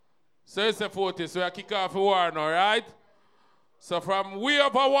So it's a 40, so I kick off a war now, right? So from way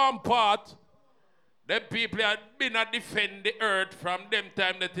up a one part, them people had been a defend the earth from them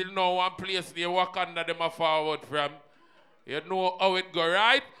time that till now one place they walk under them a forward from. You know how it go,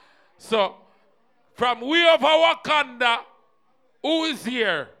 right? So from way up a Wakanda, who is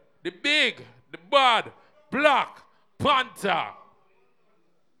here? The big, the bad, black Panther.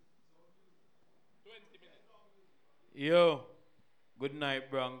 20 minutes. Yo, good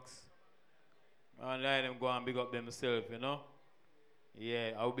night, Bronx. And let them go and big up themselves, you know?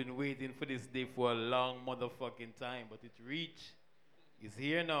 Yeah, I've been waiting for this day for a long motherfucking time, but it reached. It's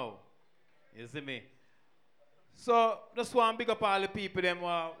here now. You see me? So, just want to big up all the people them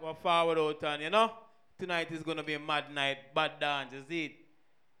who forward out and, you know? Tonight is going to be a mad night, bad dance, you see it?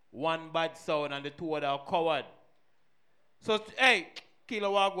 One bad sound and the two other are coward. So, hey,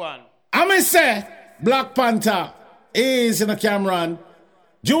 Kilo Wagwan. I'm a say, Black Panther is in the Cameron.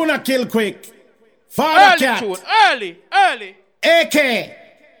 Juna kill quick. Father early Cat. Tune. Early. AK.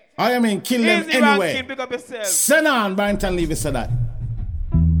 I mean, kill them Easy anyway. ranking, big up yourself. Send on, Barrington Levy said that.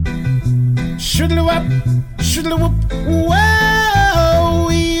 Shoodly whoop. Whoa,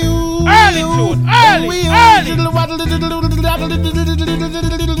 you. Early Tune.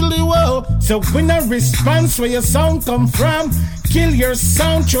 So when a response where your sound come from, kill your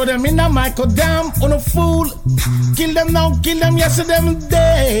sound, throw them in a Michael Dam on a fool. Kill them now, kill them, yes, them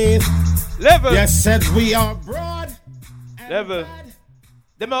dead. Level. Yes, said we are broad. Level.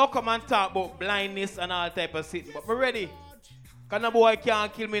 Them all come and talk about blindness and all type of shit, but me ready. Cause no boy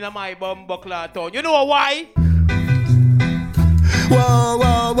can't kill me in my bumbuckler town. You know why? Whoa.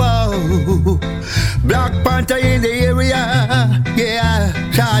 Black Panther in the area. Yeah,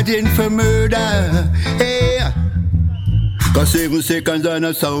 charging for murder. Hey. Cause 7 seconds and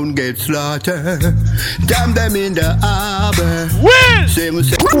a sound gets slaughtered. Damn them in the harbor. Will! 7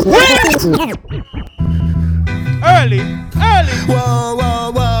 seconds. Early. Whoa.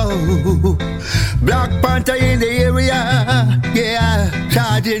 Black Panther in the area. Yeah,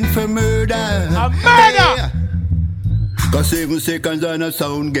 charging for murder. A murder! Hey. Cause 7 seconds and a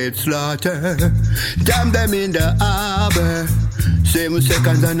sound gets slaughtered. Damn them in the harbor. 7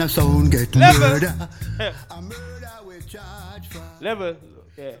 seconds and a sound get murder. A murder with charge for. Level.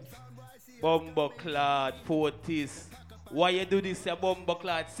 Yeah. Bumbuckler 40s. Why you do this, a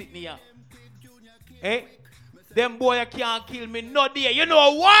bumbuckler sitting here? Eh? Them boy can't kill me no day. You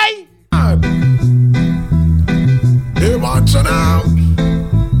know why? Hey, watch it now.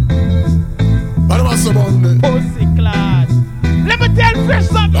 What was the Monday? Pussy clad. Let me tell fresh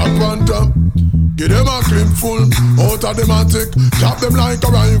something. Black Panther, give them a clip full. Out of them a tick, chop them like a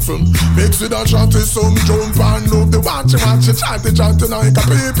rifle. Mix with a shotty, some jump and loop. The watch it, chatty like a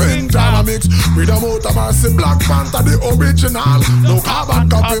peeping. Jam mix with a motor massive. Black Panther, the original. No carbon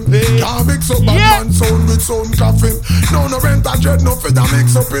copy. Can't mix up bad man sound with sound coffee. No rent a jet, no feather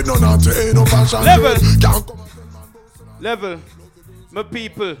mix up it. No naughty, ain't no fashion. Level. Can't come Level. My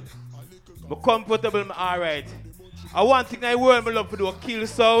people. I'm comfortable, I'm alright. I want thing I world me love to do a kill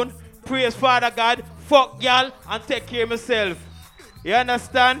sound, praise Father God, fuck y'all, and take care of myself. You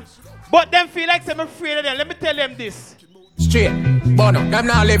understand? But them feel like I'm afraid of them. Let me tell them this. Straight, Bono, them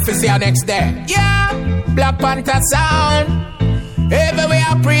now live to see you next day. Yeah, Black Panther sound. Everywhere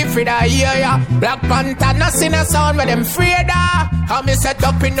I pray for that, yeah. Black Panther, not seen a sound where them afraid of. How me set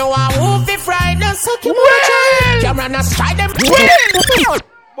up in no one movie frightened, so keep on camera not strike them.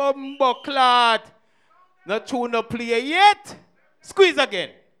 Bumbuckler. Not tune up play yet. Squeeze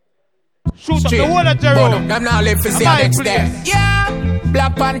again. Shoot Straight. up the whole of Jerome. Them now live to see you next day. Yeah,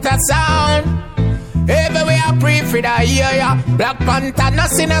 Black Panther sound. Everywhere I pray for that, yeah. Black Panther,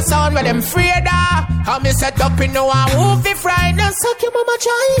 not seen a sound where them afraid of. How me set up in no one movie frightened, so keep on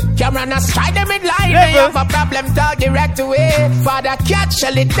try. Camera not strike them in line. They have a problem, talk direct away. Father Cat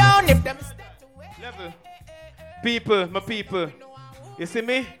shell it down if them step away. Level. People, my people. You see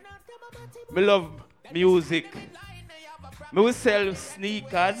me? Me love music. Me will sell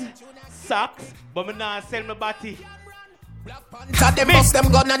sneakers, socks, but me not sell my body. So them bust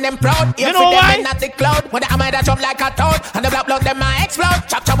them gun and them proud. You know why? Them in at the cloud. When the hammer that jump like a toad, and the black blood them might explode.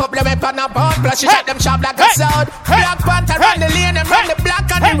 Chop up them weapon and bone. Plus you shot them sharp like a sword. Black Panther run the lane and run the black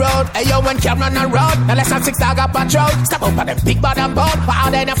on the road. Hey yo, when Cameron on road, now let's have 6 dog up patrol. Stop up on them big bad and bone. But all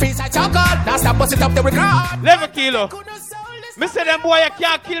they in the free side so cold. Now stop busting up the record. Level kilo. Me say them boy you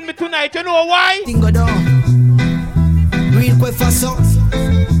can't kill me tonight. You know why? Tingo down. Real quick for songs.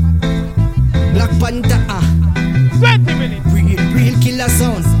 Black Panther 20 minutes. Real killer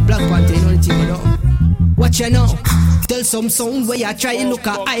sound. Black Panther, you know the thing go down. Watch you now. Tell some sound where you try look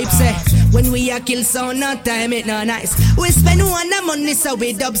at hype say. When we a kill sound, no time it no nice. We spend one the money so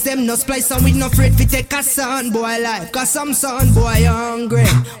we dubs them no splice and we no afraid we take a sound boy life. Cause some sound boy hungry.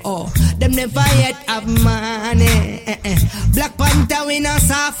 Oh, them never yet have money. Black Panther we no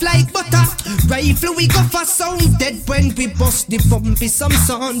soft like butter. Rifle we go for sound dead when we bust the bumpy. Some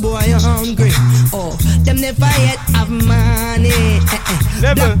sound boy hungry. Oh, them never yet have money.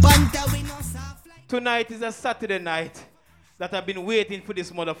 Black Panther we no soft like. Tonight is a Saturday night that I've been waiting for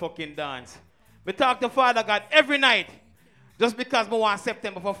this motherfucking dance. We talk to Father God every night just because we want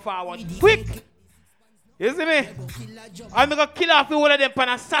September for forward. Quick! You see me? I'm going to kill off all of them on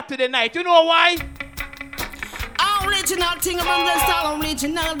a Saturday night. You know why? Original thing about the style,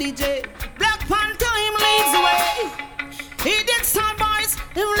 original DJ. Black Panther, him leads the way. He did Star Boys.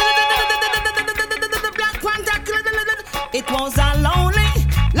 Black Panther. It was a lonely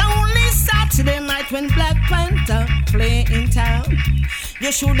Saturday night when Black Panther play in town.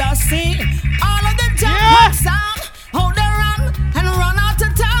 You should have seen all of the jump sound, how they run out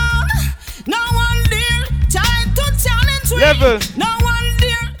of town. No one dare try to challenge me. Level. No one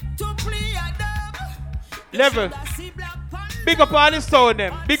dare to play a dub. Level. Big up all the sound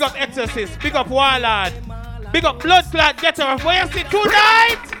them. Big up Exorcist. Big up Warlord. Big up Blood Clot Getter. Where you see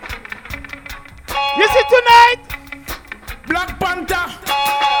tonight? You see tonight? Black Panther.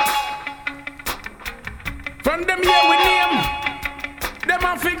 From them here we name them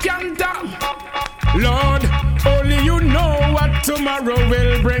African town. Lord, only you know what tomorrow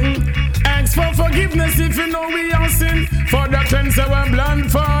will bring. Ask for forgiveness if you know we are sin. For the cleanse our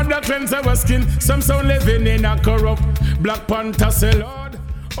blood, for the cleanse our skin. Some so living in a corrupt. Black Panther say, Lord,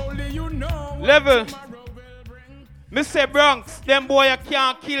 only you know what Level. tomorrow will bring. Mr. Bronx, them boy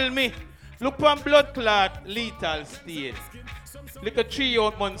can't kill me. Look on Blood Clot Lethal Stayne. Look at 3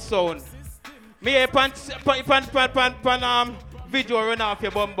 month sound. Me a pan video run off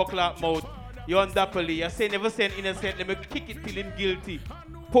your bumbo clock mouth. You undappily. You say never send innocent. Let me kick it till him guilty.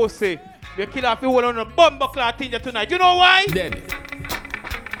 Pussy. You kill off your whole on a bumbo clock thing tonight. You know why? Dead.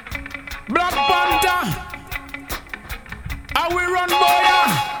 Black Panther. How we run boy?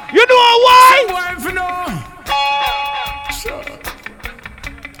 You know why? Wife, you know. Sure.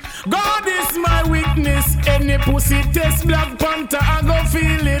 God is my witness. Any pussy test Black Panther, I go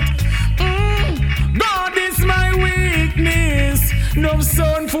feel it. God is my witness. No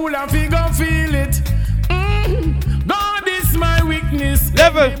son full of he go feel it. God is my witness.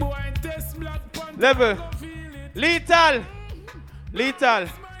 Level. Level. Lethal. Lethal.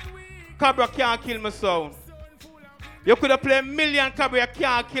 Cabra can't kill my sound. You could have played a million Cabra, you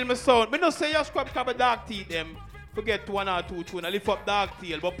can't kill my sound. Me no say you scrub Cabra dark teeth them. Forget 1 or 2 tune and lift up dark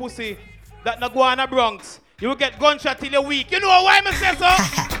tail. But pussy, that not go on a Bronx. You will get gunshot till you're weak. You know why me say so?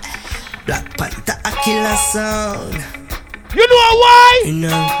 Black Panther a killer sound. You know why? In a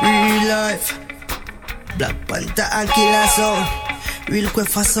real life. Black Panther a killer sound. Real quick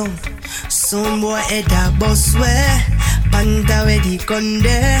for sound. Sound boy head a boss way. Panther where the gun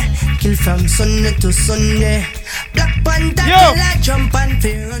there. Kill from Sunday to Sunday. Black Panther kill a jump and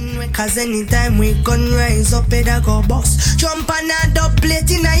fi run way. Cause anytime we gun rise up head a go boss. Jump and a dub plate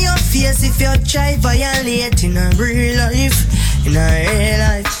in a your face. If you try violate in a real life. In a real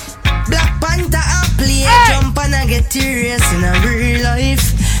life. Black Panther a play, jump and I get serious in a real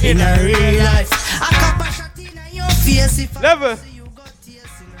life. In a real life. A couple shot in your face if Level. I you got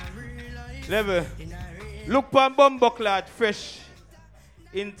tears in a real life. Level. Look for Bumbleclad Fresh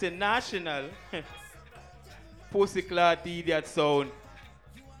International. Pussyclad idiot sound.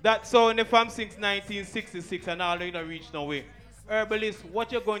 That sound from since 1966 and all you don't reach no way. Herbalist,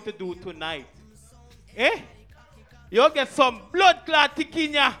 what you going to do tonight? Eh? You'll get some blood clot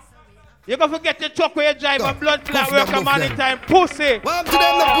in ya. You're going to forget your truck where you drive and blood clot work a man in time. Pussy. Walk to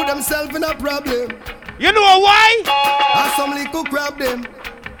them, not put themselves in a problem. You know why? Or some little grab them.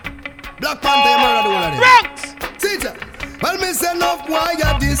 Black Panther, murder the whole of them. Bronx! Teacher, well, me say enough why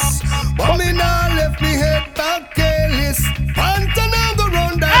you this. But me now left me head back careless. Panther now go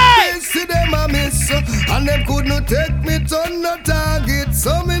round that place. See them a miss. And them could not take me to no target.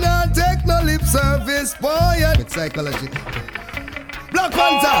 So me now take no lip service. Boy, with psychology. Black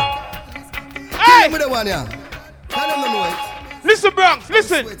Panther. Hey! Give me the one, yeah. Tell them to know it. Listen, Bronx,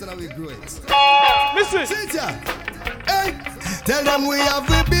 listen. Wait till we grow it. Listen. Teacher, hey. Tell them we have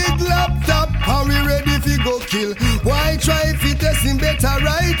a big laptop. Are we ready to go kill? Why try if it test him better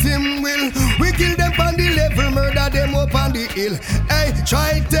write him will? We kill them on the level, murder them up on the hill. Hey,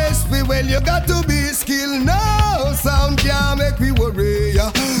 try test me well, you got to be skilled. No sound can make me worry.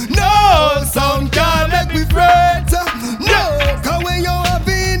 No sound can make me fret. No, cause when you have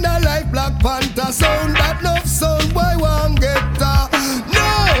in a life Black Panther sound, that enough sound, why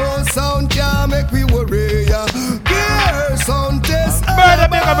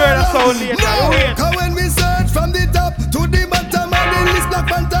sound later. No, cause when we search from the top to the bottom of the list, Black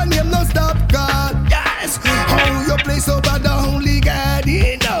Panther name no stop. God, yes. How you play so bad, only God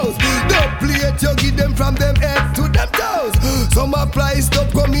he knows. Don't play it, you give them from them head to them toes. Some apply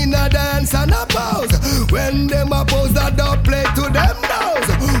stop come in a dance and a pause. When them a pose that don't play to them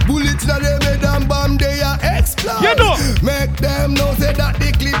nose. Bullets that they made and bomb they a explode. You know. Make them know say that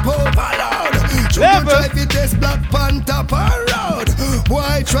the clip overload. Should you try to test Black Panther per road?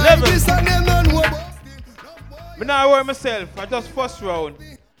 Boy try this and them don't know. Me not worry myself. I just first round.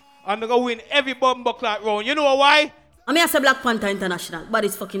 I'm gonna win every bumbo clock round. You know why? I mean I say Black Panther International, but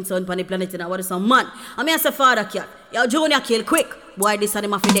it's fucking son on the planet now. What is some man? I mean I say Father Cat. Yo Junior kill quick. Boy this and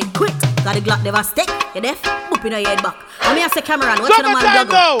him have to dead quick. Got the Glock never stick. You deaf? Boop in your head back. I mean I say Cameron. What's the man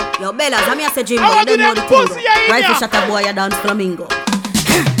dog? Yo Bellas. I mean I say Jimbo. You don't know the thing. Rifle shot a boy. You dance flamingo.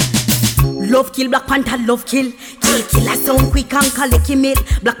 Love kill Black Panther, love kill. Kill a sound quick and collect him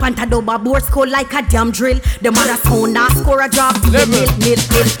it. Black Panther do board score like a damn drill. The mother sound a score a job.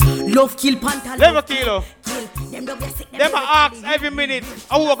 Mill. Love kill Panther. Never kill. Them ask every minute.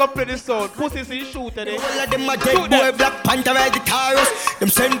 I will go play this sound. Pussy see shoot today. All of them a dead boy, Black Panther ride the Taurus. Them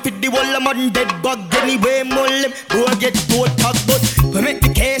send fit the wall of man dead bug anyway. Mull them go get to a top but we make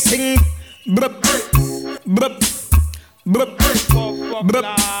the casing. Brup.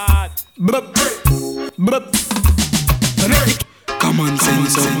 Common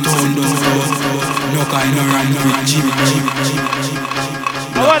sense of tone down. No kind of run with Jimmy.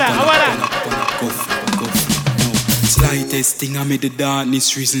 I wanna. Slightest thing I made the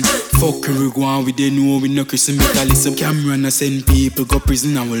darkness reason. Fuck we go on with the know we no Christian metal. Listen, Cameron I send people go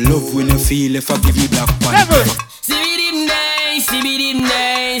prison. I will love when I feel if I give me Black Panther. See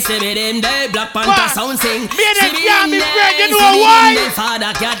me them day, Black Panther sound sing. Me and them can't be friends, you know why?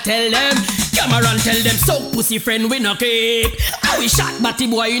 Father can't tell them. Cameron tell them, so pussy friend we no keep. How we shot batty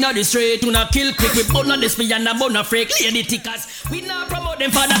boy in the street. We no kill quick, we bone on this me and a bone a freak. Lady tickers, we not promote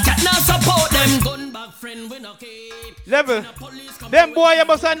them. Father cat not support them. Gun back friend we no keep. Level, them boy you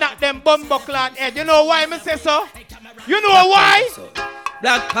must knock them bumbo clan head. You know why me say so? You know why?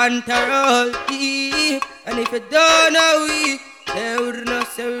 Black Panther all deep. And if you don't know we, they would not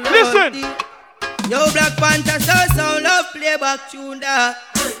say listen. Yo, Black Panther so love playback tune that.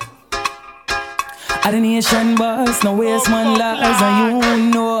 At the nation boss, no waste man lies and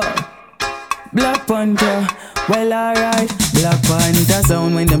you know. Black Panther, well alright. Black Panther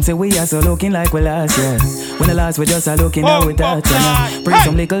sound when them say we are so looking like we last year. When the last we just are looking how we touch. Bring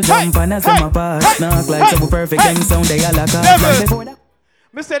some little jump and that's my past. Knock like so perfect them sound they all like us.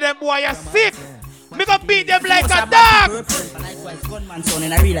 Me say them boy are sick. Me go beat them like a dog. Gunman sound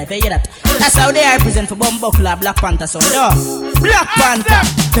in a real life, you hear that? That's how they represent for Bumbuckler, Black Panther sound. Black Panther,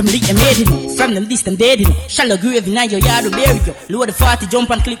 them lick them made it. From them this, them dead in. Shallow grave in your yard to bury you. Lower the 40, jump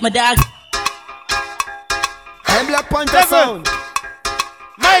and clip my dog. I'm Black Panther sound.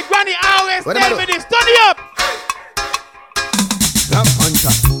 My granny always tell me this. Turn it up. Black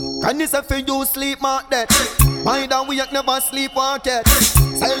Panther. Can you say for you sleep mark that? Mind and we ain't never sleep walk yet.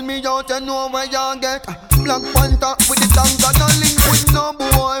 Sell me out and know where you get. Black Panther with the tongues and a link with no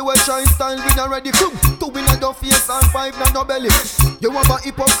boy. We try style when you're ready. Come, 2 in your face and 5 in your belly. You have a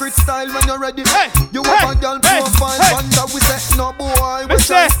hypocrite style when you're ready. You have a girl profile. Panther we say no boy. We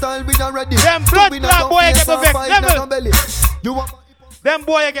try style when you're ready. Them blood clot boy get me vex. Belly. Them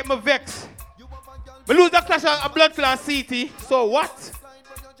boy get me vex. We lose the clash of blood clot city. So what?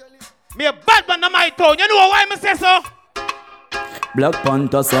 Me a bad man in my town. You know why me say so? Black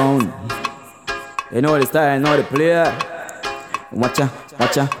Panther sound. You know the style, you know the player. Watcha.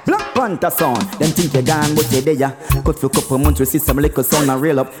 Black Panther sound. Them think you gone, but you there. Cut for a couple months, we see some little sound and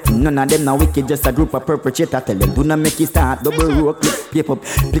real up. None of them now wicked, just a group of perpetrators. Tell them do not make it start. Double row, clip, paper,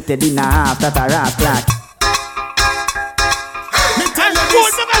 split it in a half. That a ras clock. And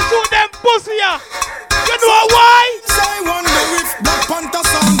shoot them pussy. You know why? I wonder if Black Panther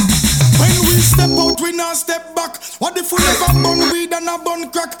sound. When we step out, we not step back. What if we never bun weed and a bun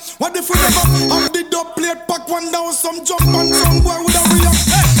crack? What if we never have the dub plate pack? One down, some jump and some boy would have react.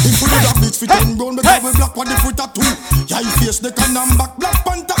 If we did a bitch fit and brown, because we black, what if we tattoo? Yeah, you face the can and back. Black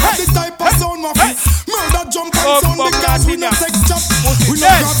Panther have the type of sound of it. Murder jump and sound because we no take chop. We no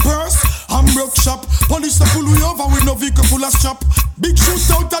grab purse and broke shop. Police to pull we over, we no vehicle full of strap. Big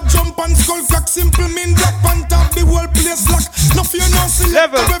shootout a jump and skull crack. Simple mean Black Panther, the whole place lock. No fear, no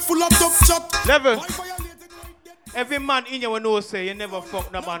select, we full of tough chat. Level. Every man in you know say you never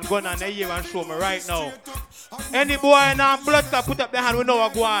fuck no man. Go on a year and show me right now. Any boy in a blood clot put up their hand, we know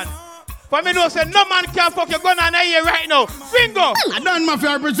what go on. For me know say no man can fuck you. Go on a year right now. Bingo. I don't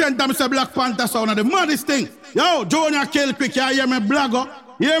mafia represent them, Mr. Black Panther sound of the maddest thing. Yo, Junior kill quick, you hear me blagger?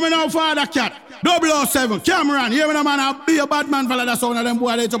 Hear me now, Father Cat. 007, Cameron. Hear me now, man. I'll be a bad man for that sound of them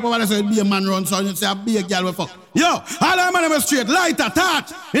boy. They jump over there, so be a man run, so you say I'll be a girl with fuck. Yo, all them man them straight, lighter,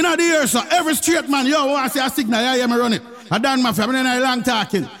 touch. In the ear, so every straight man, yo, I see a signal, yeah, hear me run it. I done my family, I long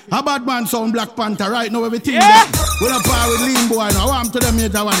talking. A bad man sound Black Panther, right now, everything. Yeah. We don't par with lean boy now. I want to them here,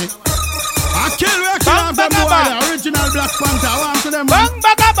 I want it. I kill off them boy, the original Black Panther. I want to them. Bang,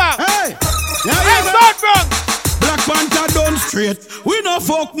 bang, bang. Hey. Yeah, hey, bro. Black Panther done straight. We no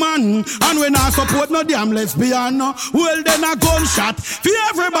fuck man, and we not support no damn lesbian. No. Well then a gunshot. For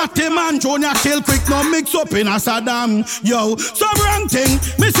everybody man, Junior kill quick, no mix up in a Saddam. Yo, some wrong thing.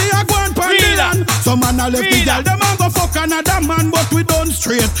 Me see a go on Pandilan. Some man a left the girl, them man go fuck another man, but we done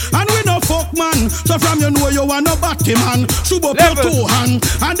straight. And we no fuck man. So from you know you want no batty man. Shoot up your two hand,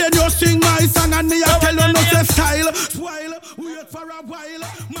 and then you sing my song, and me a tell you no say style. Swile, wait for a while.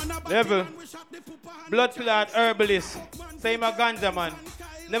 Man a Level. Blood clot herbalist. Say my ganja man.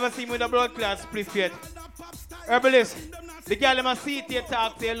 Never seen me with a blood clot split yet. Herbalist. The girl them a see it here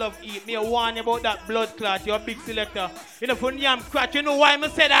talk say love eat. Me a warn you about that blood clot. You're a big selector. You know for yam crack. You know why me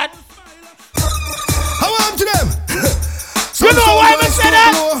say that? How am to them? You know why me say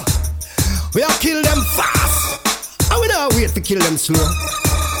that? We have kill them fast. And we don't wait to kill them slow.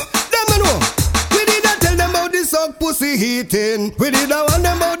 Them me know. We did not tell them about the suck pussy heating. We did not want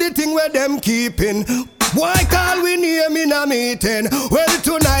them about the thing where them keeping. Why call we name in a meeting? Well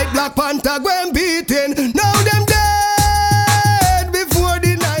tonight Black Panther going beating. Now them dead before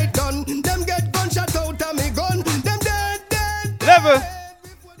the night done. Them get gunshot out of me gun. Them dead. Level.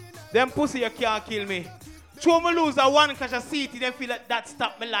 Them pussy you can't kill me. Throw me lose a one cause I see it, then feel like that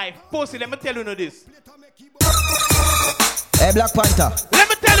stop my life. Pussy, let me tell you this. Hey Black Panther. Let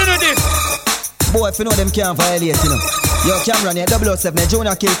me tell you this. Boy, if you know them can't violate, you know. Yo, Cameron, yeah, 007,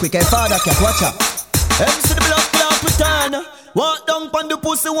 Junior kill quick. Hey, Father Cat, watch out. MC the blood clot return. Walk down pon the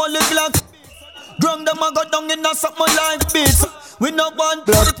pussy, one live like. Ground them a go down in a something like beats. We no want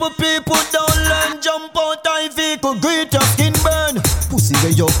blood for people don't learn. Jump out of vehicle, greet your skin burn. Pussy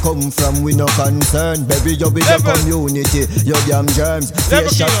where you come from, we no concern. Baby, you with the community, your damn germs.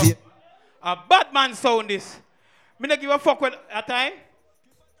 A bad man sound this. Me not give a fuck with a time.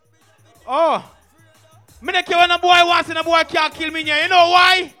 Oh. Me not care when a boy wants and a boy can't kill me here. You know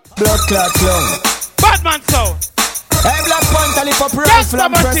why? Blood clot clown. Bad man sound. Hey Black Panther, lift up rifle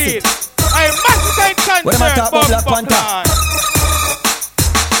and press it. I massacre concern. What am I talking about Black Panther?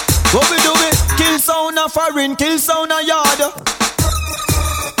 What we do it? Kill sound a foreign, kill sound a yard.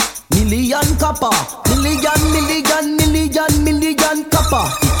 Million copper, million copper.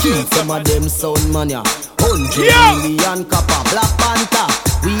 Kill some of them sound money. 100 million copper. Black Panther,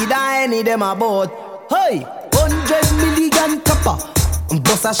 we die any them about. Hey, 100 million copper.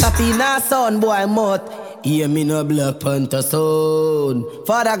 Bust a shot in a sound boy mouth. Hear me no Black Panther sound.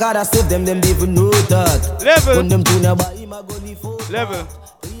 Father God I save them even know that. Level. When them tune about him a go live. Level.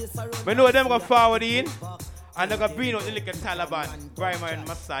 We know them go forward in. And they go bring out the little Taliban, Grimer and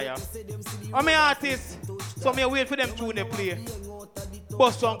Messiah. I'm an artist, so I wait for them tune they play.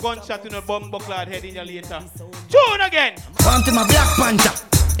 Bust one gunshot in a bomb buckler head in your later. Tune again! Want to my Black Panther,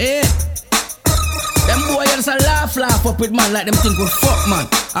 eh? Them boys just a laugh up with man like them think we fuck man.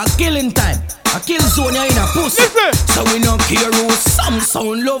 A killing time. A kill zone you in a pussy. Listen. So we don't care who some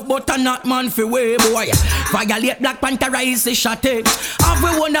sound love but a not man fi way boy. Violate Black Panther rise a shot it.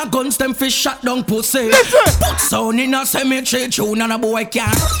 Everyone a guns them fi shot down pussy. Listen. Put sound in a cemetery tune and a boy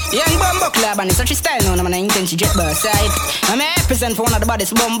can't. Young Bumbo Club and it's such a style now man I intend to jet burst side. I'm a represent for one of the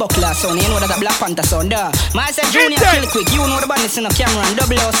baddest Bumbo Club sound. You know that a Black Panther sound there. Myself Junior kill quick. You know the baddest in a Cameron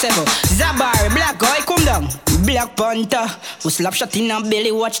 007. Zabari Black guy come down. Black Panther who slap shot in a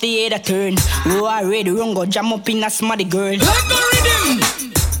belly watch the head a turn. Who are ready run go jam up in a smarty girl. Let go rhythm.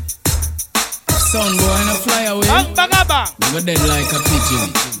 Sound boy and a fly away. Bang bagaba. Never dead like a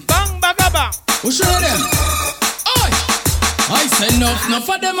pigeon. Bang bagaba. Who show them? Oi! I say enough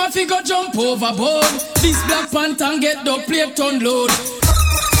of them a figure jump overboard. This Black Panther and get the plate unload.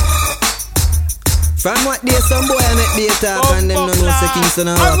 From what day some boy I make the talk and them no know say Kingston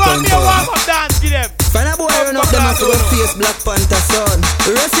and I want me a warm-up dance give them. Find a boy run up them a go face Black Panther son.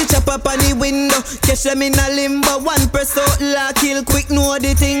 Rusty chop up on the window, catch them in a limbo. One press out la kill quick know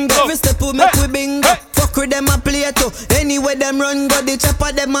the thing. Every step we make we bingo. Fuck with them a play too. Anyway them run go the chopper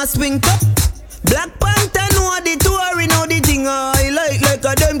them a swing top. Black Panther know the story, know the thing I like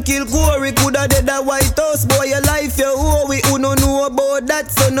a them kill Corey. Coulda dead a White House, boy your life you owe we. Who no know about that,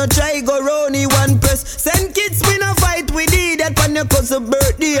 so no try go round the one press. Send kids we no fight with that on your cousin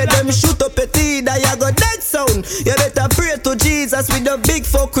birthday. Them shoot up a teeth, that you got that sound. You better pray to Jesus with a big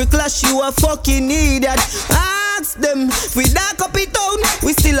fuck we clash, you a fucking idiot. Ask them. We dark up it down,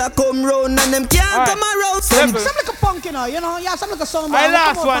 we still a come round and them can't come around. Some like a punk, you know, yeah, some like a song. I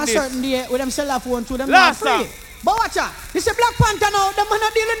last come one on certain day with them cell phone to them not free. But watch out, this is Black Panther now, them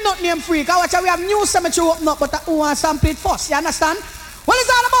not dealing not name free. Cause watch out, we have new cemetery open up, but who wants sample it first, you understand? Well, it's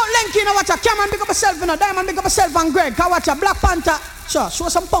all about Lenky, you know, watch out, Cameron big up yourself, you know, Diamond big up yourself and Greg. Cause watch out, Black Panther, sure, show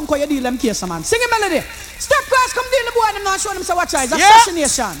some punk how you deal them case, man. Sing a melody. Step grass, come deal the boy, them now show them say watch out, it's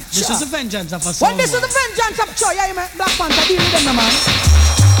assassination. This is the vengeance of a song. Well, this is the vengeance of sure, yeah, man, Black Panther, deal with them, man.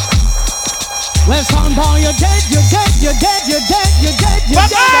 Well, sound boy, you're dead, you're dead, you're dead, you're dead, you're dead, you're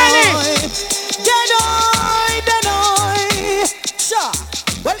dead, dead, sure.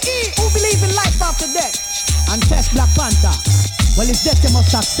 Well, he who believe in life after death and test Black Panther, well, his death he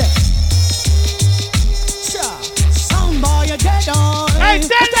must accept. Sure. Sound boy, you're dead, Hey,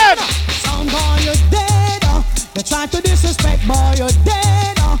 tell them! Sound boy, you're dead, They try to disrespect, boy, you're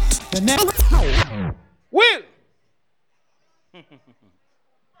dead, You never Will!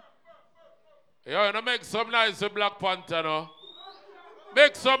 Yo, you know, make some nice Black Panther, no?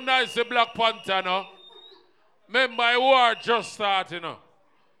 Make some nice Black Panther, no? Remember, the war just started, you know?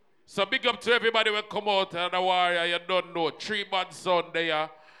 So big up to everybody who come out and the warrior, you don't know. 3 bad son there,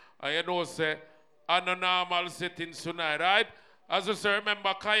 and you know, say, on a normal settings tonight, right? As you say,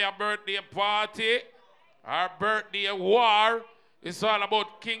 remember, Kaya's birthday party, our birthday war, it's all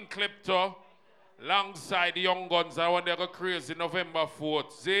about King Klepto, alongside the Young Guns, and when they go crazy November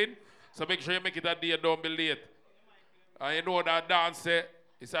 4th, see? So make sure you make it a day, don't be late. And you know that dance,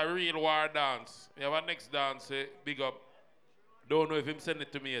 it's a real war dance. We have a next dance, big up. Don't know if him send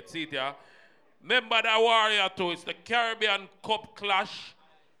it to me yet. See it, yeah? Remember that warrior too. It's the Caribbean Cup Clash.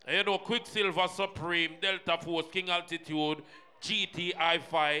 And you know, Quicksilver Supreme, Delta Force, King Altitude, GT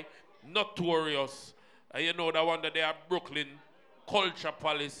I-Fi, Notorious. And you know that one that they are Brooklyn, Culture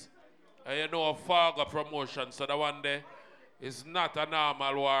Palace. And you know, Fargo Promotion. So the one there is not a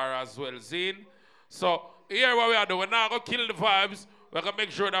normal war as well. Zine. So here what we are doing. We're not going to kill the vibes. We're going to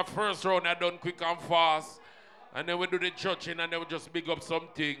make sure that first round are done quick and fast. And then we do the judging and then we just big up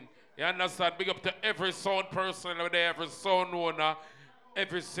something. You understand? Big up to every sound person over there, every sound owner,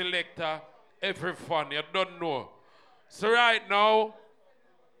 every selector, every fan. You don't know. So right now,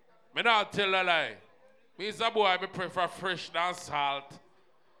 me not tell a lie. Me is a boy, I prefer fresh than salt.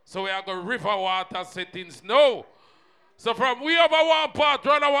 So we are going river water settings now. So from we over one part,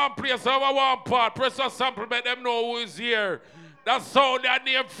 run over one place, over one part, press a sample, make them know who is here. That sound that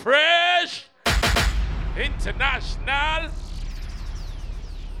name Fresh International.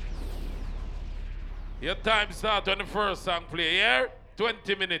 Your time starts when the first song play, yeah?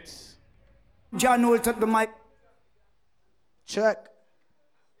 20 minutes. John Holt at the mic. Check.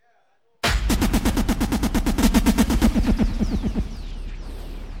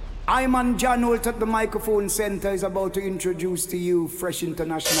 I'm on John Holt at the microphone center is about to introduce to you Fresh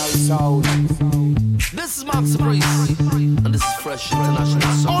International Sound. This is Max Priest, and this is Fresh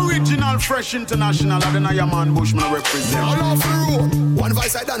International Sound. Original Fresh International, I don't know your man Bushman represent. All off the road. One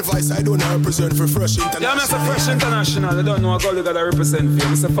vice side and vice side, don't represent for Fresh International. Yeah, Mr. Fresh International, I don't know what you gotta represent for.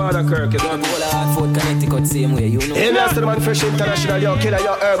 Mr. Father Kirk, you don't know. All Hartford, Connecticut, same way, you know. Hey, Mr. The man Fresh International, yo, killer,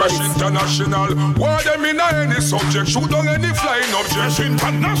 yo, urban. Fresh International, war them in any subject, shoot down any flying object. Fresh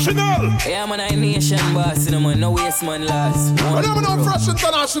International. Yeah, man, I nation boss, you know, man, no waste man last. But I'm not Fresh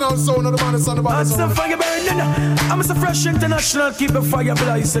International zone, the man is on the bottom. That's the fire burning. I'm a Fresh International, keep the fire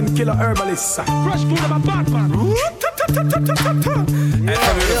blazing, killer herbalist. Fresh food of a bad man. And from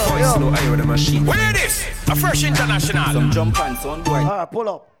the voice, no, I hear the machine. Where this? A Fresh International. Some jump pants on board. Alright, pull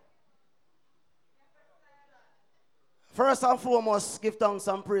up. First and foremost, give thanks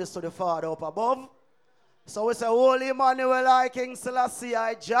and praise to the Father up above. So we say, Holy Emmanuel, I King Selassie,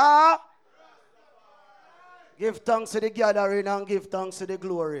 I Jah. Give thanks to the gathering and give thanks to the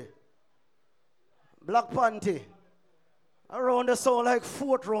glory. Black Panther, around the sound like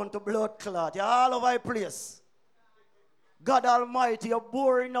 4th round to blood clot. You're all over the place. God Almighty, you're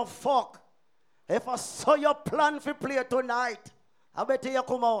boring the fuck. If I saw your plan for play tonight, I bet you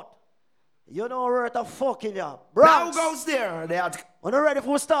come out. You know where to fucking ya. Now goes there. When you're ready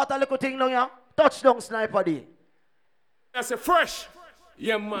for start a little thing now, yeah? Touchdown sniper day. That's a Fresh.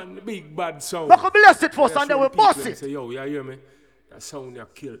 Yeah, man, the big bad sound. But come bless it first and then we bust it. Say, yo, you hear me? That sound you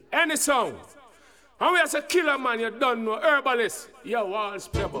kill. Any sound. And we as a killer, man, you don't know. Herbalist. Yo, all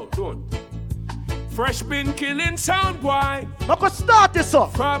spray about, don't. Fresh been killing sound, boy. I could start this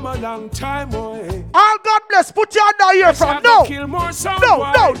up. From a long time, boy. All God bless, put your hand here from. No. Kill more sound,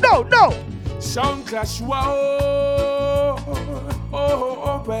 No. Sound clash, wow.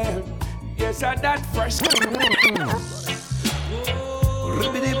 Oh, man. Yes, I that fresh.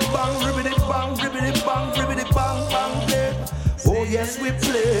 Ribbidi bang, ribbidi bang, ribbidi bang, ribbidi bang, yes we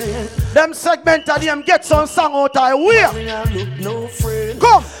play. Them segment of them get some song out of where? Look no friend.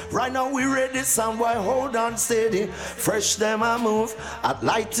 Come! Right now we ready, some boy hold on steady. Fresh them I move at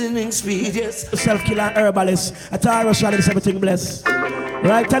lightning speed, yes. Self-killer herbalist. At all rush is everything blessed.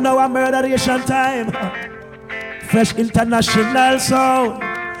 Right now I'm murderation time. Fresh international sound.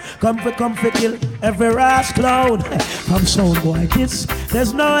 Come for kill every rash clown. From sound boy this,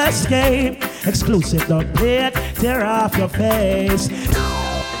 there's no escape. Exclusive, don't play it, tear off your face.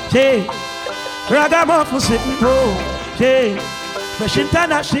 Hey, ragamuffin sitting low. Hey, fresh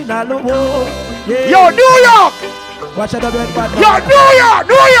international. Yeah. Yo, New York! Watch out, Yo,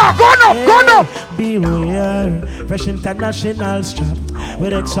 New York, go up. Beware, fresh international strap.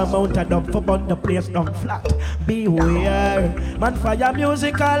 With X amount of dump for bun the place down flat. Beware, man fire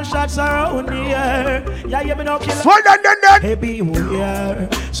musical shots around here. Yeah, you been up kill. Hey, beware,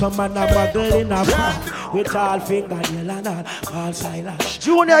 some man a muggle in a pack with all fingernail and all false eyelash.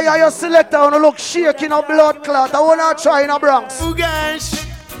 Junior, yeah, your selector wanna look shaking a blood clot. I wanna try in a Bronx. Oh gosh,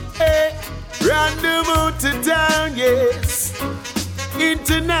 hey. Random out to town, yes.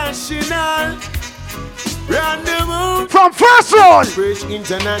 International. Random out. From first round. Fresh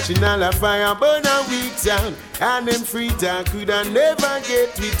international, a fire burn a week town. And them free town could I never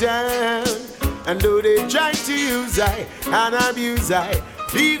get me down. And though they try to use I and abuse I,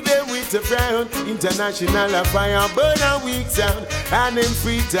 leave them with a frown. International, a fire burn a week town. And them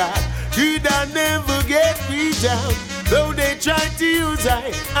free town could I never get me down. Though they try to use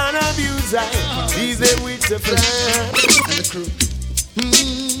I and abuse I, these them with the plan. And the crew.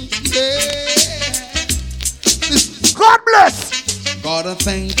 God bless. God, I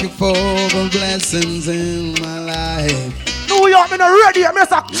thank you for the blessings in my life. New York, me not ready. I'm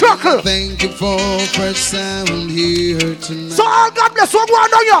just a chuckle. Thank you for fresh sound here tonight. So all God bless what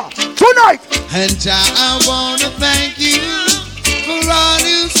going on here tonight. And I want to thank you for all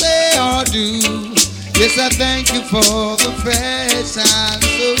you say or do. Yes, I thank you for the fresh sound,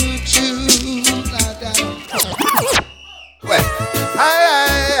 so true. Well,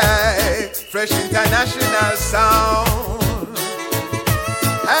 aye, fresh international sound.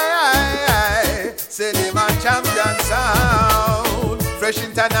 Aye, cinema champion sound. Fresh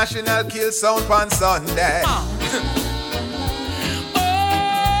international kill sound on Sunday.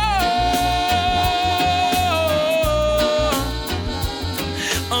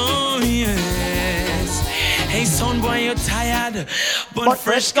 Hey, son boy, you're tired, but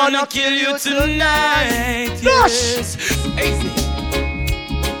fresh gonna kill you tonight. Yes.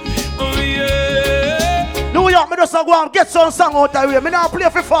 Oh yeah. New York, me just go and get some song out of here. Me now play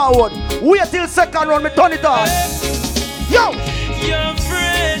for forward. Wait till second round, me turn it on. Yo. You're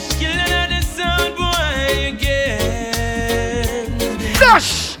fresh, killing the sound boy again.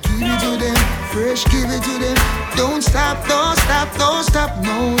 Dash. Give it to them, fresh, give it to them. Don't stop, don't stop, don't stop,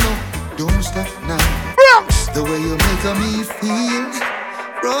 no, no. Don't stop now. Bronx. The way you make me feel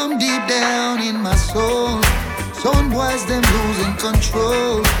from deep down in my soul. Some boys them losing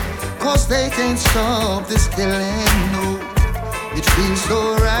control, cause they can't stop this killing, no. It feels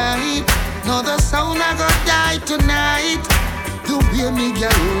so right. Now the sound I got die tonight. The way me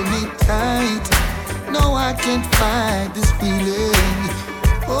girl hold me tight. No, I can't fight this feeling.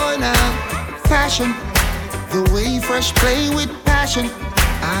 Oh now, fashion. The way fresh play with passion.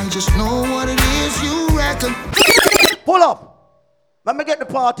 I just know what it is you reckon. Pull up. Let me get the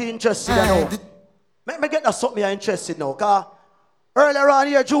party interested now. Let me get the something you're interested now. Cause earlier on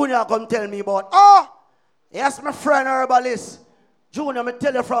here, Junior come tell me about, yes, my friend herbalist. Junior, me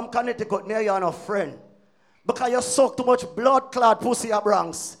tell you from Connecticut, me you're not friend. Because you suck too much blood clot pussy at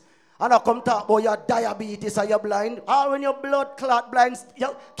Bronx. And I come talk about your diabetes and you're blind. Or when your blood clot blind,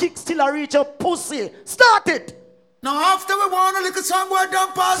 your kick still a reach your pussy. Start it. Now after we want a little song boy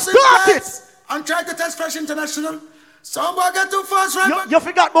don't pass it. Start it. And try to test Fresh International. Some boy get too fast, right? You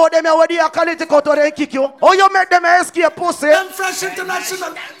forgot about them here where they are Connecticut or they kick you. Oh, you make them escape pussy. Them Fresh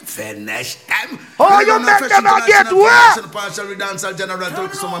International. Finish them. Oh, you make them get where? Partial dancehall general talk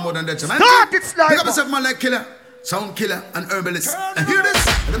to someone more than that. Start it, Slider. Pick up yourself, man, like killer, sound killer, and herbalist. And hear this,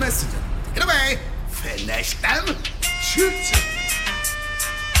 the message. Get away. Finish them. Shoot.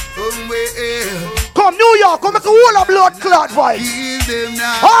 Come New York, come make a whole of blood clot vibes.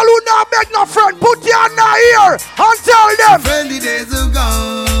 All who not beg no friend, put your hand here and tell them. Friendly days are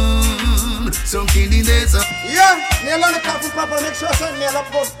gone, some killing days are. Yeah, me along the coffee proper, make sure I send me up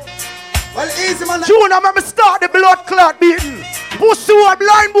good. Well, easy man. Junior, let me start the blood clot beating. Pussy a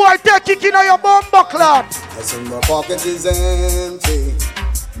blind boy take kicking on your bumper clot. As in my pocket is empty.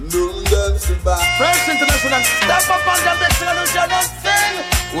 Fresh International, step up on the mix and do your thing.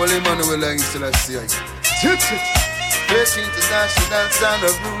 Well, Emmanuel, I still see. Fresh international sound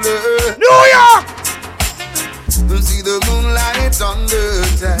of ruler. New York! To see the moonlight on the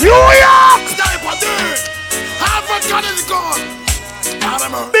town. New York! Africa is gone.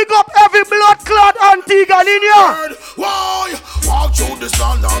 Big up every blood clot Antigua in here. Why? Walk through the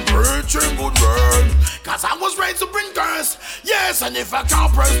sun and preaching good word. Cause I was raised to bring curse. Yes, and if I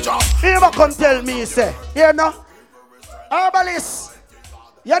can't press jump. You never come tell me, say. Here now. Herbalist.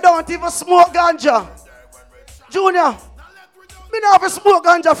 You don't even smoke ganja. Junior. Me never smoke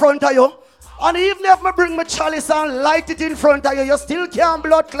ganja front of you. And even if me bring my chalice and light it in front of you, you still can't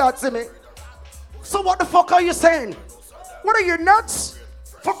blood clot see me. So what the fuck are you saying? What are you, nuts?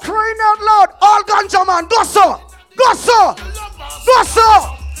 For crying out loud, all ganja man, go so! Go so! Go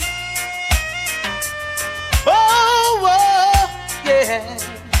so! Oh, yeah.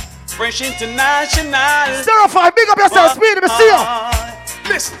 Fresh International. Sterify, big up yourself, speed, let me see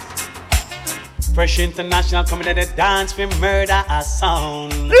you. Listen. Fresh International coming to the dance for murder a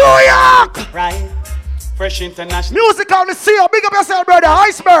sound. New York! Right. Fresh International. Music on the sea, big up yourself, brother,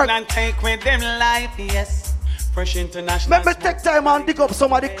 Iceberg. And take with them life, yes. Fresh International. Let me take time and dig up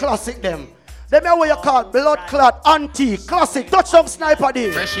some of the classic them. Them are what you call blood clot, antique, classic, touchdown sniper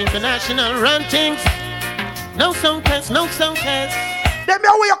day. Fresh International run things. No sound test, no sound test. Them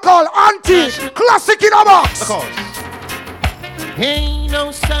are what you call antique, classic in a box. Of course. Ain't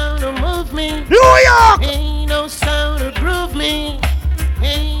no sound to move me. New York! Ain't no sound to groove me.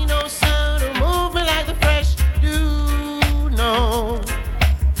 Ain't no sound to move me like the fresh do. No.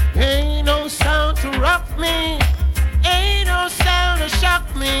 Ain't no sound to rock me. Ain't no sound to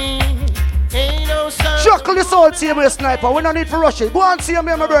shock me. Ain't no sound. Chuckle this old team with a sniper. We don't need to rush it. Go and see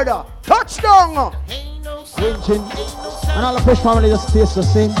me, my brother. Touchdown! Quenching. And all the fresh family just taste the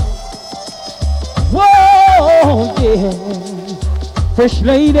same. Whoa, yeah. Fresh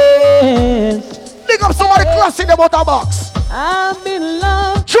ladies. Big up somebody classic them out of box. I'm in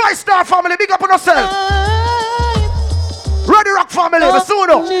love. Tri-Star family, big up on yourself. Ready Rock family, the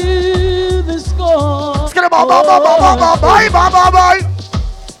Suno. Skitty bye.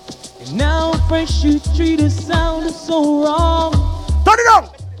 And now fresh you treat us sound so wrong. Turn it down.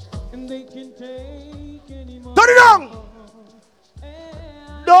 And they can take anymore. Turn it down.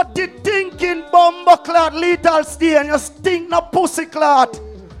 Dirty thinking bomber clad lethal Stayne. You stink na pussy clot.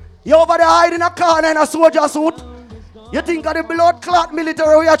 You over there hiding in a corner in a soldier suit. You think of the blood clot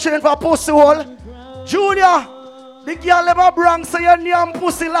military we are trained for pussy hole. Junior, the girl ever brang say your name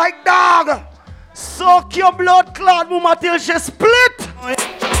pussy like dog. Suck your blood clot mama till she split.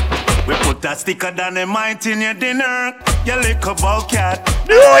 We put a sticker down the mind in your dinner. You lick a bow cat.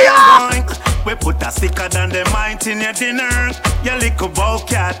 New York! We put a sticker down the mind in your dinner. You lick a bow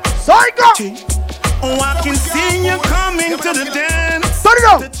cat. Psycho! Oh, I can see you coming to the dance. Turn it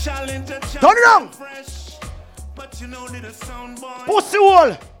down! Turn it down! Pussy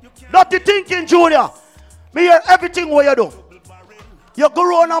hole! Dirty thinking, Junior. Me hear everything what you do. You go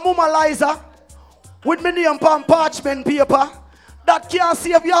around a mama Liza with me name on parchment paper. That can't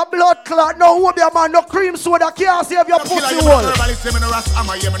save your blood clot. No hope your man, no cream soda can't save your pussy hole.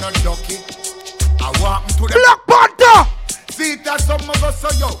 Black Panther! See that some of us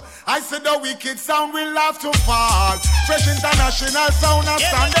are yo. I said the wicked sound will have to fall. Fresh International sound and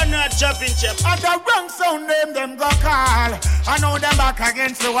stand. They're not chopping chip. And the wrong sound name them go call. I know them back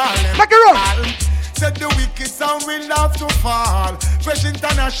against the wall. Make it run. Said the wicked sound will have to fall. Fresh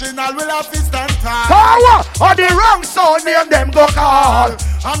International will have to stand tall. Power! Or the wrong sound name them go call.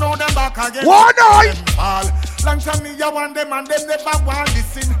 I know them back against one eye. Long time me you want them and them never want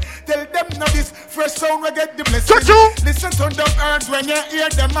listen. Tell them now this fresh sound will get the blessing. Listen to the earth when you hear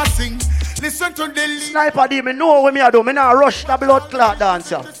them a sing. Listen to the sniper D, me know what me a do. Me not rush the blood clot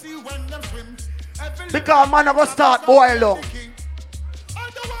dance. Because man I go start boil long.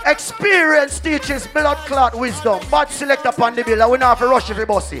 Experience teaches blood clot wisdom. Bad select upon the bill. We not have to rush if you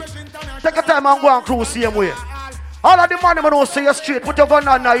bossy. Take a time and go and cruise same way. All of the man them don't say you straight. Put your gun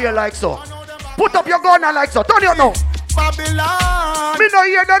on the ear like so. Put up your gun and like so. Turn it now. Babylon. Me no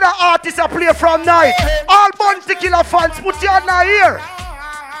hear another artist a play from night. All Bounty Killer fans put your hand here.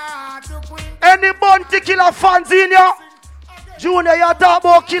 Any Bounty Killer fans in here? Junior, you talk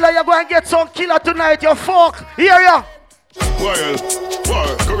about killer. You're going to get some killer tonight. You fuck. Here ya.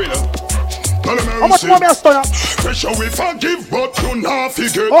 Well, gorilla. How much more me a Stunna? Pressure we forgive, but you not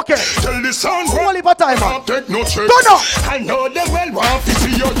forget. Okay. Tell the sound. Only for time, man. Take no check. Stunna. I know them well. Want to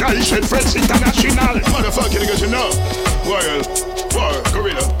see your guy shed Fresh International. Motherfucker, niggas, you know. Well,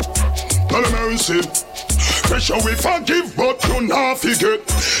 gorilla. All American. pressure we forgive, but you not forget.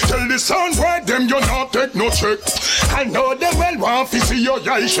 Tell the sound boy them you not take no check. I know them well want to see your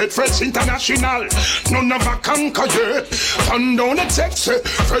eye shed. Fresh International, none of a conquer yet. Turn down the text,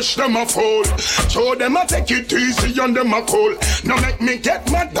 fresh them a fall. Show them a take it easy and them a call. Now make me get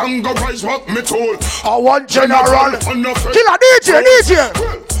my dango rise what me told. I want general. Killer DJ.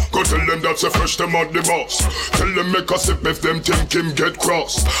 Go tell them that's a fresh them on the boss. Tell them make a sip if them think him get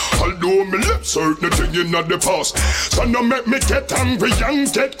cross. Although me lips hurt nothing in the past. So now make me get angry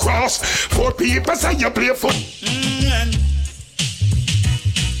and get cross. Poor people say you play for.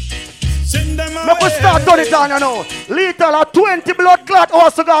 Make we start done it on you know. Lethal a 20 blood clot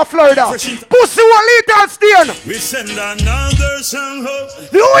also got Florida. Pussy one lethal Stayne. We send another song home.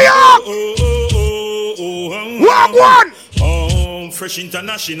 New York. Walk one. Home, Fresh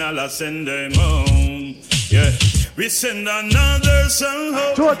International, I send them home. Yeah, we send another song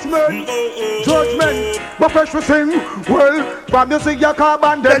home. Judgment, judgment. But fresh we sing. Well, from you sing your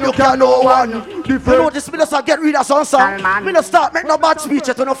carbon, then you can know one. You know this minister get rid of some song. Me no start make no bad speech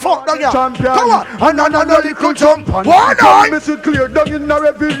to no fuck down here. Come on, and another little jump on. One night. Me see clear down in a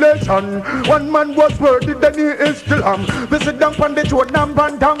revelation. One man was worthy, then he is still on. Me sit down on the throne and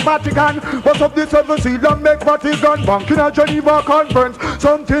ban down Vatican. What's up the seven seal and make Vatican bank in a Geneva conference.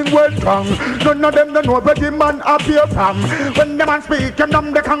 Something went wrong. None of them don't know where the man appear from. When the man speak and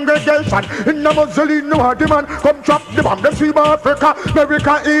them the congregation in the Muslim no the man come drop the bomb. Them see Africa,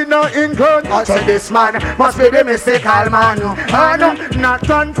 America in England. I say this man must be the mystical man. And not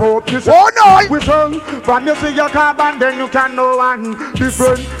on Pope. Oh no! We sing from you see your carbon, then you can know one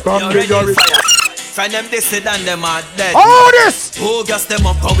different from the jury. Find them this and them are dead. Oh this! Who gas them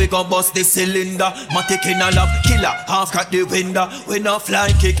up how we gon' bust the cylinder. Matic in a lock, killer, half cut the window. We no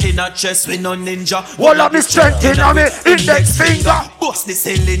fly kick in a chest, we no ninja. All of me strength in a me index finger. Bust the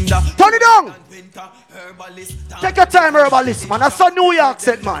cylinder. Turn it down! Take your time, herbalist, man. That's a New York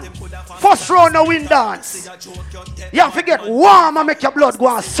set, man. First round of wind dance. You have to get warm and make your blood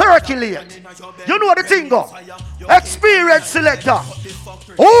go and circulate. You know the thing go. Experience selector.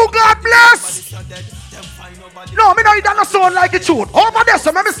 Oh, God bless. No, me know it doesn't sound like the truth. Over there,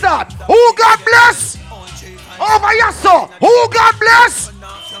 so let me start. Oh, God bless. Over here, so. Oh, God bless.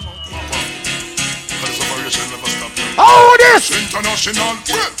 Oh, this! International,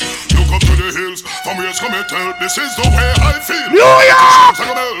 well, look up to the hills, from where's coming tell, this is the way I feel. New York!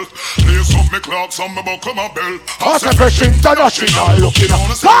 Lace up me clocks on me buckle my belt. I say Fresh International, looking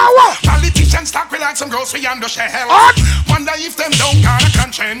on power. Politicians talk like some grocery and the shell. Wonder if them don't got a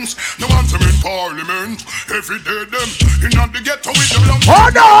conscience. No want them in parliament. Every day them in on the ghetto with them lungs. Oh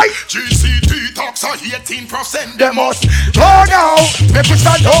no! GCT talks are 18%. They must go now. Make we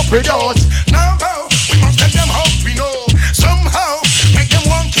stand up with us. Now go. We must let them hope we know. Somehow make them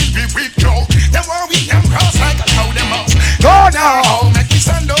want to be with you. Them worry them cross like a cow them out. Go now. Make we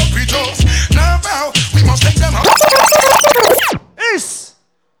stand up with us. Now we must let them hope. Is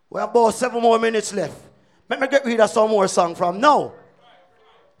we have about 7 more minutes left. Let me get rid of some more song from now.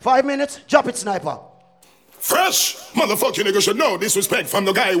 5 minutes, drop it, sniper. Fresh, motherfucking nigga should know disrespect from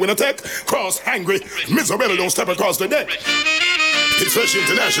the guy with a tech. Cross, angry, miserable, don't step across the deck. It's Fresh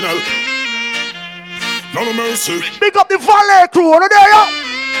International. No mercy. Big up the Valley crew, over there, yo.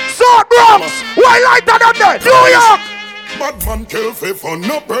 South Bronx, why lighter than that? New York. Bad man kill for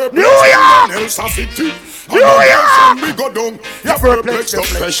no purpose. New York. Else have it. New York. We go down. You perplex the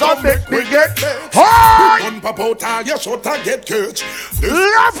flesh, don't make me get high. One pop out, you shot and get catch.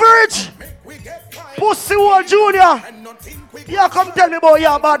 Leverage. Pussy Wall Junior. Yeah, come tell me about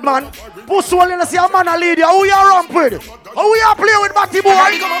your bad man. Pussy Wall, you see a man a lead you. Who you ramp with? Who you play with, Batty boy?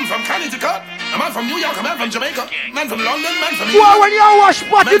 I'm from Connecticut. A man from New York, a man from Jamaica, a man from London, man from England. Well, when you wash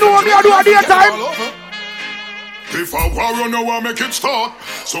pot, you know me, I do a daytime. If I war, you know I make it start.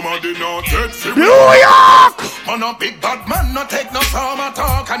 Somebody not dead for New York! Man a big bad man, not take no farmer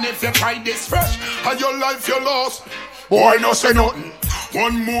talk. And if you try this fresh, and your life you lost, boy, no say nothing.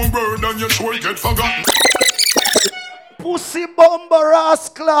 One more word and your sure get forgotten. Pussy bumper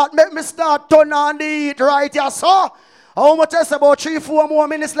rascal, make me start turn on the heat right here, so. How much is about 3-4 more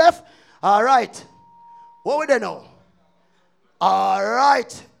minutes left? All right. What we do now? All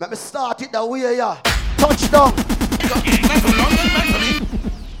right. Let me start it the way here. Touchdown.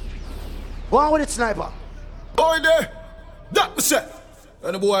 Go on with it, sniper. Boy there. That me say.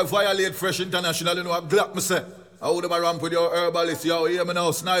 When the boy violate Fresh International, you know what Glock me say. How them a ramp with your herbalist, you hear me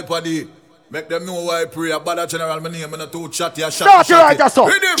now, sniper D. Make them know why I pray. A bad general, my name, and a too chatty, a shot. Start you right there, so.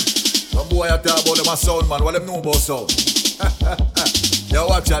 Read him. Some boy I talk about them a sound, man. What them know about sound? Yo,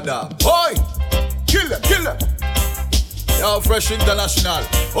 watch your dog. Boy! Kill him, kill him. Yo, Fresh International.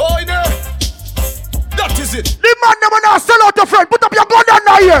 Boy there. That is it. The man them will not sell out your friend. Put up your gun down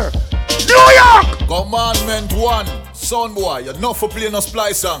here. New York. Commandment 1. Son boy, you're not for playing a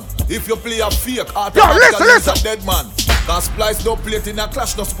splice song. If you play a fake, listen. A dead man. Cause splice don't play it in a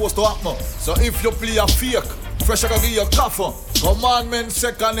clash, not supposed to happen. So if you play a fake, Fresh I can give you a coffin. Commandment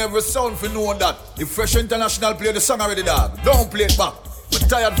second every sound for know that. If Fresh International play the song already, dog, don't play it back. I'm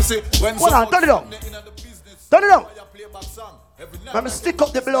tired to say when turn it down. Turn it down. Let me stick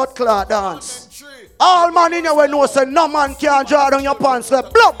up the blood clot dance. All man in here will know say no man can draw down your pants.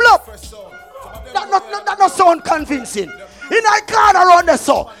 Blup, blup. That not sound convincing. In I can't around the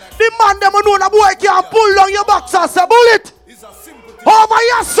so. The man them know the boy can pull down your box and say bullet. Over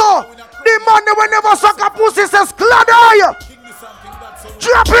here so. The man them will never suck a pussy says clad eye.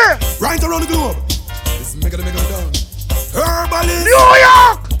 Drop it. Right around the globe. This is mega down. Herbalist. New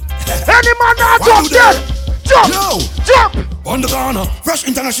York. Any man that jump there. Jump. On the corner, Fresh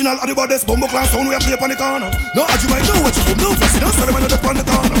International at the baddest bumbo class sound we play on the corner. No, as you might know what you do, no, plus you don't say when you're on the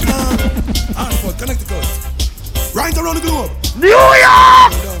corner. Hanford, Connecticut. Right around the globe. New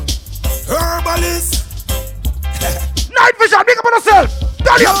York! Herbalist. Night vision, big up on yourself.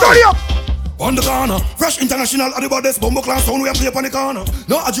 Turn up. On the corner, Fresh International at the baddest bumbo class sound we play on the corner.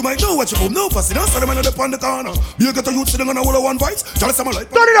 No, as you might know what you do, no, plus you don't say when you're on the corner. You get a youth sitting on a wall of one voice. Tell some light.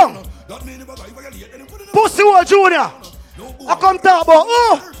 Turn it down. Pussy World Junior. I come talk about,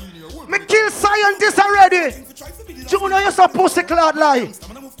 me kill scientists already. Junior, you're so pussy clad lie.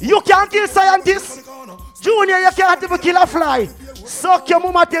 You can't kill scientists. Junior, you can't even kill a fly. Suck your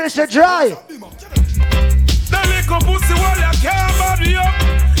mama till she dry. The little pussy wall, you can't body up.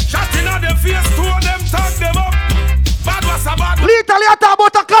 Shotting at the face, two of them tag them up. Bad was a bad. Literally, I talk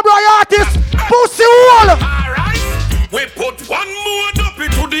about a club artist. Pussy wall. Alright, we put one more dopey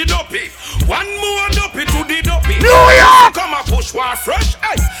to the dopey. One more dopey to the dopey. New York! Come and push war fresh.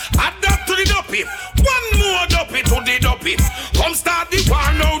 Hey, add that to the dopey. One more dopey to the dopey. Come start the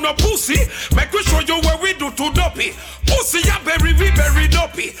war now, no pussy. Make we show you what we do to dopey. Pussy, ya very, very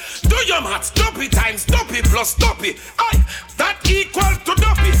dopey. Do your maths, dopey times dopey plus dopey. Aye, that equal to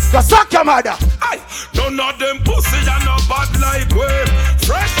dopey. Go suck your mother. Aye, none of them pussy are no bad like we.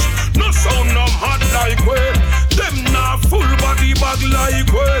 Fresh, no sound, no hot like we. Them not full body bag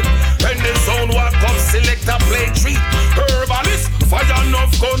like we. And the sound what come select a play treat. Herbalist, fire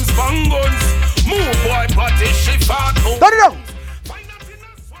enough guns, bang guns. Move boy, party, shift out. Turn it down.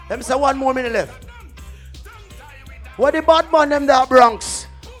 Let me say one more minute left. What the bad man them that Bronx?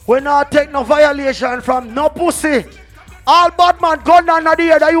 We not take no violation from no pussy. All bad man gun under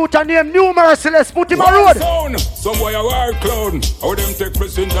the other youth and name new merciless. Put him on road. Some boy a war clown. How them take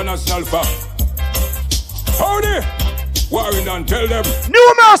Fresh International for? Howdy. Warring and tell them.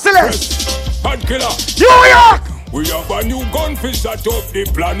 New merciless. Bad killer. New York. We have a new gunfish atop the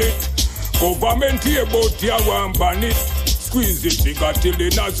planet. Government here about here one bandit. Squeeze the trigger till the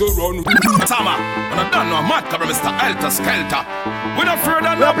nozzle run. Tama, and I don't know mad cover Mr. Elter Skelter. We don't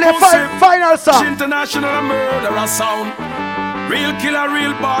further no play final song. International murderer sound. Real killer,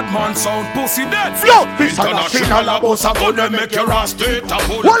 real bad man sound. Pussy dead. Flow. International boss are gonna make your ass straight up.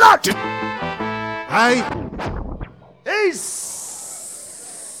 What up? Aye. Ace.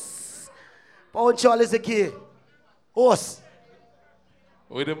 Punctual is the key. Horse.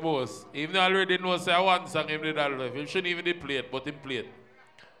 With the most. Even already know say I want song him did that life. He shouldn't even play it, but him play it.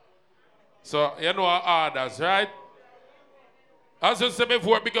 So you know our orders, right? As you said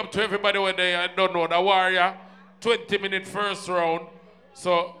before, big up to everybody when they don't know the warrior. 20-minute first round.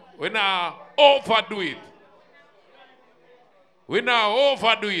 So we now overdo it. We now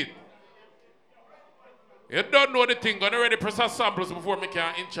overdo it. You don't know the thing, gonna already press a samples before me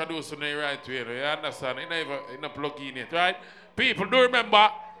can introduce you in the right way. You understand? You never plug in it, right? People, do remember,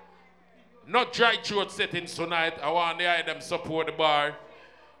 not dry throat settings tonight. I want to hear them support the bar.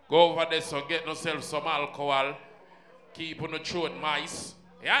 Go over there, so get yourself some alcohol. Keep on the throat mice.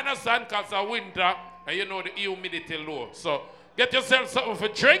 You understand? Because it's winter and you know the humidity low. So get yourself something for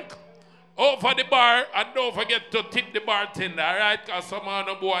drink over the bar and don't forget to tip the bartender, alright? Because some of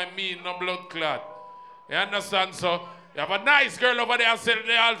the boy mean no blood clot. You understand? So you have a nice girl over there selling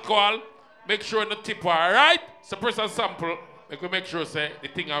the alcohol. Make sure to tip her, alright? So press a sample. Make sure say the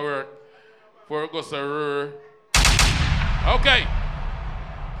thing I work before it goes okay.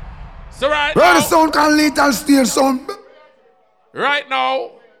 So right now, the sound can little steal sound. Right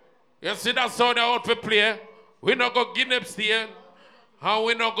now, you see that sound out for play. We not go guinea Stayne, and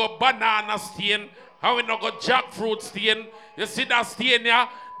we not go banana Stayne, and we not go jackfruit Stayne. You see that Stayne here?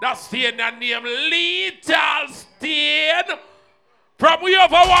 That Stayne name Lethal Stayne. From we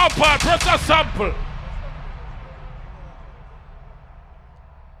over one part, press a sample.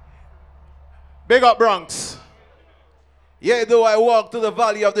 Big up Bronx. Yea, though I walk through the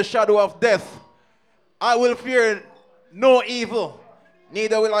valley of the shadow of death, I will fear no evil.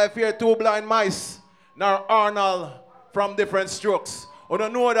 Neither will I fear two blind mice, nor Arnold from different strokes. You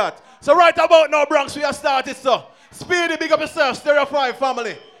don't know that. So right about now, Bronx, we have started, so. Speedy, big up yourself. Stereo 5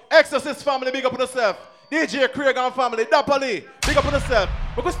 family. Exorcist family, big up on yourself. DJ Craig and family. Dapper Lee, big up on yourself.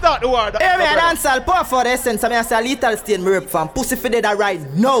 We can start the war. Hey, man, Ansel, pour for the essence. I say a little Stayne me rip from Pussy for dead right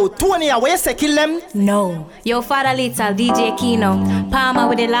now. 20 years, where you say kill them? No. Yo, Father Little, DJ Kino, Palmer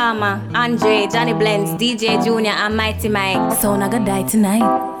with the Llama, Andre, Johnny Blends, DJ Junior, and Mighty Mike. So I gonna die tonight.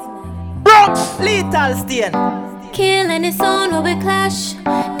 Bronx! Little Stayne. Kill any sound where we clash.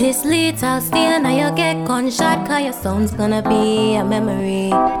 This little Stayne, now you get gunshot. Cause your sound's gonna be a memory.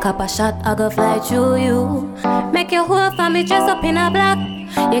 Cop a shot, I go fly through you. Make your whole family dress up in a black.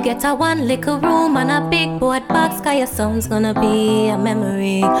 You get a one little room and a big board box. Cause your sound's gonna be a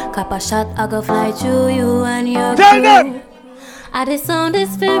memory. Cop a shot, I go fly through you and your crew. I the sound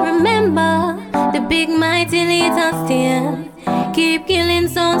is to remember the big mighty little Stayne. Keep killing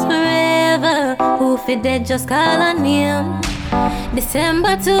sounds forever. Who fit dead, just call a name.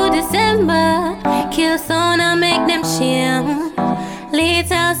 December to December, kill sound and make them shame.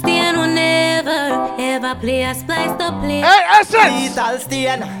 Little Stayne will never ever play a splice to play. Hey, Essence! Little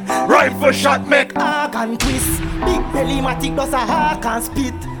Stayne. Rifle shot make arc and twist. Big belly matic does a arc and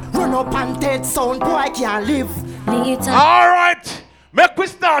spit. Run up and dead sound, boy can't live. Alright, make we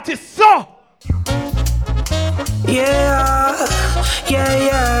start it so. Yeah.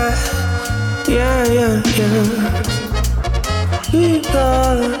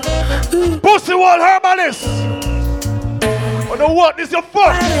 Pussy wall herbalist. Oh no, what is your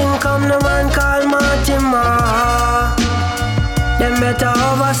fuck? Then come the man called Mortimer. Them better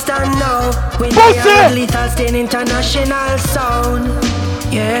overstand now. We have Little Stayne international sound.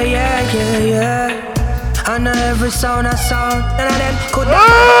 Yeah. And every sound a sound. None of them could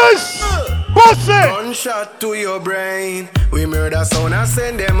Pussy! Gunshot to your brain. We murder sound and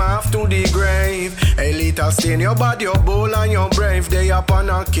send them off to the grave. A little Stayne, your body, your bowl and your brave. They up on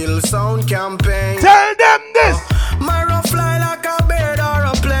a kill sound campaign. Tell them this! Marrow fly like a bird or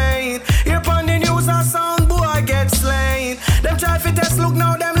a plane. Here on the news a sound boy get slain. Them try to test look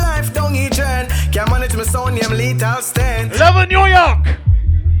now them life don't eat dread. Can't manage my sound name Little Stayne. 11 New York.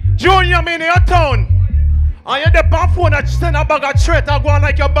 Junior in your town. And you the phone and send a bag of threat and go on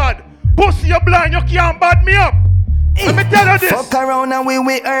like you're bad. Pussy, you blind, you can't bad me up. Let me tell you this. Fuck around and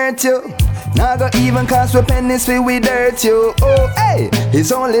we hurt you. Now go even cause we pennies we dirt you. Oh, hey,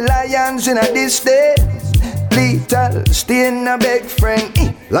 it's only lions in a this day. Little Stayne a big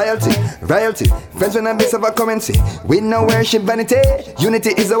friend. Loyalty, royalty, friends when a mix of a currency. We no worship vanity.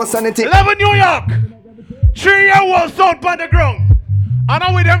 Unity is our sanity. 11 New York. 3-year-old sound on the ground. And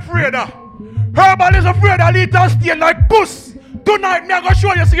I'm with them afraid of. Herbal is afraid of Little Stayne like puss. Tonight me I gonna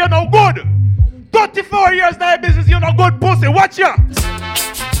show you so you're no good. 34 years now business, you're no good pussy. Watch ya.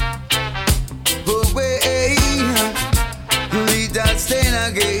 Little Stayne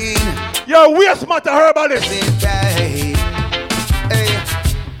again. Yo, waste matter herbalist. Hey.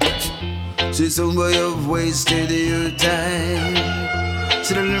 See somebody have wasted your time.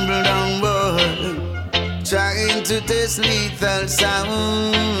 See the limber down boy trying to test lethal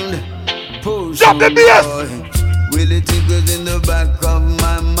sound. Push drop the BS. Will it tickles in the back of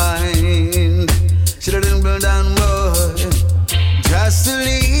my mind? Should I limber down boy just to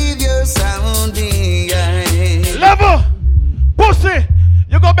leave your sound behind? Level, pussy.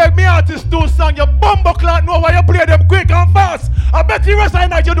 You go beg me artist do song, your bumbo clock know why you play them quick and fast. I bet the rest of the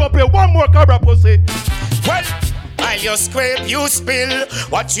night you don't play one more cabra pussy. Well, while you scrape, you spill.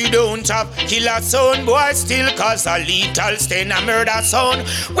 What you don't have, kill a sound boy still. Cause a Little Stayne a murder sound.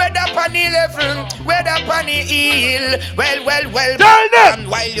 Whether upon the level, whether upon the hill. Well. And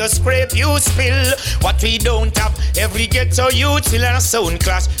while you scrape, you spill. What we don't have, every ghetto youth still in a sound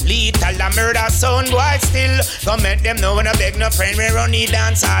clash. Little a murder sound boy still. Don't make them know when I beg no friend. We run the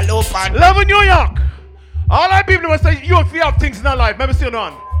dance all open. 11 New York. All I people will say, you if you have things in their life. Let me see you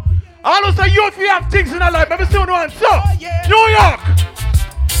on. All of say you if you have things in their life. Let me see you on. So, New York.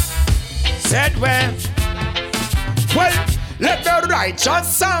 Said when. Well, let the righteous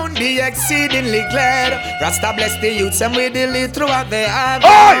sound be exceedingly glad. Rasta bless the youths and we delete throughout the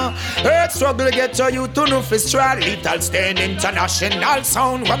avenue. Earth struggle get to you to know for stride. Little Stayne international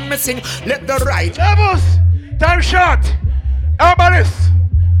sound. When me sing, let the right levels. Time shot. Herbalist.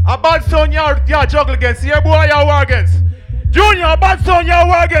 A bad sound you juggle against. Here boy you war against. Junior, a bad sound you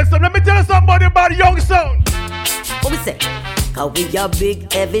war against. So let me tell you somebody about young sound. What we say? Cause we a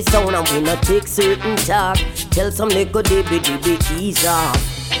big heavy sound and we not take certain talk. Tell some little dibby ease off.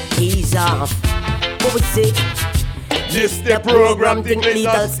 ease off. What we say? This the program think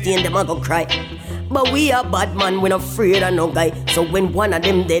Lethal Stayne, them a go cry. But we a bad man, we not afraid of no guy. So when one of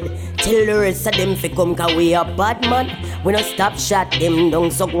them dead, tell the rest of them fi come, cause we a bad man. We not stop shot them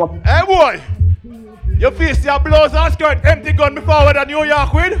down, so go up. Hey boy, you face your blouse and skirt empty gun before with a New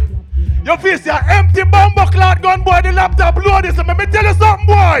York with? You face your empty bomber cloth gun, boy, the laptop loaded, so let me tell you something,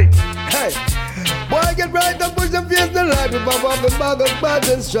 boy. Hey, boy, get right and push the face the light with pop off the bag of badge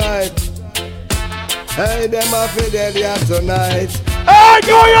and stripe. Hey, them a fi dead here tonight. Hey,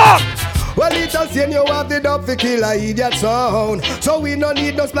 New York! Well, Lethal Stayne, you have the dub fi kill a idiot sound. So we no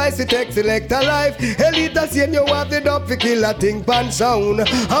need no spicy tech selector life. Hey, Lethal Stayne, you have the dub fi kill a think pan sound.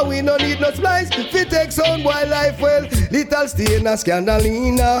 And we no need no splice fi take sound boy life. Well, Lethal Stayne a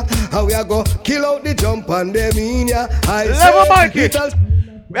scandalina. How we a go kill out the jump and them in ya. I Level Mikey.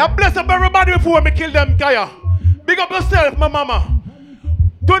 We are blessed up everybody before me kill them, Kaya. Big up yourself, my mama.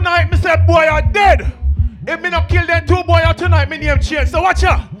 Tonight, me say boy are dead. If me not kill them two boy tonight, me name change. So watch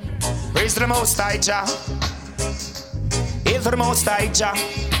ya. Praise the Most High Jah. Hail the Most High Jah.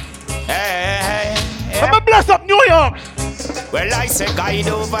 Hey, I'm a bless up New York. Well, I say guide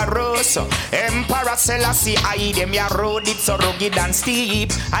over us. Emperor Selassie, I them ya road it so rugged and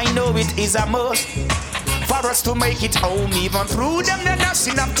steep. I know it is a must for us to make it home, even through them the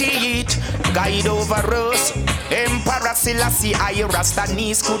gnashing of teeth. Guide over us. Emperor Selassie, I Rasta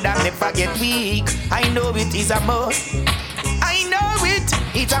knees could never get weak. I know it is a must. I know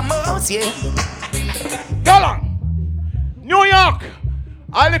it's a must, yeah. Gala, New York,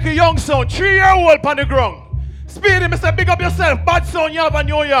 I look a young son, 3-year-old on the ground. Speedy, Mr. Big up yourself, bad son you have in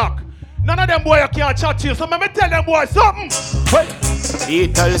New York. None of them boys can't chat to you, so let me tell them boys something.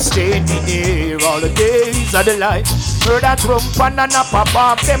 Lethal Stayne in here all the days of the life. Heard that rump and a pop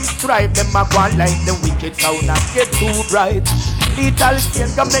off them strive. Them a go like the wicked sound and get too bright. Lethal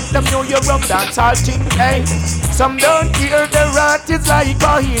Stayne can make them know you rum dance all thing, hey. Some don't hear the rat is like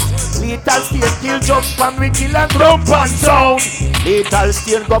a hit. Lethal Stayne kill jump and we kill and rump and sound. Lethal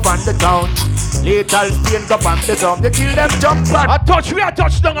Stayne go on the town. Lethal Stayne go on the town. They kill them jump and we are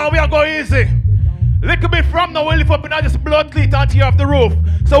touchdown and we are going easy. Little bit from now, we lift up in this blood cleat and tear off the roof.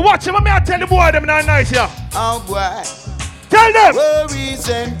 So watch him, I tell the boy them not nice here. Oh boy. Tell them. Worries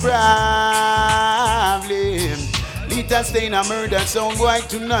and problems. Lethal Stayne a murder sound boy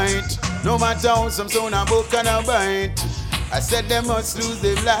tonight. No matter how some sound a book and a bite. I said they must lose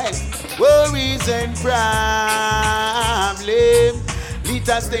their life. Worries and problems.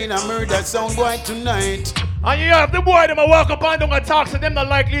 Lethal Stayne a murder sound boy tonight. And you have the boy them a walk up and down and talk, so them not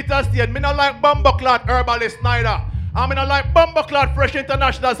like Lethal Stayne. Me not like Bumbleclad Herbalist neither. I mean I like Bumbleclad Fresh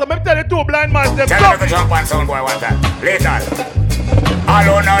International. So me tell you two blind man them. Tell them to jump on sound boy one time. Lethal. All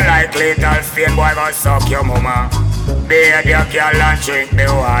who not like Lethal Stayne boy go suck your mama. Bathe your girl and drink the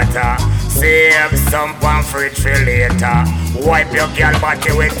water. Save some pan fridge for later. Wipe your girl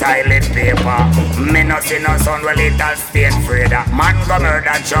body with toilet paper. Me no see no son with Lethal Stayne Freda. Man go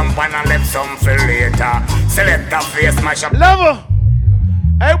murder jump and left some for later. Select a face mash up. Level.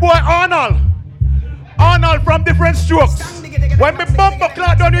 Hey boy Arnold from Different Strokes. When me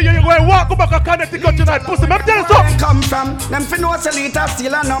Bumbleclad down you go and walk back a Connecticut tonight. Pussy, me tell you something. Come from them fi know say Lethal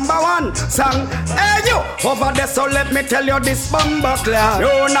Stayne a #1 song. Hey you over there, so let me tell you this Bumbleclad.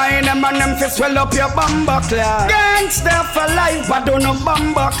 You nine them and them fi swell up your Bumbleclad. Gangsta for life, but don't no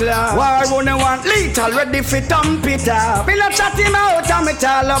Bumbleclad. Why wouldn't want Lethal ready fi thump it up? Me not chat him out and me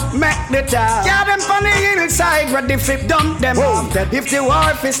tall up make the talk. Yeah, them from the hillside ready fi dump them off. If the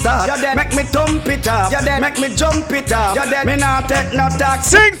war fi start, make me thump it up. Make me jump it up. Me not take no tax.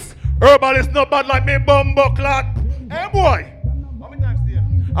 Sings! Herbalist not bad like me, Bumbleclad. Hey boy! How many times do you?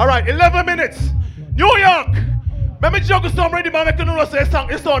 Alright, 11 minutes. New York! Let me juggle some ready, man. Make you know say song.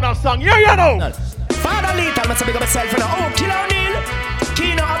 It's on that song. Yeah, you know. Father Lethal, must big up myself, you know. Oh, Killer O'Neal.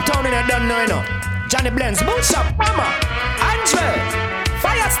 Kino Uptown, and I don't know, you know. Johnny Blends, Boots Up, Mama. Andre.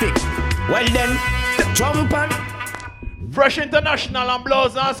 Fire Stick. Well then, the jump on. Fresh International and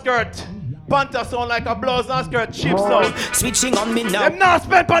blouse and skirt. Panther sound like a blouse and skirt, cheap sound. Switching on me now. Them not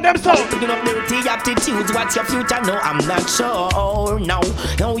spent on them sound. Picking up dirty attitudes, what's your future? No, I'm not sure. Now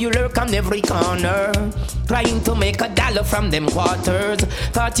you lurk on every corner, trying to make $1 from them quarters.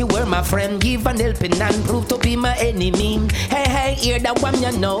 Thought you were my friend, give an helping hand, prove to be my enemy. Hey, hear that one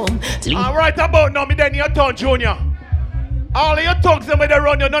you know. Alright about now, me then your turn, Junior. All of your thugs them with they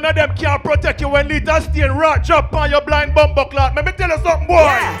run you, none of them can protect you when Lethal Stayne rat drop on your blind Bumbleclad. Let me tell you something, boy.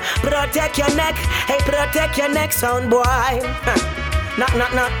 Yeah, protect your neck, hey, protect your neck, sound boy.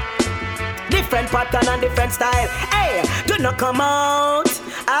 Knock. Different pattern and different style. Hey, do not come out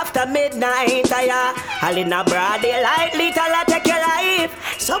After midnight, all in a broad daylight, little I take your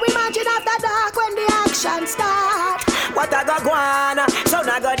life. So imagine after dark when the action start. What I go on, so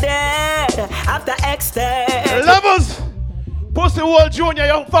I go dead. After extend. Levels! Pussy World Junior,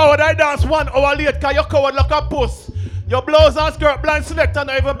 you forward I dance 1 hour late cause you covered like a puss. Your blouse and skirt blind selector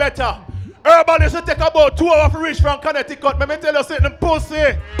not even better. Herbalist will take about 2 hours to reach from Connecticut. Let me tell you something,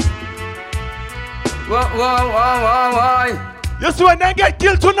 pussy. Why? You see when they get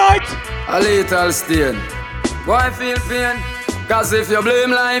killed tonight? A little Stayne. Why feel pain? Cause if you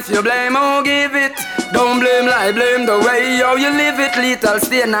blame life, you blame who give it. Don't blame life, blame the way how you live it. Little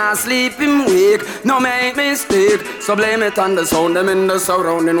Stayne not sleep him wake. No make mistake. So blame it on the sound, them in the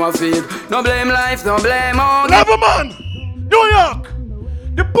surrounding what fake. No blame life, no blame who Level man! New York!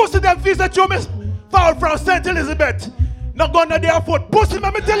 The pussy them visit you miss fall from St. Elizabeth. Not gonna their foot. Pussy,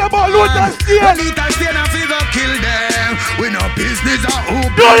 let me tell you about Little Stayne. Little Stayne a figure kill them. We no business a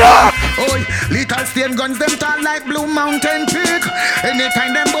hoop. New York! Oi, Little Stayne guns them tall like Blue Mountain Peak.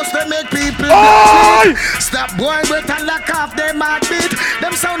 Anytime them bust they make people sleep. Stop boy breath and lock off them heartbeat.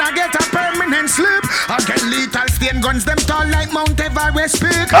 Them sound a get a permanent sleep. Again Little Stayne guns them tall like Mount Everest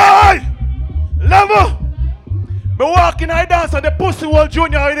Peak. Hey! Level! Me walk in I dance and the Pussy World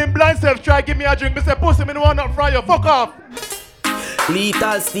Junior with him blind self try give me a drink. Me say pussy me no want not fry you. Fuck off.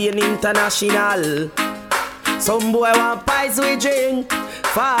 Little Stayne International. Some boy want pies we drink.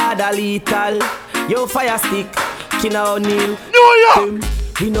 Father Little. Yo fire stick. Kina O'Neal. New York.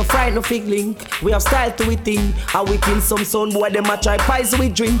 We no fright no fig link. We have style to we think. And we kill some son boy them a try pies we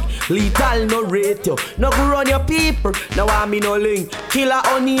drink. Little no rate you. No go run your people. Now I me no link. Killer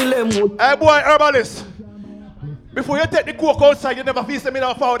O'Neal them. Hey boy herbalist. Before you take the coke outside, you never feel me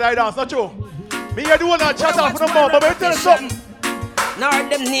now forward I dance, not true? Me here do one and chat off no more, but let me tell you something. Now heard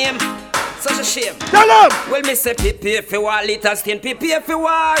them name, such a shame. Tell them! Well, me say PP if you war, Little Stayne, PP if you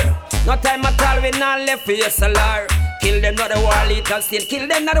war. No time at all, we not left for your salar. Kill them not the war, Little Stayne, kill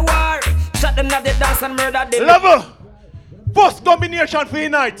them not the war. Shot them not the dance and murder them. Level! First combination for the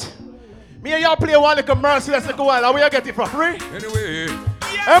night. Me and y'all play one like a merciless like a while, and where you get it for free? Anyway.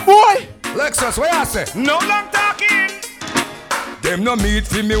 Hey boy! Lexus, what you say? No long talking. Them no meet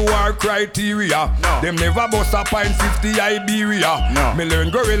for me war criteria. No. Them never bust a pint 50 Iberia. No. Me learn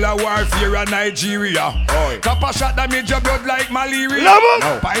guerrilla warfare in Nigeria. Oi. Copper shot damage your blood like malaria.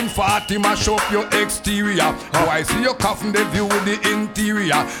 No. Pint 40 mash up your exterior. Oh, I see your coffin they view the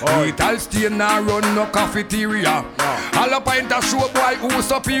interior. Little Stayne now run no cafeteria. All a pint a show boy who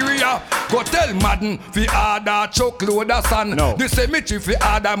superior. Go tell Madden fi order chuckload of sand. No. The cemetery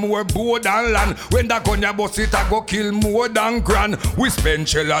fi order more board and land. When the gun ya bust it a go kill more than grand. We spend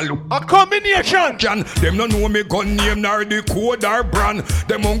shell a combination. Them no know me gun name nor the code or brand.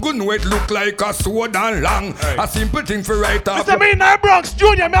 Them ungo know it look like a sword and long. Hey. A simple thing for right off. Mr. Me Bronx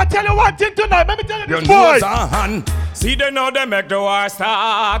Junior, may I tell you one thing tonight? Let me tell you this boy. See they know they make the war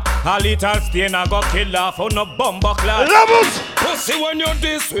start. A Little Stayne a go kill off on no bomber class. Levels! Pussy when you're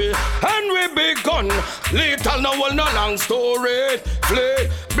this way, and we big gun. Little no one no long story. Play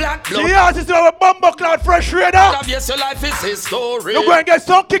black blood. She has to have a bomber cloud fresh radar. Yes, your life is his story. You go and get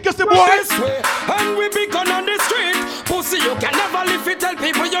some kick, you see, boy. This way, and we big gun on the street. Pussy, you can never live it. Tell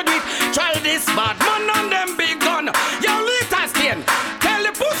people you do it. Try this bad man on them big gun. Yo, Little Stayne, tell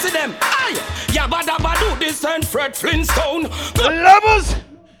the pussy them. Aye, yabba dabba do this and Fred Flintstone. Levels.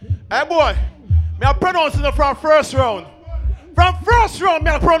 Hey boy, me I pronounce it from first round. From first round, me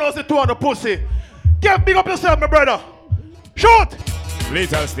I pronounce it 2 on the pussy. Get big up yourself, my brother. Shoot.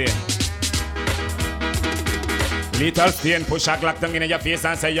 Little Stayne. Little Stayne push a Glock tongue in your face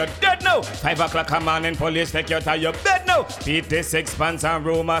and say you're dead now. 5 o'clock come on and police take you to your bed now. 56 pants and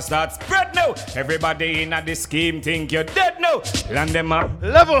rumor start spread now. Everybody in the scheme think you're dead now. Land them up.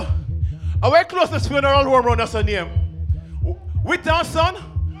 Level. Away close this funeral home run, that's her name. With our son.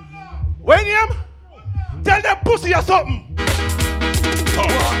 When him? Tell them pussy or something.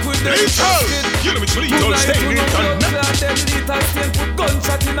 Walk with them. You know which Little Stayne Little Stayne put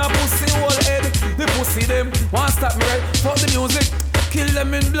gunshot in a pussy whole head. The pussy them want stop me right. Fuck the music. Kill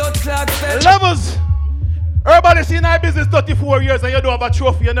them in blood clot. Levels. Everybody seen our business 34 years and you don't have a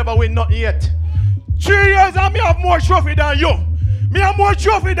trophy. You never win nothing yet. 3 years and me have more trophy than you. Me have more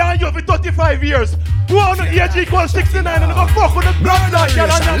trophy than you for 35 years. 200 age equals 69 and I go fuck with the blood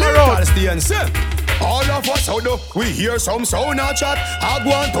clot. All of us out there, we hear some sound a chat. I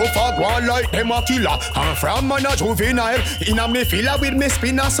go on tough, I go on like them a killer. Come from man a juvenile, in a me filler with me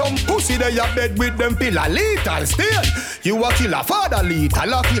spinner. Some pussy they a bed with them pillar. Little Stayne, you a killer. Father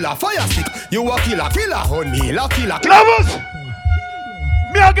Little a killer. Fire stick, you a killer. Killer honey, a killer. Levels!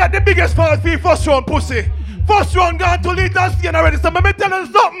 Me I got the biggest fault for first round pussy. First round gone to Little Stayne already, so let me tell you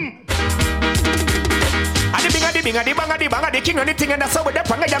something. The bang, the king, and the thing, and that's how we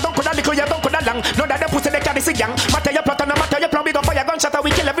depend. You don't could have little, you don't could have long. No, that the pussy they carry si young. Matter your plot, no matter your plan, we go fire gunshot,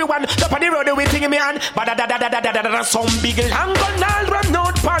 we kill everyone. Up on the road, we thing in me hand. But some big long gun, all run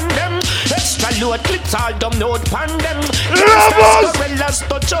out pan them. Extra load clips, all dumb note pan them.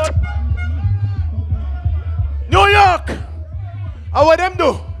 New York! What them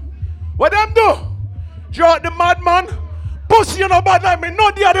do? What them do? Draw the madman. Pussy you no bad like me,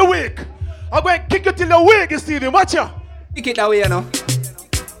 not the other week. I'm going to kick you till the wig, you see them. Watch ya. Kick it away, you know.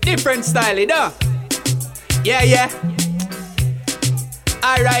 Different style, you know. Yeah.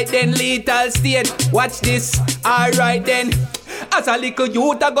 Alright then, Little Stayne. Watch this. Alright then. As a little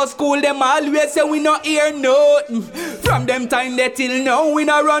youth, I go school, them always say we not hear nothing. From them time they till now, we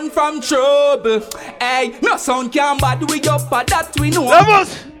not run from trouble. Hey, no sound can bad we up, but that we know.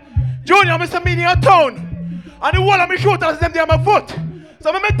 Levels! Junior, Mr. Media Town. And the wall of me shooters, them there my foot.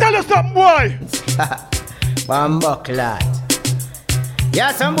 So let me tell you something, boy. Bumbleclad.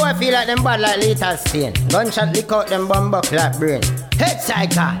 Yeah, some boy feel like them bad like Little Stayne. Gunshot lick out them bumbleclad brain. Head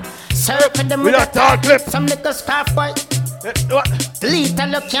cycle. Circle them with a tall clip. Some little scarf boy. Little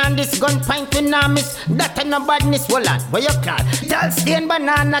look on this gun point with no miss. That ain't no badness, hold on, where you call? Little Stayne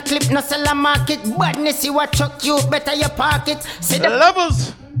banana clip, no sell a market. Badness, you a chuck you, better you park it. See the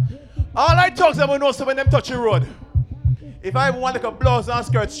Levels. All I talk them we know so when them touch the road. If I want like a blouse and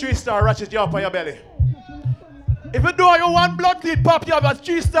skirt, 3-star ratchet you up on your belly. If you do you want blood lead pop, you have a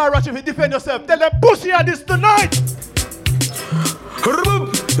 3-star ratchet if you defend yourself. Tell them pussy at this tonight.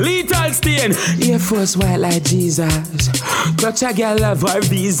 Little Stayne, Air Force white like Jesus. Clutch a girl love her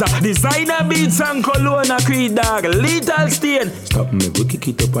visa. Designer beats and cologne a creed dog. Little Stayne, stop me, go kick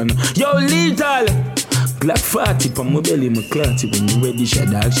it up on. Yo, Little. Black 40 on my belly, my clatty. When you ready,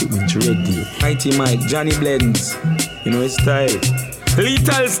 shut dog shit when you ready. Mighty Mike, Johnny Blends. You know it's tight.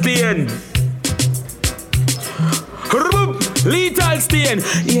 Little Stayne. Little Stayne,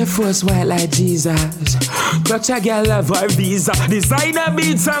 Air Force white like Jesus. Clutch a girl love her visa. Designer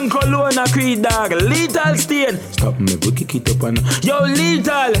beats and cologne a creed dog. Little Stayne, stop me, go kick it up on. Yo,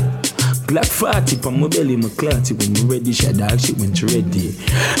 Little. Black 40 on my belly, my clatty. When you ready, shut dog shit when you ready.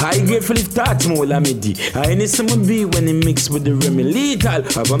 I grateful if thoughts more lamedy. I need some be when it mix with the Remy. Little,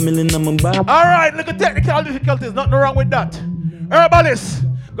 have a million on my back. Alright, look at technical difficulties, nothing wrong with that. Herbalist,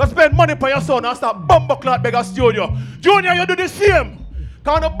 go spend money for your son and start bumbleclad beg a studio. Junior, you do the same.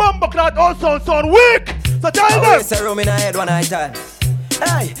 Cause the bumbleclad also sound weak. So tell them. Always a room in a head one night time.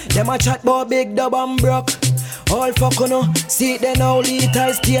 Hey, them a chat about big dub and broke. All fuck you know. See it then now,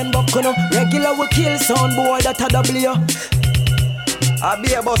 Little Stayne buck you know. Regular we kill sound boy that a W. I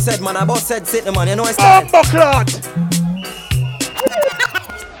be a boss said man, a boss said sit the man, you know it's time. Bumbleclad.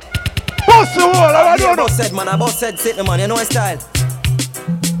 Boss the wall, I don't know. Boss said man, a boss said sit the man, you know it's style.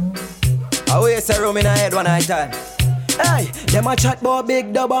 Always a room in a head one night time. Hey, them a chat about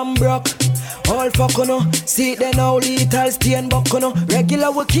big dub and broke. All fuck you know. See it then now, Little Stayne buck you know.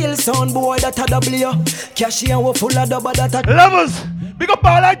 Regular we kill sound boy that a W. Cashy and we full of dub that a Levels, big up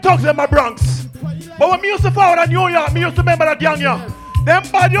all I talk them my Bronx. But when me used to forward in New York, me used to remember that gang ya. Them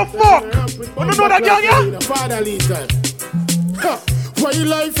bad you fuck. You know that gang ya? Father Little. Why you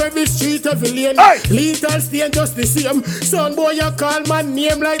life every street, every lane? Little Stayne just the same. Son boy you call my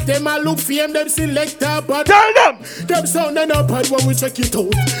name like them. I look fame, them select up. Tell them! Them sound and up bad when we check it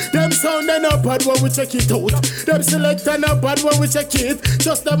out. Them sound and up bad when we check it out. Them select and up bad when we check it.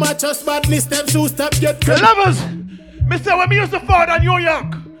 Just them a just badness, them shoes stop get the Levels! Mister, when me used to forward in New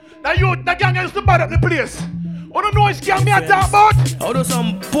York, the gang used to bad up the place. You don't know which gang me I talk about? How do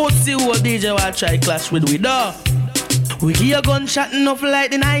some pussy old DJ will try clash with we though? We hear a gunshot enough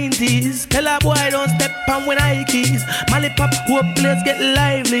like the 90s. Tell a boy don't step on with Nikes. Mally pop, hope place get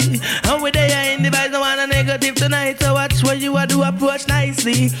lively. And we there in the vibes, no one a negative tonight. So watch what you a do, approach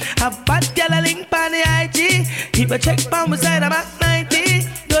nicely. Have bad gal a link on the IG. Keep a check pound beside a Mac 90.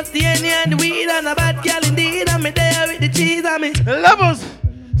 Just the any and the weed and a bad gal indeed. I'm there with the cheese on me. Levels,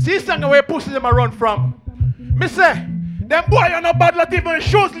 see something where pussy them a run from. Me say, them boy are not bad like even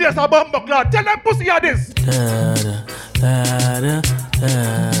shoes lace a bumbleclad. Tell them pussy are this. Da.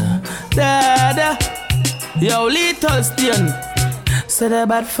 Yo, Little Stayne. Say the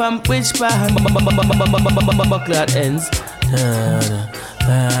bad from which part? Bumbleclad ends.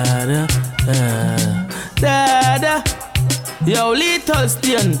 Da. Yo, Little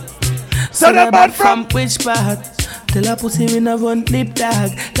Stayne. Say the bad from which part? Tell a pussy we never run lip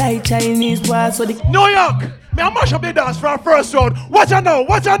dog like Chinese war. So the New York, me a mash up the dance from first round. Watch out now,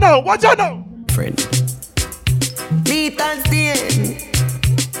 watch out now, watch out now. Friend. Little Stayne.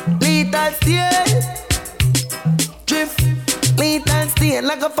 Little Stayne. Lethal Stayne,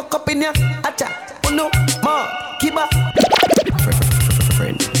 like a fuck up in ya. Acha, oh no, more, kiba.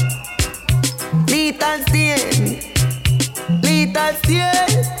 Friend. Lethal Stayne. Lethal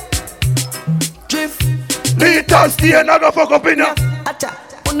Stayne. Drift. Lethal Stayne, I go fuck up in ya. Acha,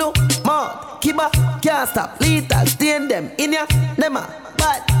 oh no, more, kiba. Can't stop. Lethal Stayne them in ya. Them a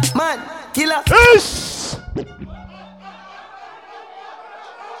bad man, killer. Yes.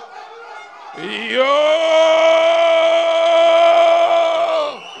 Yo!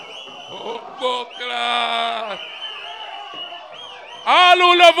 Oh, Bokla! All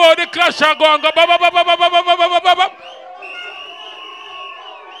who love how the clash are going, go ba ba ba ba ba ba ba ba ba ba ba.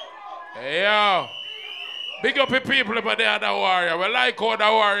 Hey, yo. Big up the people over there, the warrior. We like how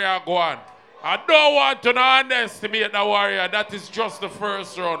the warrior go on. I don't want to underestimate the warrior. That is just the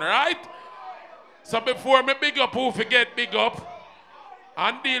first round, right? So before me big up who forget big up,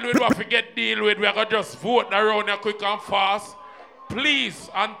 and deal with what we get deal with, we're going to just vote around here quick and fast. Please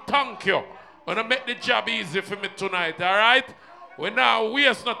and thank you. I'm going to make the job easy for me tonight, all right? We now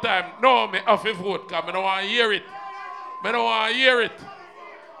waste no time. No, me have to vote because I don't want to hear it. I don't want to hear it.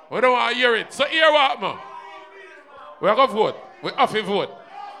 We don't want to hear it. So hear what, man? We're going to vote. We have to vote.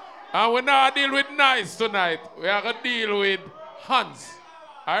 And we now deal with nice tonight. We are going to deal with hands.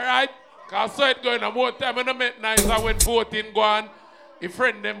 All right? Because so it's going on more time. I don't make nice when voting go on. If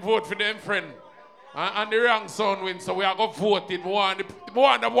friend them vote for them friend. And the wrong sound win. So we are going to vote in one.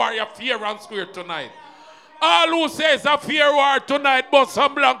 The warrior fair and square tonight. All who says a fair war tonight, but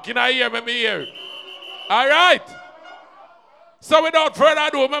some blank in a ear, me hear. All right? So without further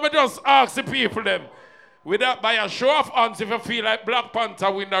ado, let me just ask the people them. Without by a show of hands, if you feel like Black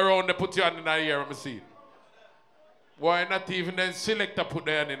Panther win the round, they put your hand in the ear, let me see. Why not even then selector put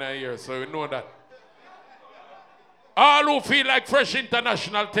their hand in the ear, so you know that. All who feel like Fresh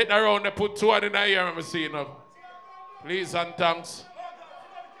International take the round, they put 2 hands in the ear, let me see now. Please and thanks.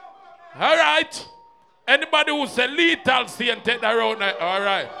 All right. Anybody who say Lethal Stayne take the round, all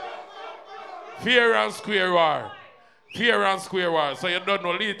right. Fair and square war. Fair and square war. So you don't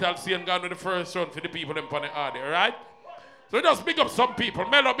know Lethal Stayne gone to the first round for the people in the order, all right? So just pick up some people.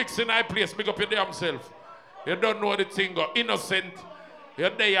 Mellow Mix in high place, pick up your damn self. You don't know the thing, go innocent.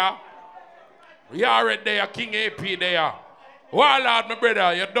 You're there. You're already there, King AP there. Warlord, my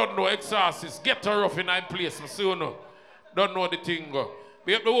brother, you don't know Exorcist. Get her off in high place, so you know. Don't know the thing, go.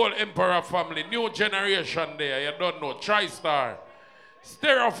 We have the whole Emperor family, new generation there, you don't know. TriStar.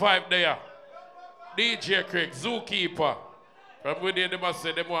 Stereo 5 there. DJ Craig, Zookeeper. From within they must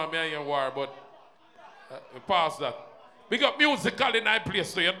say they want me and your war, but we pass that. We got musical in that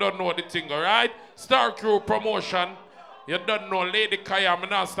place, so you don't know the thing, alright? Star Crew Promotion. You don't know Lady Kaya, I'm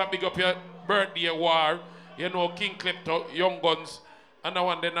not stop big up your birthday war. You know King Klepto, Young Guns, and the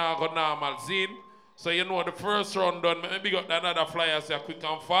one they now go normal Zine. So you know the first round done, maybe got another flyer say quick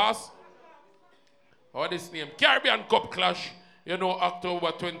and fast. What this name? Caribbean Cup Clash, you know,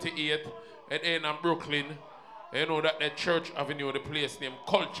 October 28th. At in Brooklyn, you know that the Church Avenue, the place named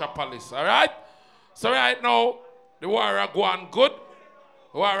Culture Palace, all right? So right now, the war are going good.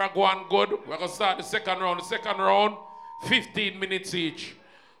 The war are going good. We're going to start the second round. The second round, 15 minutes each.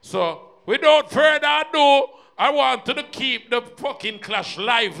 So without further ado, I want to keep the fucking clash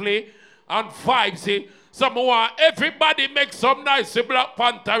lively and vibesy. So I want everybody make some nice Black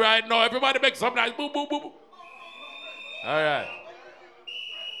Panther right now. Everybody make some nice boom, boom, boom. All right.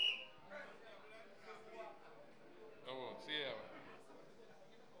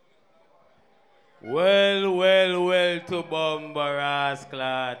 Well to Bomber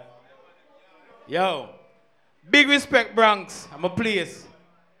Rasclad. Yo, big respect Bronx, I'm a place.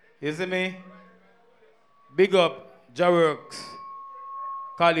 You see me? Big up Jarworks.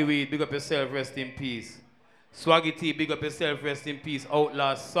 Collyweed, big up yourself, rest in peace. Swaggy T, big up yourself, rest in peace.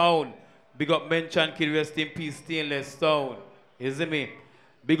 Outlaw Sound, big up Mention Kid, rest in peace, Stainless Sound. You see me?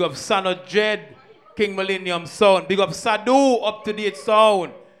 Big up Son of Jed, King Millennium Sound. Big up Sadu, Up to Date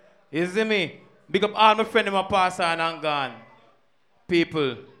Sound. You see me? Big up all my friends in my past and Unkown.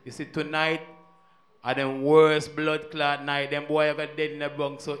 People, you see tonight are the worst blood clot night. Them boy got dead in the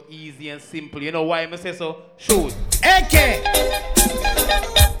Bronx so easy and simple. You know why I say so? Shoot. AK.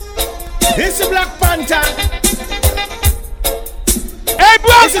 This is Black Panther. Hey,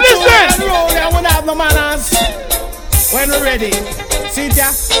 Bronx, listen! I won't have no manners. When we're ready. See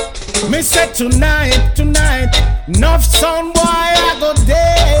ya. Me say tonight, enough son boy I go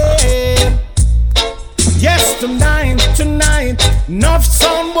dead. Yes, tonight, enough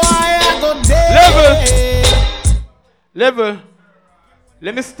son boy I go dead. Level.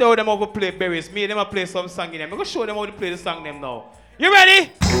 Let me tell them how to play berries. Me and them a play some song in them. I'm gonna show them how to play the song them now. You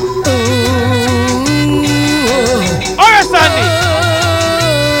ready? Alright,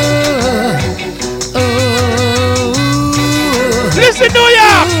 Sandy. Listen, New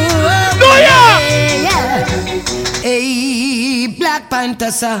York! New York! Hey, Black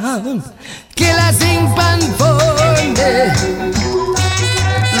Panther sound. Killer sing pan phone.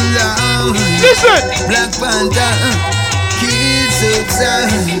 Listen! Black Panther, kids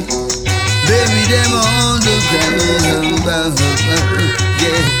outside. Baby, them on the ground.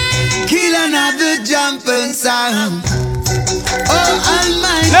 Yeah. Kill another jumping sound. Oh,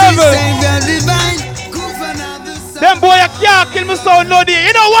 Almighty Savior divine. Them boy can't kill me so no day.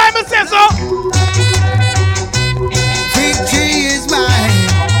 You know why me say so? Victory is mine.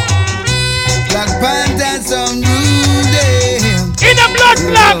 Black Panther some rude. In the blood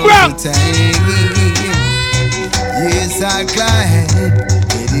clot, bro. Yes, I climb.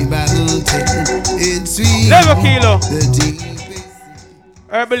 It's sweet. Never kilo.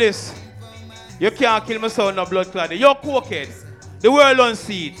 Herbalist, you can't kill me so no blood clot. You're cooked. The world don't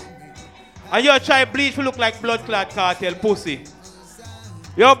see it. And you try bleach to look like blood clot cartel pussy.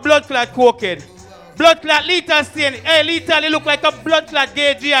 You're blood clot cooked. Blood clot Lethal Stayne. Hey, Lethal, you look like a blood clot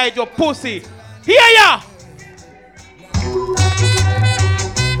gay G.I. Joe pussy. Here ya!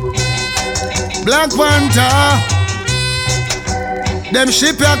 Black Panther. Them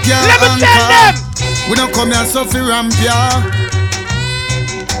ship ya can't anchor. We don't come here suffer ramp ya.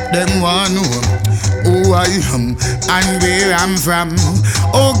 Them one know who I am and where I'm from.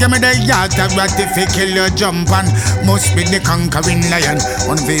 Oh, give me the yard of what if you kill your jump and must be the conquering lion.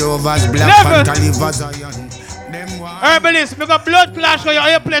 One for overs, Black Panther live as a young. Herbalist, we got blood clash for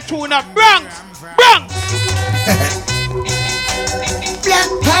you play tune up. Bronx! Bronx! Black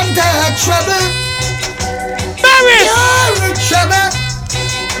Panther trouble. Barry! You're in trouble.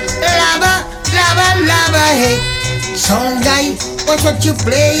 Lava, lava, lava, hey. Sound guy, watch what you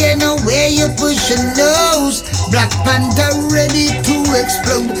play and where you push your nose. Black Panther ready to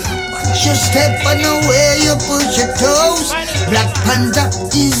explode. Watch your step and where you push your toes. Black Panther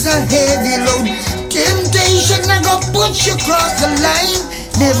is a heavy load. Temptation I go push you across the line.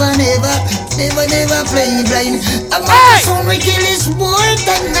 Never, never, never, never play blind. A microphone we kill is more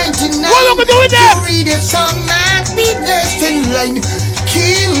than 99. What am I doing there? To read a song might be destined line.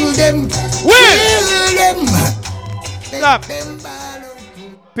 Kill them. Where? Kill them. Stop.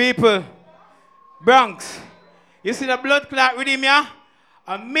 People, Bronx, you see the blood clot with him, yeah?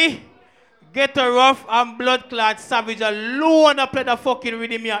 And me, get a rough and blood clot savage alone to play the fucking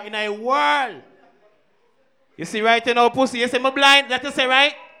rhythm here in a world. You see right now, pussy, you say me blind, that you say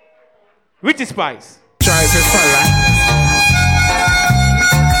right? Richie Spice. Try to follow.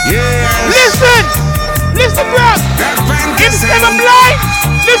 Yeah. Listen! Listen, bro! If say me blind,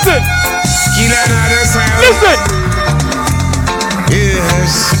 listen! Listen!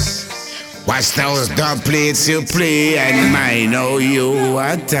 Yes. Watch those dumb plates you play and I know you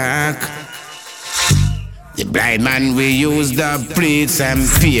attack. The blind man will use the plates and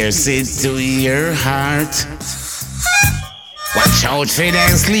pierce it to your heart. Watch out for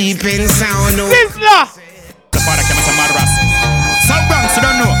them sleeping sound. Sizzler! The father came to mad ras. South Bronx, you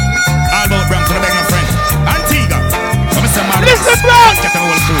don't know. All about Bronx, you don't beg no friend. Antigua. Listen, Bronx!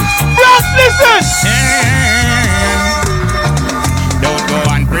 Bronx, listen! Don't go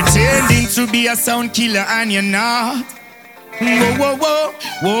on pretending to be a sound killer and you're not. Whoa, whoa, whoa,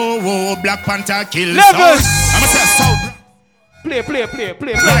 whoa, whoa, Black Panther kill Level. I'ma say so. Play.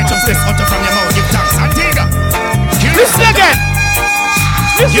 Righteousness out from your mouth, give thanks. Antigua. Listen again.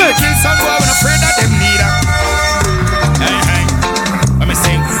 Listen. You kill some boy when afraid that them need her. Hey. Let me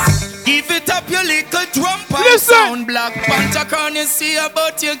sing. Give it up your little drum and sound. Black Panther crown you see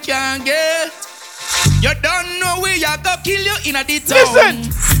but you can't get. You don't know we are go kill you in a the town.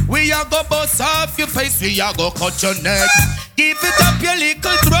 Listen. We are go bust off your face. We are go cut your neck. Give it up your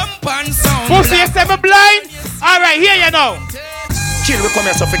little drum and sound. Pussy, you say me blind? Alright, here you know. Kill we come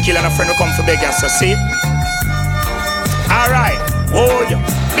here so for kill and a friend we come for beg you, so see? Alright, oh yeah.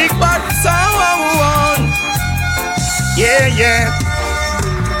 Big bad sound. Yeah.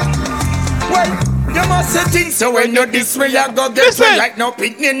 Well, you must say things so when you this way you go get Listen. Like no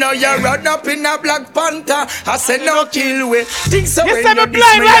picnic, now you run up in a Black Panther. I said no kill way. Things so You when say me you this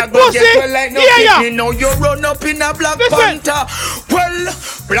blind way like you go pussy. get like no Yeah. picnic, now you run up in a Black Panther. Well,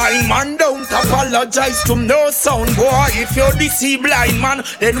 blind man don't apologize to no sound boy. If you deceive blind man,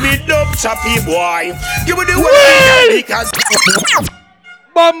 then we dub choppy boy. You will do what because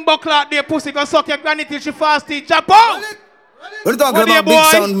Bumbo clock there, pussy, go suck your granny till she fast teach Japan. We're talking about big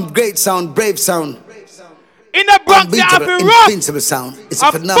sound, great sound, brave sound. In the Bronx, you have to rough. Invincible sound. It's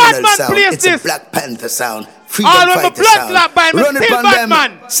a phenomenal sound. It's a Black Panther sound. Freedom all of the fighter blood sound. clot by me, Run it still on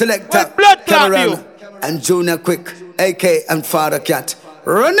Batman. them. Select up. Blood clot Cameron. you. and Junior Quick, AK and Father Cat.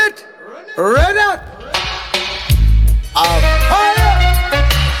 Run it! Run it!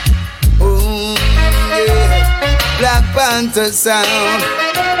 Black Panther sound.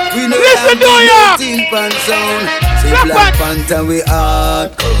 We know listen to ya. Sound. See Black Panther we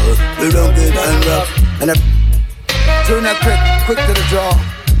hardcore. We don't get and rock. And Junior quick to the draw.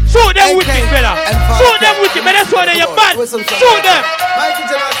 Shoot them with it, fella. Shoot them with it, man. That's why they're bad. Shoot them.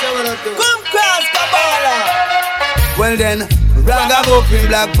 Come cross Kabbalah. Well then, ragamuffin,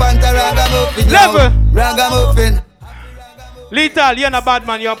 Black Panther, ragamuffin. Level. Ragamuffin. Lethal, you're not a bad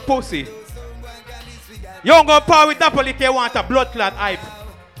man, you're a pussy. You don't go power with that if you want a blood clot hype.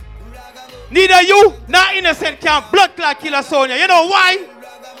 Neither you, nor innocent can blood clot kill a Sonia. You know why?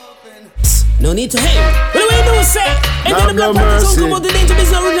 No need to hate. What do we do, say? And then the Black Panther don't come out the danger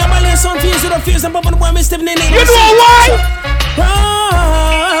business. We're going to balance some fears with the fears and popping the boy, Mr. Nene. You know why?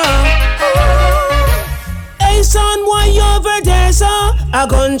 Hey, son, why you over there, sir? A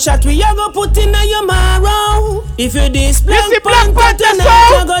gunshot we are gonna put in your marrow. If you this Black Panther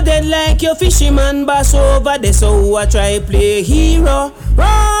tonight, you go dead like your fisherman boss over there. So I try play hero.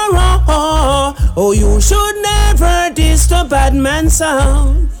 Oh, you should never diss the bad man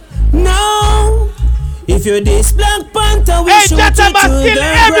sound. No. If you this Black Panther, we shoot you to the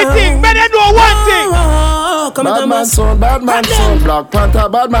everything. Men know one thing. Bad man son, Black Panther,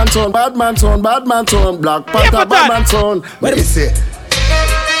 bad man son, Black Panther, bad man son. What do you say?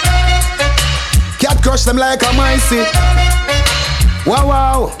 Cat crush them like a mice.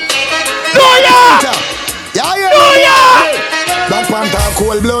 Wow. Yeah. Black Panther,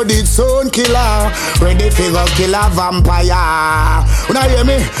 cold-blooded son killer, ready for go kill a vampire. When I hear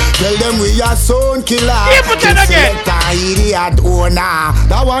me, tell them we are son killer. Keep it again. Idiot owner.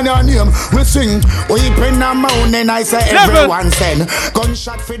 That one your name, we sing. We pen a mountain, I say everyone send.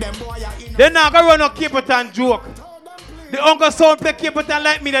 Gunshot for them boy. They not gonna run a Caperton joke. The uncle sound play Caperton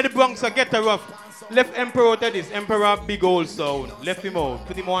like me that the Bronx so get a rough. Left Emperor to this, Emperor big old sound. Left him out,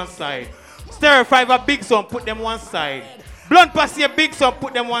 put him one side. Stir five a big sound, put them one side. Blunt pass a big sound,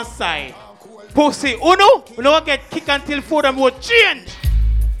 put them one side. Pussy, Uno, we don't get kick until for them will change.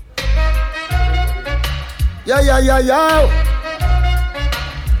 Yeah.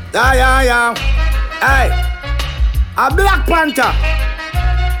 Hey, a Black Panther.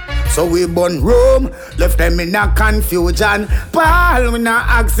 So we burn Rome, left them in a confusion. Paul, we not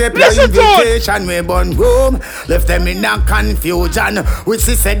accept the invitation. We burn Rome, left them in a confusion. Which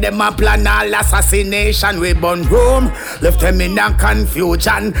she said them a plan all assassination. We burn Rome, left them in a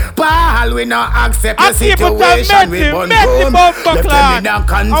confusion. Paul, we not accept the situation. We burn Rome, left them in a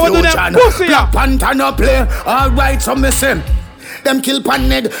confusion. Black Panther no play, alright, so me say. Them kill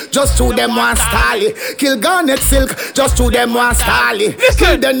Paned, just to them one Stally. Kill Garnet Silk, just to them one Stally.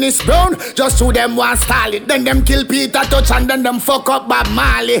 Kill Dennis Brown, just to them one Stally. Then them kill Peter Touch and then them fuck up Bob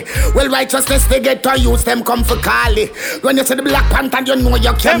Marley. Well, righteousness they get to use them come for Cali. When you see the Black Panther, you know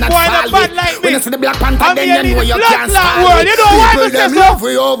you cannot fall it. When you see the Black Panther, then you know you can't stall it. People them love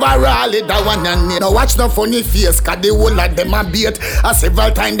we overall it. That one and me. Now watch no funny face, cause the whole of them a beat. A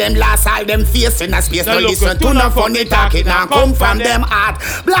several time them last all them face in a space. Now listen to no funny talk, it now come from them heart.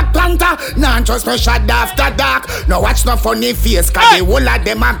 Black Panther, non just no shot after dark. No watch no funny face, cause the whole of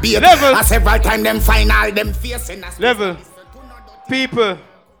them a beat. A several time them find all them face in a level. People,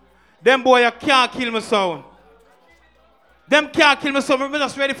 them boy you can't kill me sound. Them can't kill me sound. I'm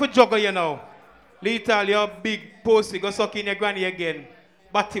just ready for juggle, you know. Lethal, you're big pussy, go suck in your granny again.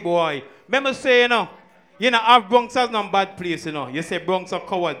 Batty boy. Remember say, you know have Bronx as no bad place, you know. You say Bronx a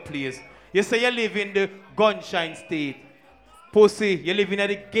coward place. You say you live in the gunshine state. Pussy, you live in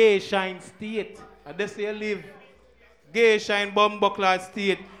the gay shine state. And they say you live gay shine bumbuckler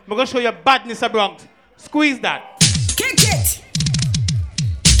state. I'm going to show you badness of Bronx. Squeeze that. Kick it.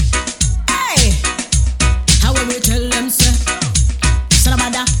 Hey. How will we tell them, sir?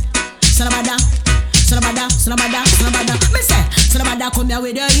 Salabada. Me say, Salabada come here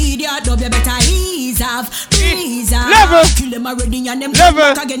with your idiot. Don't be better ease off. Level. Kill them already and them come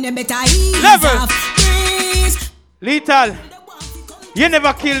back again. Them better ease off. Lethal. You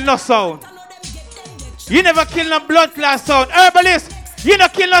never kill no sound. You never kill no blood clot sound. Herbalist, you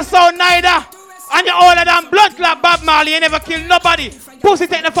never kill no sound neither. And you older than blood clot Bob Marley. You never kill nobody. Pussy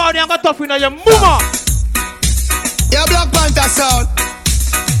take the foul and go tough in your mama. Yeah, Black Panther sound.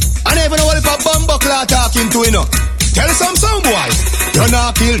 I never know what if a bumbuckler talking to, you know. Tell some sound boy. You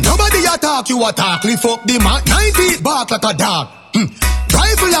not kill nobody attack. You attack. Lift up the man. 9 feet bark like a dog.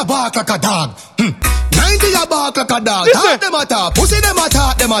 Rifle a bark like a dog. 90 a bark like a dog. Talk them attack. Pussy them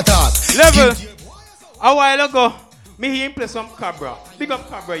attack. Level. A while ago, me he play some Cabra. Big up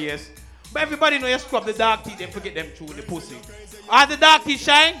Cabra, yes. But everybody know you scrub the dark teeth and forget them tune, the pussy. As the dark teeth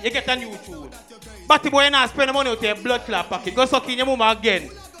shine, you get a new tune. Batty boy, you not spend the money out your blood clot pocket. Go suck in your mama again.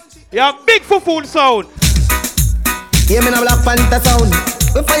 You have big fool sound. Hear me now Black Panther sound.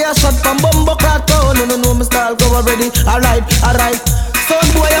 We fire shot from Bumbo Clock town. No, my style go already. Alright. Son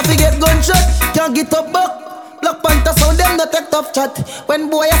boy, if you get gunshot, can't get up back. Black Panther sound, them no take tough chat. When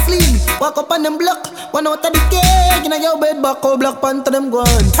boy asleep, walk up on them block. One out of the cage, in your bed back. Oh, Black Panther, them gone.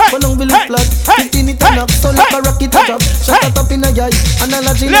 One long village flat, 15 it and up. So like a rocket to drop. Shut it up in a yard.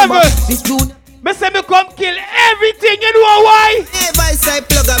 Analogy number. This dude. Me say me come kill everything, you know why? Hey, vice I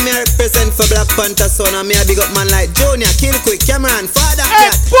plug and me represent for Black Panther son. And me a big up man like Junior, Kill Quick, Cameron, Father Cat.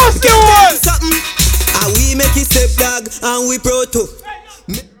 Pussy one! Something. And we make it step dog and we pro too.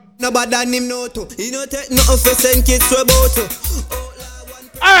 Nobody than him no too. He no take no for send kids to about too.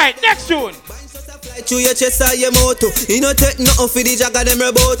 Alright, next tune. Fly through your chest or your motor. He no take no for the jagger them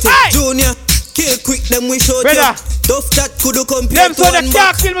about too. Junior, Kill Quick them we show you. Tough chat could do compare them to so them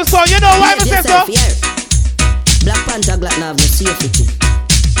can't kill me so. You know why me say so? Black Panther Glock now have no safety.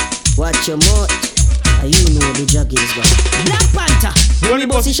 Watch your mouth, and you know the jug is gone. Black Panther, when the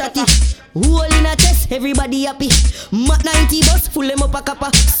bossy shotty, roll in a chest, everybody happy. Mat 90 bus, full them up a kappa.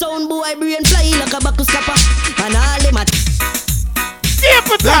 Sound boy brain fly like a bacchus kappa, and all them at.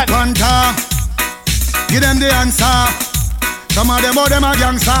 Black Panther, give them the answer. Some of them a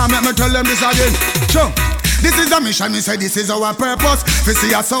gangster, let me tell them this again. Sure. This is a mission, me say this is our purpose. If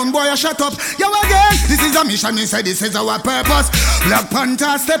see a sound boy, shut up, yo again. This is a mission, me say this is our purpose. Black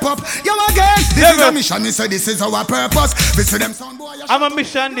Panther, step up, yo again. This is a mission, me say this is our purpose. If see them sound boy, I'm a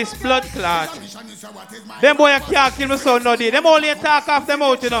mission, this blood clot. Them boy can't kill me so no day. Them only talk off them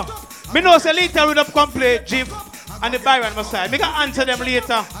out, you know. Me know say later we don't come play Jim and the Byron my side. Me can answer them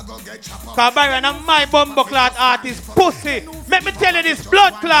later. Cause Byron and my bumbo clot artist pussy. Let me tell you this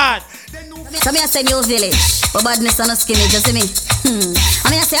blood clot. So me I say New Village, but badness on a skinny, just see me. I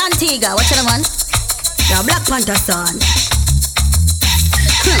mean I say Antigua, watch the man. The Black Panther son.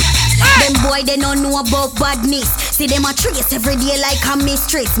 Them boy they don't know about badness. See them a trace every day like a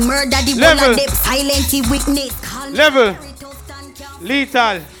mistress. Murder the one of them, silent witness. Level.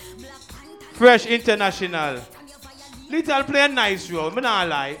 Lethal. Fresh International. Lethal play a nice round. Me not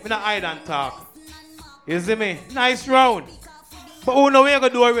lie, me not hide and talk. You see me? Nice round. But who know we gonna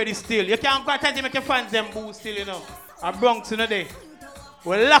do already still? You can't go to make your fans them boo still, you know. A Bronx in a day.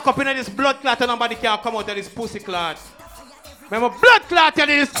 We'll lock up in this blood clot and nobody can come out of this pussy clot. Remember blood clot in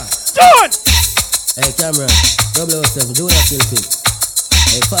this June! Hey Cameron, 007, Junior Kill Quick.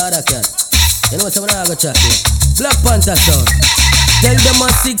 Hey Father Cat. You know what I'm gonna chat here? Black Panther sound. Tell them a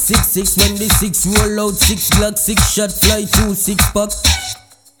 666 when the 6 roll out 6 Glock 6 shot fly 2 6 pack.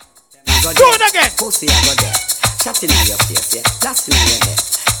 Do it again! Pussy I got there. Shot in your face, yeah. Blast in your head.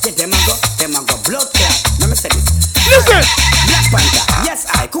 Yeah, them a go blood clot. Let me say this. Listen! Black Panther, yes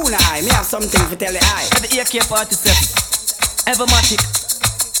I, Kuna I. Me have something to tell the I. At the AK-47, Evermatic.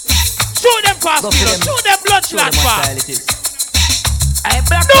 Shoot them fast, shoot them blood clot fast. Hey,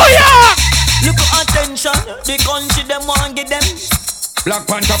 Black New York! Look at attention, the country them want get them. Black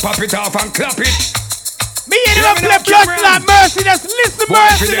Panther pop it off and clap it. Me and them play blood clot Mercedes. Listen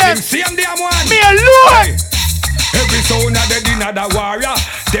Mercedes. Me alone. Every sound of the dinner the warrior.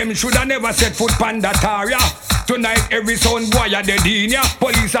 Them shoulda never set foot on that area. Tonight every sound boy a dead in ya.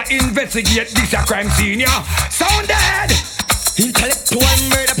 Police a investigate this a crime scene ya. Sound dead. Intellectual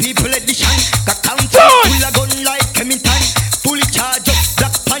murder people edition. Got count full of gun like Hamilton. Fully charged up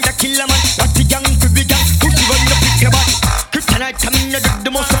Black Panther killer man. What the gang to be gang. Pussy run the pick your butt. Kryptonite coming to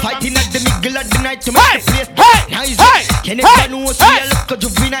the most fighting at the middle of the night to make the place nice. Can it run who see a look of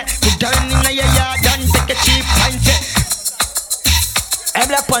juvenile? Put down in your yard and take a cheap pint. Hey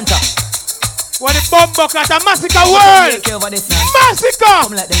Black Panther. What the bumbo clot a massacre world. Massacre.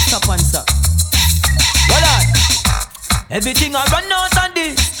 Come like them stop and stop. Hold on. Everything I run out on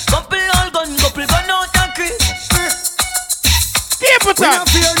this. Couple all gun out and Chris. Keep it we don't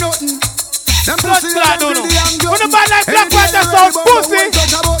fear nothing. Them blood pussy clot don't know. When the bad like Black Panther sound pussy.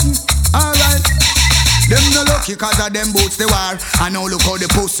 Alright. Them no lucky cause of them boots they wear. And now look how the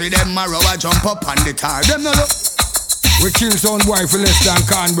pussy them marrow a jump up on the tar. Them no look. We kill some boy for less than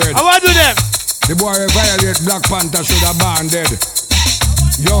cornbread. I want to do them. The boy who violate Black Panther should have been dead.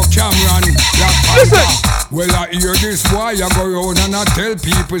 Yo Cameron, Black Panther. Listen. Well I hear this boy I go round and I tell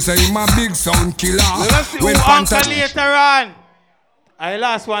people say him a big sound killer. Let's see when who Panther later on. I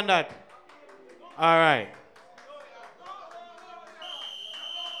last one that. Alright.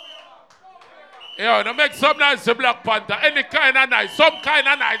 Yo, now make some nice to Black Panther. Any kind of nice. Some kind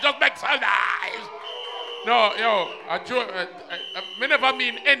of nice. Just make some nice. No, yo, I never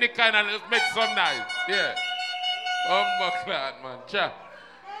mean any kind of make some noise. Yeah. Clad, man. Cha.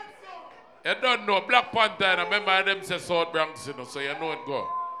 You don't know Black Panther, and remember them say South Bronx, you know, so you know it go.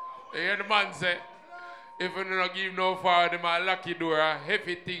 You hear the man say, if you don't give no fire, them a lucky door,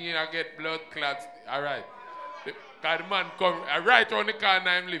 everything you get blood clots. Alright. Because the man come right on the corner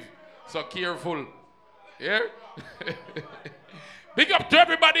and live. So careful. Yeah? Big up to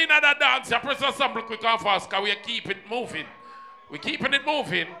everybody in that dance. I press a sample quick and fast because we keep it moving. We're keeping it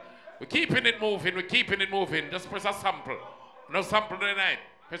moving. We're keeping it moving. We're keeping it moving. Just press a sample. No sample tonight.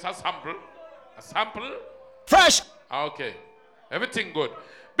 Press a sample. A sample. Fresh. Okay. Everything good.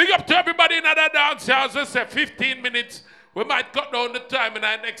 Big up to everybody in that dance. As I said, 15 minutes. We might cut down the time in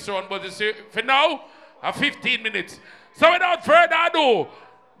our next one. But you see, for now, 15 minutes. So without further ado,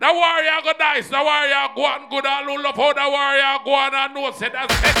 the warrior go nice, the warrior go on good, and who love how the warrior go on and know say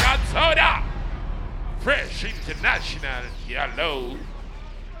that's second soda. Fresh International, hello.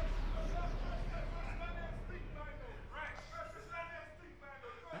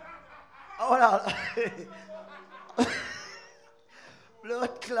 Hold on.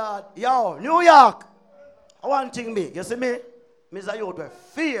 Blood clot. Yo, New York. One thing big, you see me? Mr. Youth with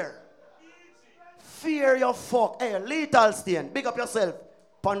fear. Fear your fuck. Hey, Lethal Stayne, big up yourself.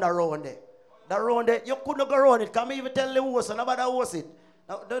 Pon the road there. The road there, you couldn't go around it. Can me even tell the host, nobody host it.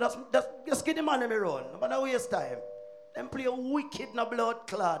 Just get the man in the road. Nobody waste time. Them play wicked in the blood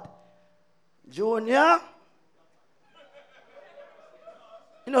clot. Junior?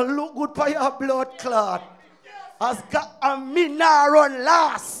 You know, look good for your blood clot. As got a me now run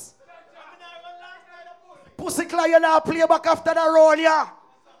last. Pussy clot, you now play back after the road, yeah.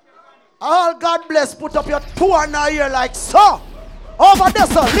 All God bless, put up your two and a ear like so. Over there,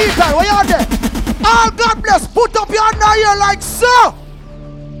 sir. Lethal, where you are there? All God bless, put up your hand here like so.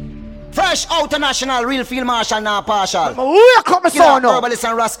 Fresh out national, real field marshal now partial. Where come the son now? Herbalist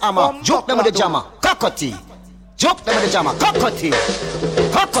and Ras Hammer. Joke them with the jammer. Cockatee. Joke them with the jammer. Cockatee.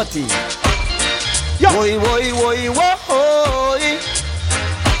 Cockatee. Woi, woi, woi, woi.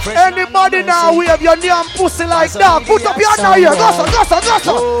 Anybody now wave your damn pussy like that? Put up your hand here. Go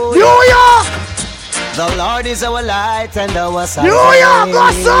so. New York. The Lord is our light and our salvation. New York,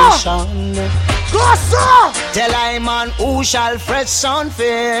 go so. Go so. Tell I man who shall fresh and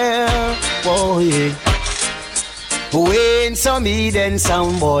fair. Boy. Who ain't some Eden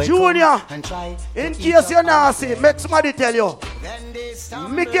sound boy. Junior, in case you're not see, make somebody tell you.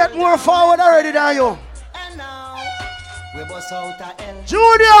 Me get more forward already than you.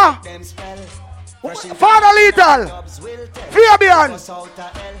 Junior, Father Lethal, Fabian,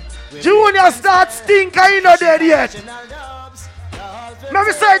 Junior start stink, I ain't not dead yet. Let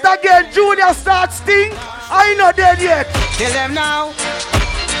me say it again, Junior start stink, I ain't not dead yet. Kill them now.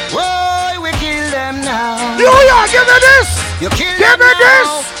 Whoa, we kill them now. Junior, give me this. You kill give them me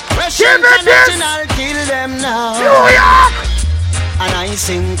now. This. Give me this. Kill them now. Junior. And I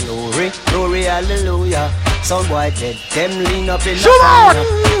sing glory, glory, hallelujah. Some boy dead, them lean up in the fire.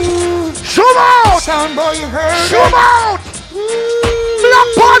 Shoot out! Sound boy, you heard shoot out! Black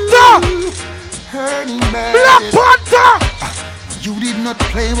Panther! Black Panther! You did not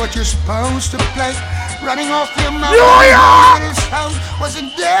play what you're supposed to play. Running off your mouth. Sound was in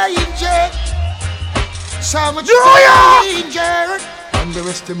danger. So much danger.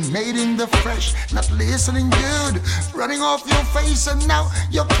 Underestimating the fresh, not listening good. Running off your face and now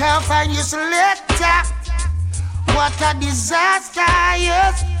you can't find your selector. What a disaster,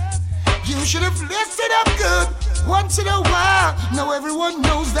 yes. You should have listened up good once in a while. Now everyone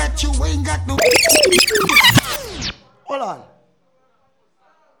knows that you ain't got no. Hold on.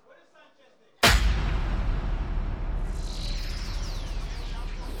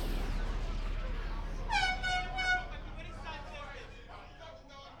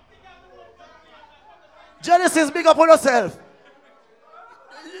 Genesis, big up on yourself.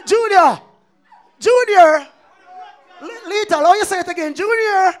 Junior. Lethal, how you say it again?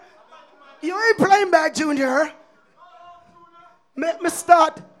 Junior. You ain't playing back, Junior. Make me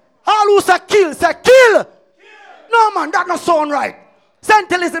start. All who say kill, say kill. No, man, that not sound right.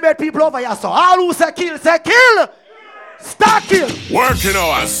 St. Elizabeth people over here, so all who say kill, say kill. Start kill. Working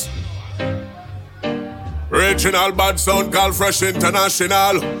hours. Original bad sound called Fresh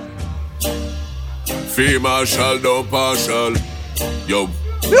International. Female shall don't partial. Yo.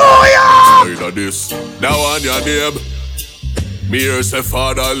 Side of this. Now on your name. Me hear say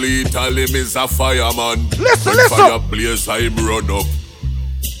Father Lethal, him is a fireman. Listen. Fire blaze, him run up.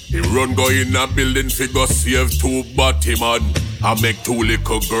 He run go in a building figure save two Batman and make two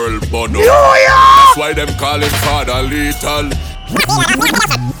little girl burn up. That's why them call him Father Lethal.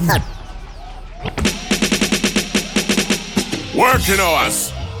 Working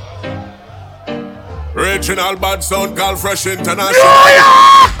hours. Original bad sound called Fresh International.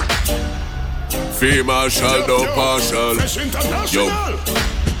 Fee Marshall, don't partial. Yo,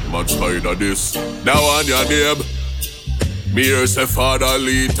 much tired of this. Now on your name. Me hear say Father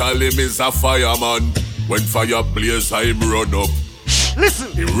Lethal, him is a fireman. When fire blaze, him run up.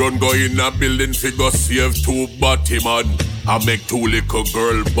 Listen. He run go in a building figure save 2 Batman and make 2 little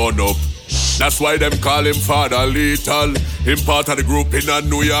girl burn up. That's why them call him Father Lethal. Him part of the group in a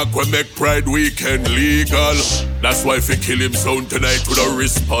New York when make Pride Weekend legal. That's why if he kill him sound tonight with a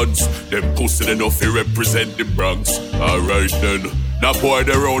response. Them pussy enough he represent the Bronx. Alright then. That boy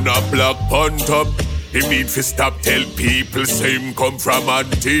there on a Black Panther. He need to stop tell people say him come from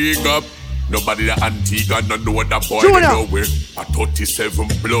Antigua. Nobody the Antigua no know that boy they nowhere. A 37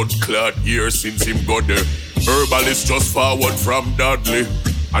 blood clot years since him got there. Herbalist just forward from Dudley.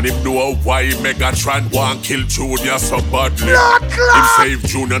 And him know why Megatron want kill Junior so badly. Him save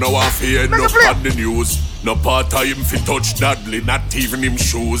Junior no want to hear enough on the news. No part of him fi touch Dudley, not even him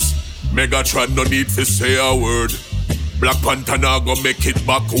shoes. Megatron no need to say a word. Black Panther now go make it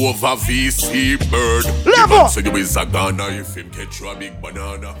back over VC Bird. Level! So you is a gunner if him catch you a big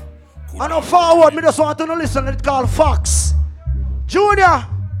banana. I know forward, me just want to listen, it's called Fox. Junior,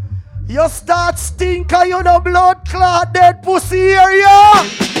 you start stinker, you know blood clot dead pussy area.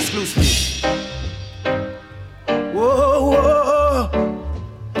 Exclusive. Whoa, whoa.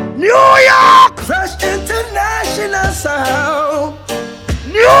 New York! Fresh International sound.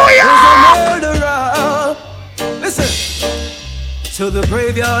 New York! Murderer. Listen. To the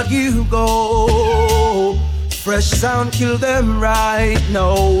graveyard you go. Fresh sound kill them right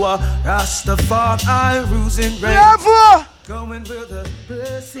now. Rastafari losing rain. Never! Going with the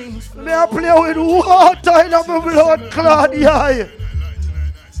blessings. Me a play with water in my blood clot, yeah.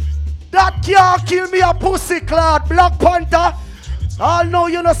 That can't kill me a pussy clot, Black Panther. I know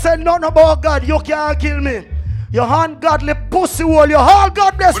you don't say nothing about God, you can't kill me. You ungodly pussy hole, you all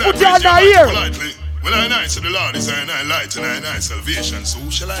God bless, put your hand here. Well, I know the Lord is I light and I salvation, so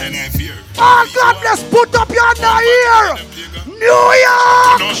who shall I fear? Oh, God bless, put up your hand here! New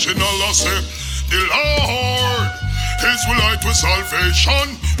York! National say, the Lord is the light with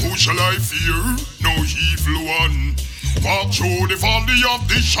salvation, who shall I fear? No evil one. Walk through the valley of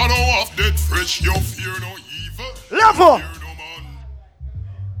the shadow of death, fresh, you fear no evil. Level!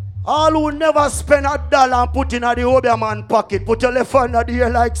 All who never spend $1 and put in the Obia man pocket, put your left hand in the air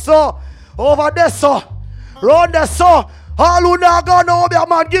like so. Over there, so. Round there, so. All who not gonna Obia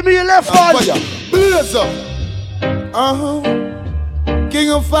man, give me your left hand. Blaze up.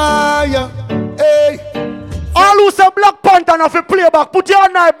 King of fire. Hey. All who say Black Panther and if you play back, put your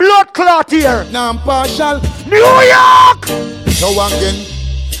hand blood clot here. Now I'm partial. New York! So again,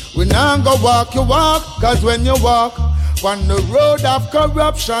 we now go walk your walk, cause when you walk on the road of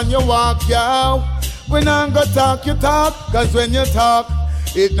corruption, you walk, yo. We now go talk your talk, cause when you talk,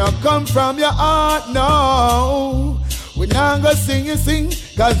 it not come from your heart, no. We now go sing you sing,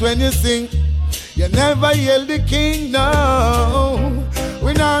 cause when you sing, you never yell the king, no.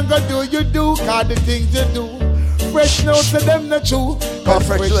 We now go do you do, cause the things you do. Fresh no to them not true, cause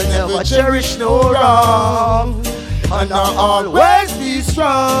fresh will never cherish no wrong. And I'll always be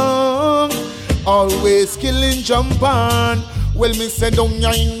strong. Always killing jump on. Well, me say down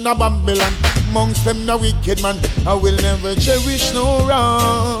ya in a Babylon. Amongst them the wicked man, I will never cherish no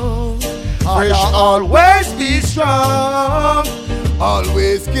wrong. Fresh always be strong.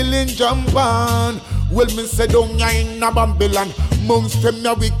 Always killing jump on. Well, me say down ya in a Babylon. Amongst them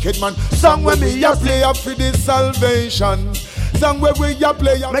the wicked man. Song when me a play up for the salvation. Song where we a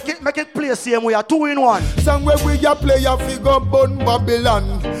play up. Make it play same way, 2 in 1. Song where we a play up figure burn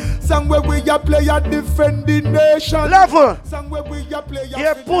Babylon. Song where we a play a defend the nation. Level. Song where we a play a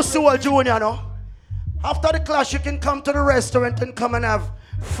yeah, pussy well, Junior, no? After the clash, you can come to the restaurant and come and have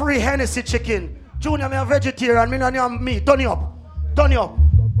free Hennessy chicken. Junior, me a vegetarian, me no need meat. Turn you up. Turn you up.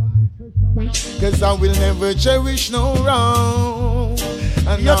 Cause I will never cherish no wrong.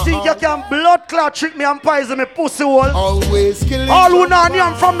 And you think you can blood clot trick me and poison me pussy hole? Always killing. All who not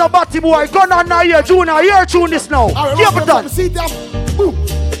name from the body boy, gun on now here, Junior, here tune this now. Give it done. See them. Boom.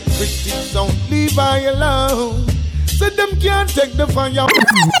 Critics don't leave I alone. So them can't take the fire.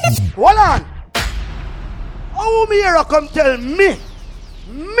 Hold on. How me here come tell me,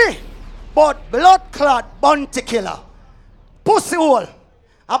 but blood clot bounty killer, pussy hole.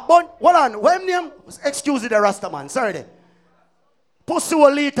 Hold on, what name? Excuse the Rasta man, sorry there. Pussy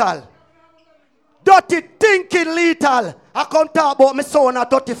hole lethal. Dirty thinking lethal. I come talk about my son a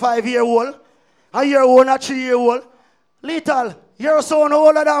 35-year-old. A year old, a 3-year-old. Lethal, your son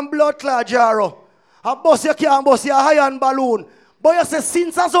older than blood clot Jaro. A bus you can't bus your iron balloon. But you say,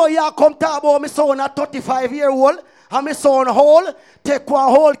 since I saw you come talk about my son at 35-year-old, and my son whole, take one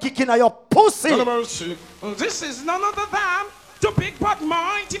whole kick in your pussy. None of mercy. This is none other than to big but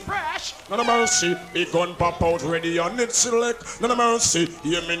mighty fresh. None of mercy. Big gun pop out ready on it select. None of mercy.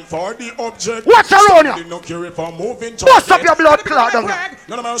 Aiming for the object. Watch around you. No cure for moving. Bust up your blood clot down there.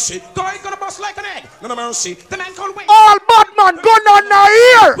 None of mercy. Guy gonna bust like an egg. None of mercy. The man called Wayne. All bad man gun on the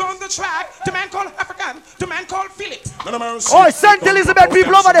ear. On the track. The man called African. The man called Felix. None of mercy. Oh, St. Elizabeth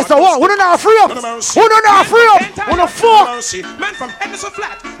people over there, so what? Who don't know free up? Who don't know free up? Who don't fuck? Man from Henderson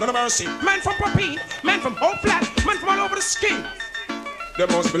Flat. None of mercy. Man from Popine. Man from Hope Flat. Man from all over the skin. They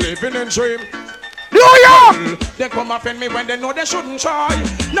must believe in a dream. They come up in me when they know they shouldn't try.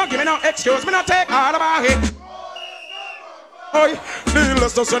 No give me no excuse, me no take all about it. Oi,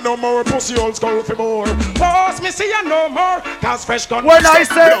 needless to say no more pussy old skull for more. Pause me see ya no more, cause fresh gun. When I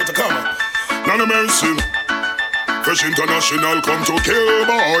say none of mercy. Fresh International come to kill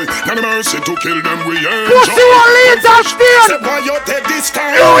boy. None of mercy to kill them we enjoy. Pussy will lead that steal. Say why you take this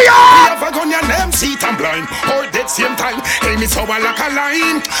time? New York. We have a gun your name seat and blind. Or dead same time. Hey me so like a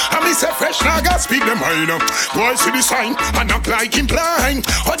line. And me say fresh naga speak them mind. Boy see the sign and not like him blind.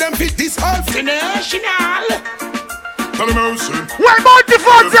 Or them fit this all international. None of mercy. Where about the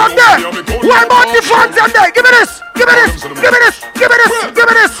funds on there? Where about the funds on there? Give me this. Give me this. Give me this. Give me this. Give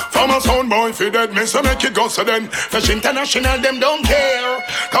me this. From a sound boy feed that me so make it go so then. Fresh International them don't care.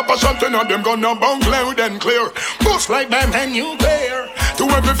 Copper something on them gonna bunk loud and clear. Boost like them and you clear. To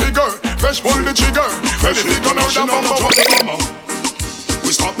every figure, fresh pull the trigger. Fresh International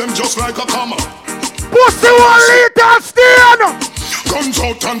we stop them just like a comma. Pussy will lead that steal. Guns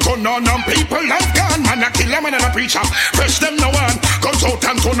out and turn on and people life gone. Man a kill them and a preacher. Fresh them no one. Guns out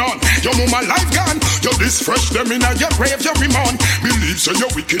and turn on. Your mama life gone. You this fresh them in a your grave you remand. Believe so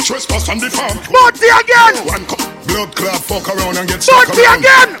you wicked trespass on the farm. Booty again. One blood clot fuck around and get stuck Booty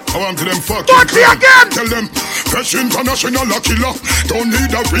again. I want to them fuck Booty again. Tell them fresh international a killer. Don't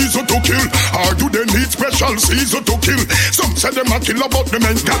need a reason to kill. Or do they need special season to kill? Some say them a killer but them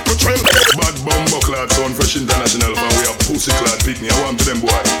ain't got to trail. Bad bumbo clad son fresh international. Man we a pussy clad picnic. I want to them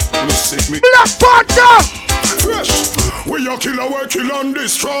boy. You sick me. Black Panther. Fresh. We a killer, we kill and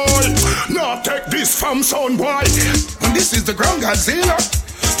destroy. Now take this from son boy. And this is the ground Godzilla.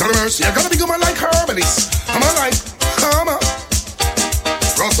 Tell the mercy, I gotta be going like herbalist. I'm a like, I'm a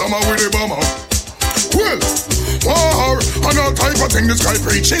Rastama with a bomber. Well, war and all type of thing this guy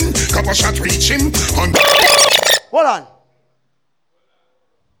preaching. Couple shot reaching and hold on.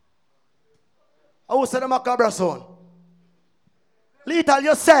 I will say them a cabra son. Little,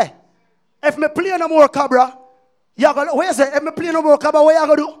 you say, if me play no more cabra, you gonna, what you say, if me play no more cabra, what you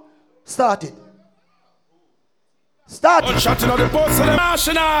gonna do? Start it. Start it. Shot in the post of the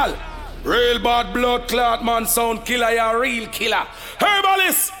national. Real bad blood clot man sound killer, ya real killer.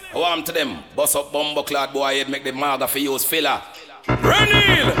 Herbalist. I want to them. Bust up bumbo clot boy head make the maga for use filler.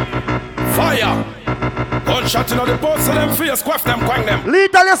 Renil. Fire. Gunshot in the post of them face, quaff them, quang them.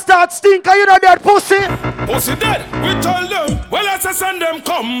 Little you start stinker, you know dead pussy. Pussy dead, we tell them. Well, as I send them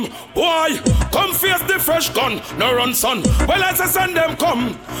come, boy, come face the fresh gun, no run son. Well, as I send them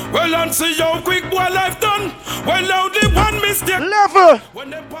come, well, and see how quick boy life done. Well, now the one mistake. Level. When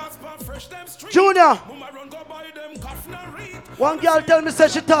them pass by fresh them street. Junior. One girl tell me say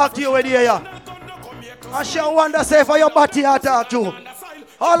she talk to you when you hear ya. And she wonder say for your body I talk to.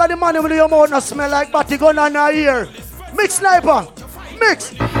 All of the money with your mouth not smell like body gun on her ear. Mix sniper. Mix.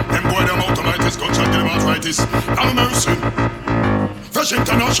 them boy them automatics, gunshot them arthritis. No mercy. Fresh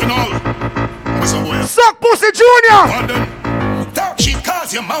International. Suck pussy Junior. Pardon. Talk shit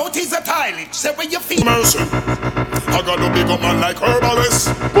cause your mouth is a toilet. Say where you feel. Mercy. I got no big up man like herbalist.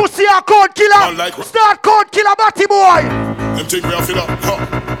 Pussy a code killer. Like start code killer batty boy. Them think we are filler.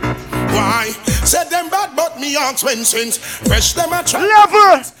 Why? Said them bad but me ask when since. Fresh them a try.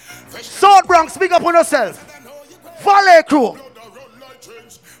 Level. South Bronx, big up on yourself. Valley crew.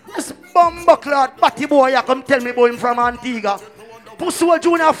 This bumbleclad batty boy you come tell me boy him from Antigua. Pussy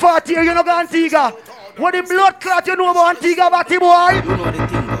Junior 40 years you know go Antigua. What the blood clot you know about Antigua batty boy? You know the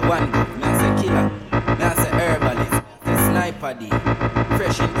thing, one go. Me I say killer. Me I say herbalist. The sniper D.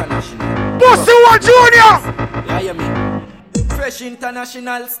 Fresh International. Pussy Junior! Yeah, you mean? Fresh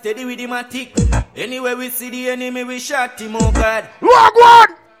International, steady with him a tick. Anywhere we see the enemy, we shot him, oh God. Walk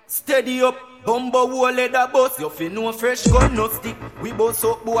one! Steady up, bumbo wall leather bus. You feel no fresh gun, no stick. We boss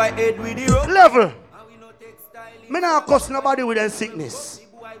up boy head with the rope. Level. Me not cuss nobody with a sickness.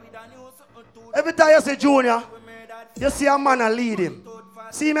 Every time you say Junior, you see a man and lead him.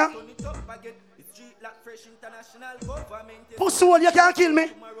 See me? Pussy, you can't kill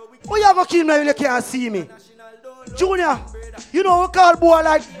me. Who you gonna kill me when you can't see me? Junior, you know we call boy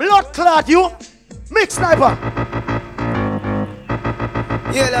like blood clot you? Mix sniper.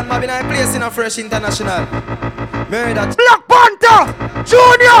 Yeah, that might be a place in a fresh international. Murder. Black Panther!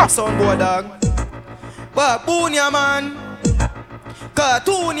 Junior! Sound boy dog. Baboon ya man.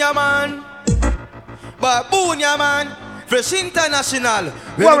 Cartoon ya man. Baboon ya man. Fresh international.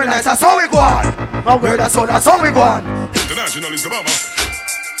 Well, that's how we go on. Now we're that's how we go on. International is the mama.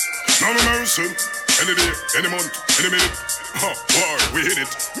 No mercy. Any day, any month, any minute. War, we hit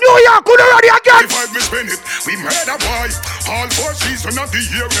it. New York, could already again. If I spend it, we murder boy. All 4 seasons of the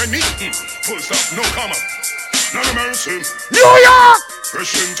year, any. Full stop, no comma. No mercy. New York!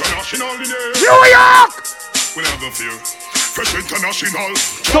 Fresh international in there. New York! We'll have no fear. Fresh international.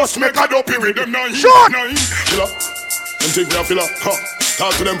 Just make a dopey with them 9. Short! 9. Fill up. Them think we are fill up.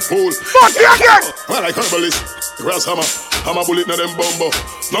 Talk to them fool. But you again! Well, like herbalist. Grass hammer. Hammer bullet na them bumbo.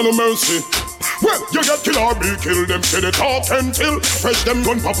 No mercy. Well, you get kill or be killed. Them say they talk until fresh them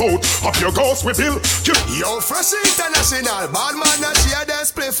gun pop out. Up your ghost we bill. Yo, fresh international. Bad man that share them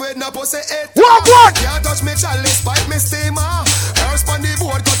split with no pussy it. What? Can't touch me chalice, pipe me steamer. Earth on the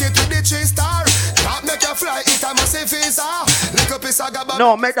board, cut it with the 3 star. Can't make you fly, it a massive visa. Little piece of gabba.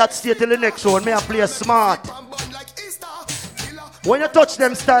 No, make that stay till the next one. May I play smart. When you touch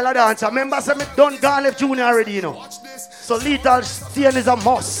them style of dance, remember say me done gone left Junior already, you know. So Lethal Stayne is a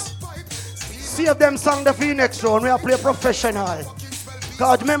must. Save them song the for the next round. We are play professional.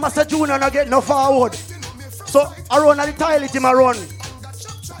 Cause remember say Junior not get no forward. So I run at the toilet him I run.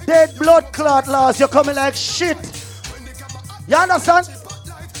 Dead blood clot loss, you coming like shit. You understand?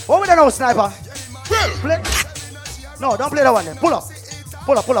 What we do now, sniper? Play. No, don't play that one then. Pull up.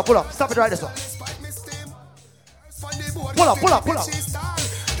 Pull up, pull up, pull up. Stop it right this one. Pull up, pull up, pull up.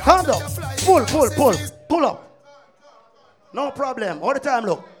 Calm down. Pull, pull, pull. Pull up. No problem. All the time,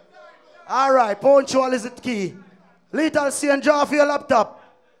 look. Alright, punctual is the key. Lethal Stayne, draw for your laptop.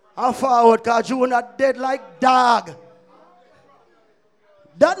 And forward, cause you not dead like dog.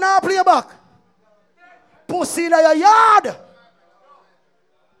 That now play back. Pussy in your yard.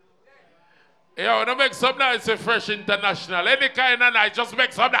 Yo, don't make some nice and fresh international. Any kind of nice, just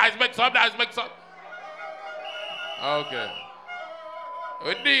make some nice, make some nice, make some. Okay.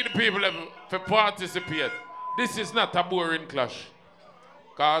 We need people to participate. This is not a boring clash.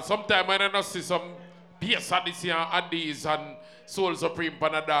 Because sometimes when I don't see some bass at this and these and Soul Supreme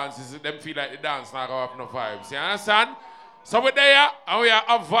pan a dances, them feel like the dance not have no vibes. You understand? So we're there and we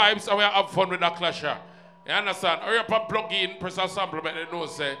have vibes and we have fun with the clasher. You understand? Hurry up and plug in, press a sample, but they know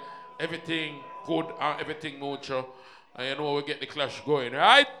say everything good and everything mutual. And you know we get the clash going,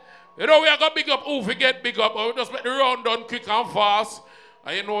 right? You know we are going to big up who we get big up, but we just make the round done quick and fast.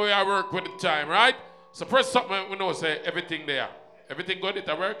 And you know we are work with the time, right? So press something we know say everything there. Everything good? It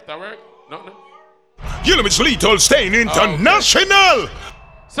work? That work? No? You know it's Lethal Stayne International. Okay.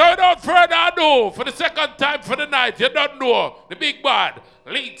 So without further ado, for the second time for the night, you don't know the big bad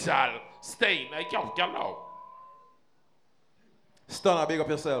Lethal Stayne. Like you know. Stunna, big up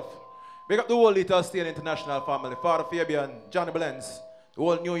yourself. Big up the whole Lethal Stayne International family. Father Fabian, Johnny Blends, the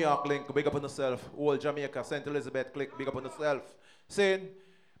whole New York link, big up on yourself. Whole Jamaica, St. Elizabeth click, big up on yourself. Saying,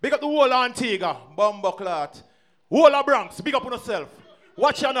 big up the whole Antigua, Bumbleclot. Whole of Bronx, big up on yourself.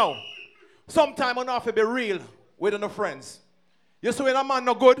 Watch you now. Sometime on have to be real with no friends. You see when a man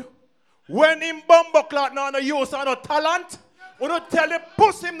no good, when him Bumbleclot no use and no talent, we don't tell him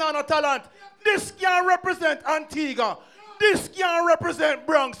push him no talent. This can represent Antigua. This can represent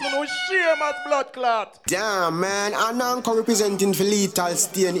Bronx, so no shame as blood clot. Damn man, I'm Unkown representing for Lethal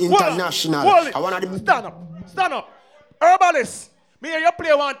Stayne International. I want to stand up. Herbalist, me and you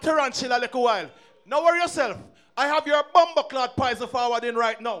play one tarantula like a while. Now worry yourself. I have your Bumbleclot poison forward in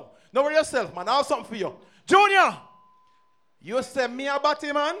right now. Now worry yourself, man. I have something for you. Junior, you say me a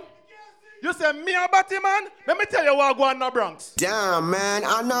batty man? You say me a batty man? Let me tell you what go on in the Bronx. Damn man,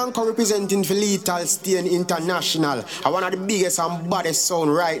 I'm Unkown representing for Lethal Stayne International. I one of the biggest and baddest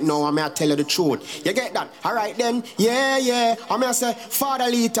sound right now, and I tell you the truth. You get that? Alright then, yeah. I'm gonna say Father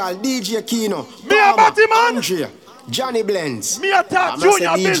Lethal, DJ Kino, me a batty man? Andre, Johnny Blends. Me attack Junior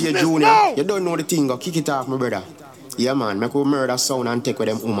DJ business Junior. now. You don't know the thing, go kick it off, my brother. Yeah man, make we murder sound and take with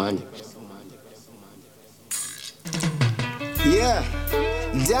them woman. Yeah.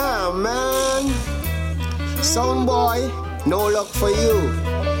 Damn man. Sound boy, no luck for you.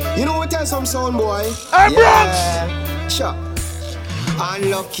 You know what tell some sound boy? Hey Bronx! Sure.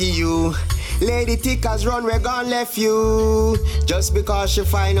 Unlucky you. Lady Tickers run where gone left you. Just because she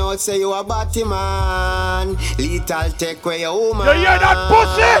find out say you a batty man. Lethal take where your woman. You hear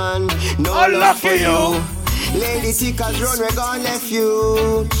that pussy? No luck for you. Lady Seekers run, we gon' left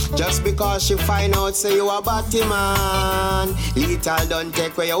you. Just because she find out say you a batty man. Little don't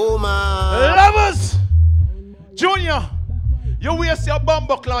take away your woman. Lovers! Junior, you waste your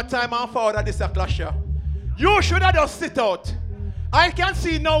bumbuckler time and forward at this clash. You should have just sit out. I can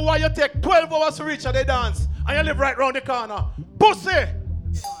see now why you take 12 hours to reach at the dance and you live right round the corner. Pussy!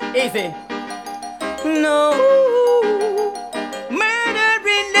 Easy. No,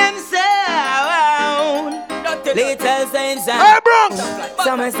 murdering themselves. Little things. Hey, Bronx!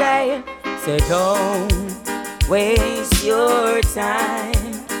 Some say don't waste your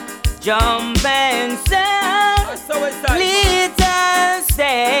time. Jump and sound. Little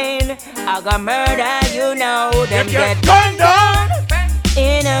Stayne, I got murder, you know. Them get gunned down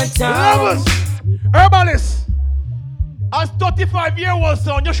in a town. Lovers! Herbalist! As 35-year-old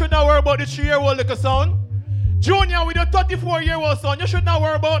son, you should not worry about the 3-year-old little son. Junior, with your 34-year-old son, you should not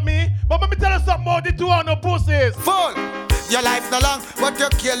worry about me. But let me tell you something about the two on the pussies. Full. Your life no long, but you're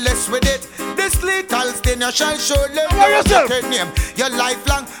careless with it. This little Stayne, you shall surely know your name. Your life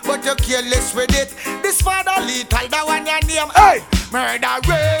long, but you're careless with it. This father little, the one your name. Hey!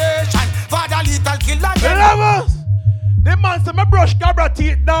 Murderation. Father little killer. Lovers! The man say me brush cabra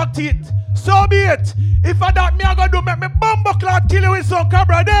teeth, dog teeth. So be it. If I that me I gonna do make me bumbuckler kill you with some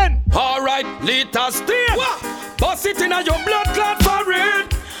cabra then. Alright, little Stayne. Bust it in your blood clot for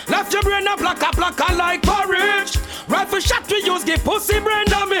it. Left your brain a blacker like porridge. Rifle shot we use give pussy brain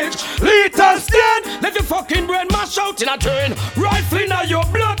damage. Little Stayne. Let your fucking brain mash out in a train. Rifle in your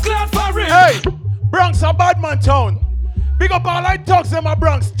blood clot for it. Hey, Bronx a bad man town. Big up all I talks them a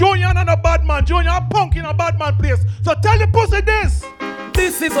Bronx. Junior not a bad man. Junior a punk in a bad man place. So tell the pussy this.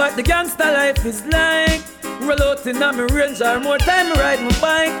 This is what the gangster life is like. Roll out in a me Ranger, more time I ride my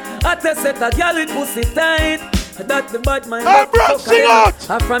bike. I test set a girl with pussy tight. That the bad man. Hey, bro, sing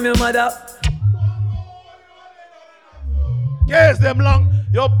out! From your mother. Yes, them long.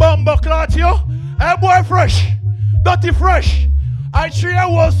 Your bumbuckler you. Hey, boy, fresh. Dirty fresh. I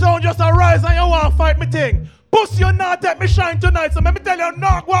 3-year-old sound just arise and you want to fight me thing. Pussy, you not take me shine tonight, so let me tell you,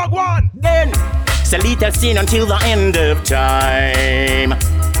 knock, walk, one. Then, it's a little Stayne until the end of time.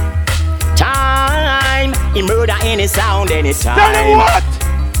 Time, he murder any sound, anytime. Tell him what?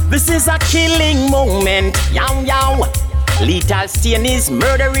 This is a killing moment, yow yow. Little Stayne is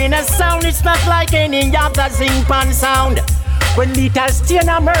murdering a sound. It's not like any other zing pan sound. When Little Stayne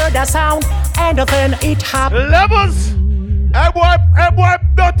a murder sound, and then it happens. Levels, hey boy,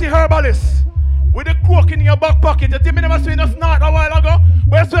 dirty herbalist. With the coke in your back pocket, you think me never seen a snort a while ago?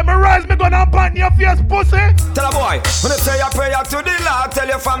 But when me rise, me gonna pant in your face, pussy. Tell a boy, when you say a prayer to the Lord, tell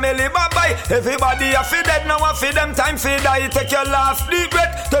your family bye-bye. Everybody a fi dead, now a fi them time fi die. Take your last deep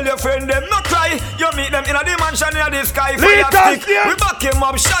breath, tell your friend them not cry. You meet them in a dimension in the sky. Fire stick, we back him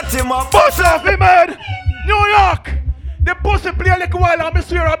up, shut him up. Pussy off him head, New York. The pussy play like a while and me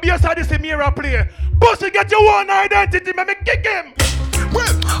swear a bass of this mirror play. Pussy get your own identity, me kick him.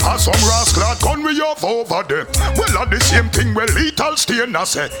 Well, as some rascal gun we have over them. Well, at the same thing, well, Little Stayne a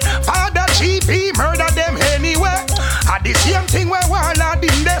say. Father Chief, he murder them anyway. At the same thing, where Warlord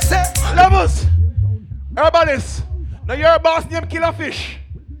in they say. Levels, herbalist, now your boss name Killer Fish.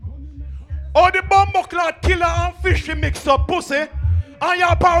 All the bumbuckler killer and fish we mix up, pussy. And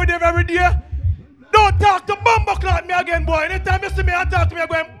you're power them every day. Don't talk to bumbuckler me again, boy. Anytime you see me and talk to me, I'm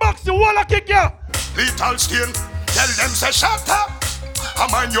going to box you, wall kick you. Little Stayne, tell them say shut up. I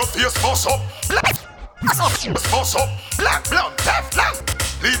mind your face bust up, black, bust up, black, blunt, deaf, long.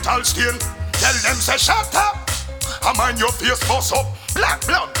 Little Stayne, tell them say shut up. I mind your face bust up, black,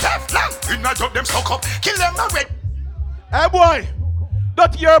 blunt, deaf, long. In a job them stuck up, kill them now red. Hey boy,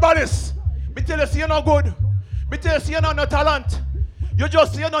 don't hear about this. Me tell you see you no good. Me tell you see you no talent. You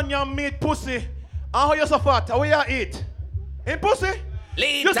just see you on your meat pussy. And how you so fat, how you eat? In pussy?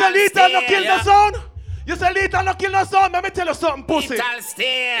 You say Little no kill the sound? You say Little no kill no sound? Let me tell you something, pussy. Little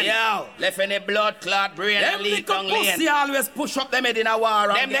Stayne. Yo, left any blood clot brain and leak on lane. Pussy always push up them head in a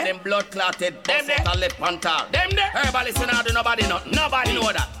war and them blood clotted. Them there. And left Panther. Them there. Herbalist now do nobody know. Nobody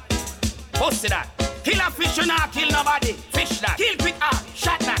know that. Pussy that. Kill a fish you not kill nobody. Fish that. Kill quick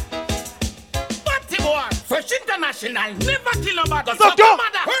shot that. Boy, Fresh International, never kill nobody. Suck your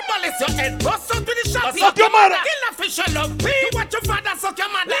mother. Herbalist your head, bust out to the shot. Suck your mother. Kill a fish you love. You watch your father suck your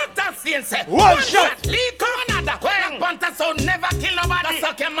mother. Little Stayne say. One shot. Lead to another. Black Panther so never kill nobody.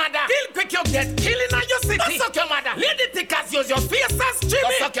 Suck your mother. Kill quick you get killing on your city. Suck your mother. Lady tickers use your face as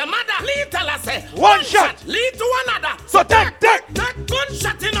Jimmy. Suck your mother. Little I say. One shot. Lead to another. So take. That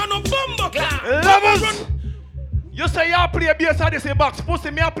gunshot in on a bumbo. Lovers. You say you play bass at this box.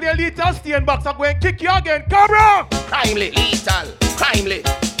 Pussy me play Little Stayne box. I'm going to kick you again. Come on. Crimely. Lethal. Crimely.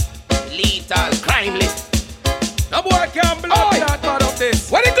 Lethal. Crimely. No boy can't blood clot part of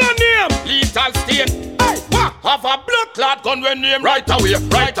this. What the gun name? Lethal Stayne. Hey, what? Have a blood clot gun when name right away,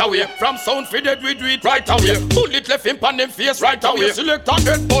 right away. From sound for dead we do it right away. Bullet left him on them face right away. Select on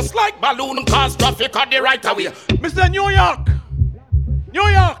head bust like balloon cause traffic on the right away. Mr. New York,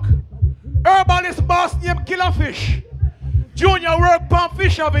 herbalist boss named Killerfish. Junior work on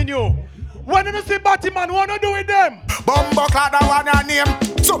Fish Avenue. When you see Batman, what do you do with them? Bumbo clad a one a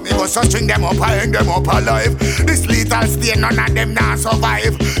name. So me go so string them up, I hang them up alive. This Lethal Stayne, none of them not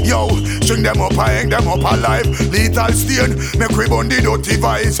survive. Yo, string them up, I hang them up alive. Lethal Stayne, make we burn the dirty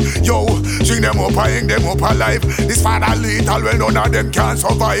vice. Yo, string them up, I hang them up alive. This father lethal, well none of them can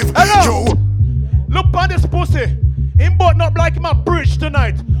survive. Hello. Yo, look on this pussy. Him button up like him a bridge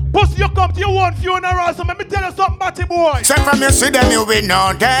tonight. Pussy, you come to your one funeral, so let me tell you something, Batty boy. say from you see them, you will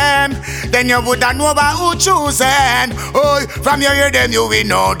know them. Then you woulda know about who choosing. Oh, from you hear them, you will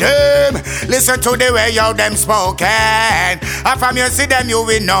know them. Listen to the way you them spoken. And from you see them, you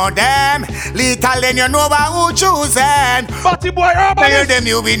will know them. Lethal, then you know about who choosing. Batty boy, herbalist. Hear them,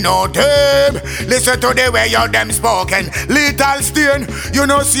 you will know them. Listen to the way you them spoken. Lethal Stayne, you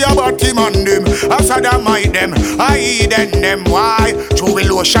know see about him on them. After them, I them, I eat them. Why? True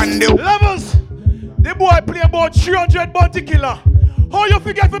will ocean. Levels, the boy play about 300 bounty killer. How you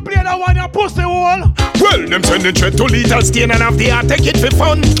forget to play that one your pussy wall? Well, them send the threat to Lethal Stayne and have the heart take it for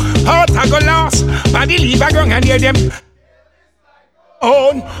fun. Heart I go lost, body leave a gun and hear them.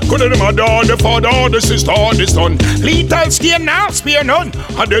 On, could them a dog, the father, the sister, the son. Lethal Stayne now spear none.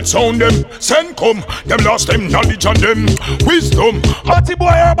 And that sound them, send come. Them lost them knowledge and them wisdom. Batty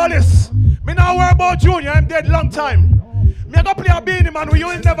boy herbalist, me now worry about Junior, I'm dead long time. Me a go play a beanie man,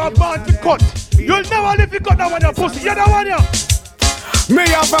 you'll never born to cut. You'll never live to cut that one your pussy. You that one ya? Me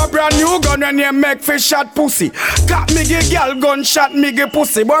have a brand new gun and you make fish shot pussy. Got me give girl gunshot me give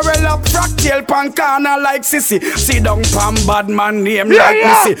pussy. But well up fractal pan corner like sissy. See down pan bad man name like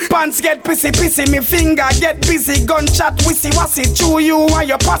missy. Pants get pissy, me finger get busy. Gunshot wissy wassy. Chew you and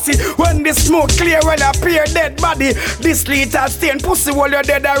your pussy. When the smoke clear well appear dead body. This Lethal Stayne pussy while you're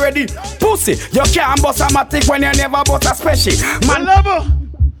dead already. Pussy, you can't bust a matic when you never bust a special. Man level,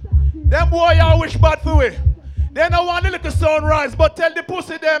 them boy I wish bad for it. They don't want the little sunrise, but tell the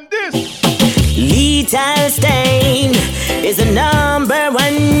pussy them this. Lethal Stayne is the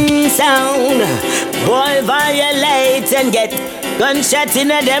 #1 sound. Boy violate and get gunshot in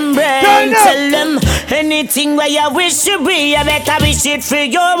a them brain. Tell them anything where you wish to be, you better wish it for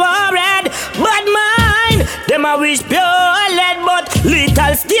your red. But mine, them I wish pure lead, but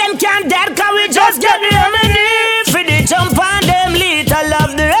Lethal Stayne can't dead, cause we just get the remedy. For the jump on them, Lethal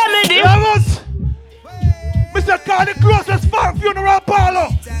love the remedy. Mr. Call the closest far funeral parlor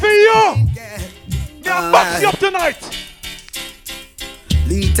for you. They'll box you up tonight.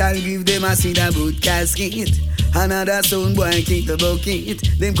 Lethal give them a cinder boot casket. Another sound boy kick the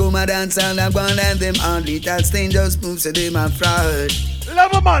bucket. Them come a dance and I'm gonna let them on. Lethal Stayne just move so them a fraud.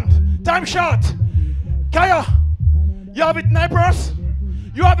 Level man, time short. Kaya, you have it in purse?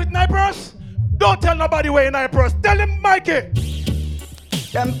 You have it in purse? Don't tell nobody where in purse. Tell him Mikey.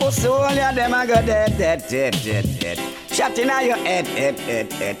 Them pussy only and them a go dead. Shot in your head.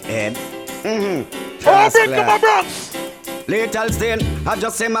 Oh, bring to my Bronx. Lethal Stayne, I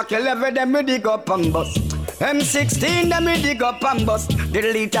just say my kill every them we dig up and bust. M16 them we dig up and bust. The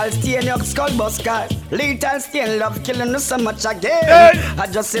Lethal Stayne your skull bust car. Lethal Stayne love killing us so much again. I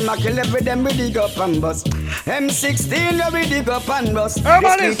just say my kill every them we dig up and bust. M16 them we dig up and bust. You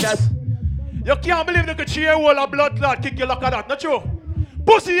can't believe they could cheer wall a blood clot kick you like that, not true?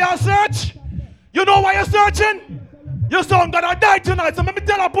 Pussy, you search. You know why you're searching? Your son gonna die tonight, so let me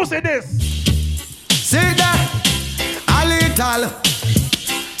tell a pussy this. See that? A lethal.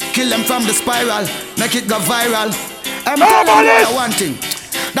 Kill them from the spiral. Make it go viral. I'm telling you one thing.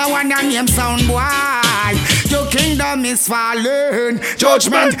 That one that name sound boy. Your kingdom is fallen.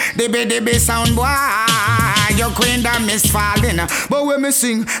 Judgment, the sound boy. Your kingdom is fallen. But when me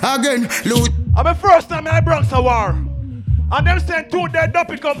sing again, loot. I'm the first time I Bronx a war. And them send 2 dead up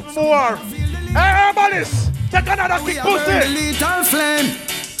pick up more. Hey, herbalist, take another kick pussy. The lethal flame.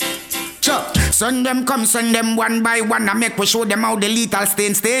 Chuck. Send them come, send them one by one. I make we show them how the Lethal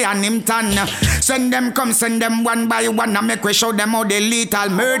Stayne stay on him tan. Send them come, send them one by one. I make we show them how the lethal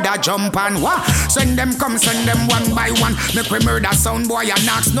murder jump on. Send them come, send them one by one. Make we murder sound boy and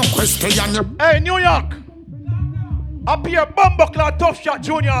ask no question. Hey, New York. Up here, Bumbleclad Tough Shot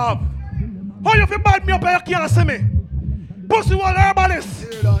Junior have. How you feel bad me up and you can't see me? Pussy wall herbalist.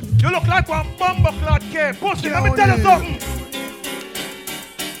 You look like one Bumbleclad K. Pussy, let me tell you something.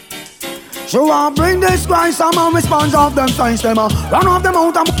 So I bring this Christ, I'm a response of them signs them run off them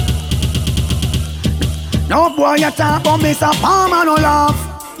out No boy you talk about Mr. Palmer no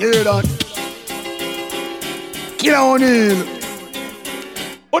laugh. You hear that? Kill O'Neal.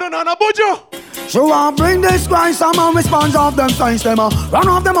 Odonana Bojo. So I bring this Christ, some man response of them signs them run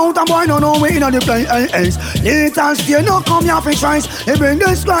off them out and boy no know we in the place. Little Stayne no come here for tries. He bring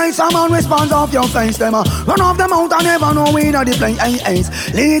this Christ, some man response of your face them run off them out and never know we in the place.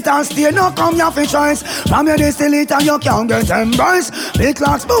 Little Stayne no come here for tries. From your this little you can't get embrace. Big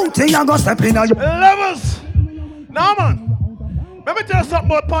clocks booty you go step in a Levels. Now man, let me tell you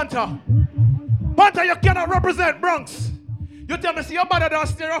something about Panther. Panther, you cannot represent Bronx. You tell me see you're better than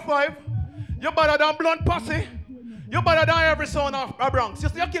Stereo 5. You're better than Blunt Posse. You're better than every son of Bronx. You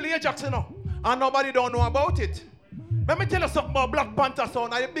see, you kill Ajax, you know, and nobody don't know about it. Let me tell you something about Black Panther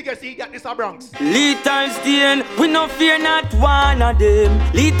son, and the biggest idiot is a Bronx. Little Stayne, we no fear not one of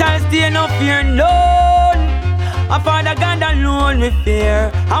them. Little Stayne no fear none. A father God alone we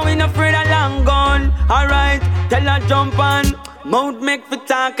fear, and we no afraid of long gun. Alright, tell her jump on. Mouth make for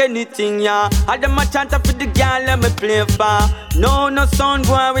talk anything, yeah. All them a chant for the girl let me play for. No sound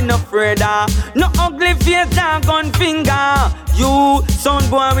boy we no afraid of. No ugly face, down gun finger. You sound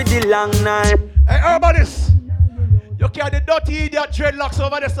boy with the long knife. Hey, everybody, you carry the dirty idiot dreadlocks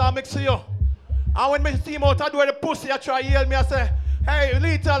over there, so I mix you. And when me see him out, I do the pussy, I try to yell me, I say, hey,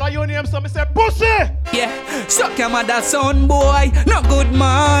 Little, are you name? So I say, pussy! Yeah, suck your mother son boy, no good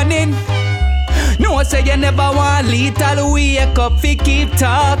morning. No, say you never want Little wake up fi keep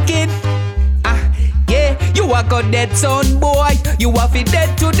talking. Yeah, you a go dead son boy. You a fi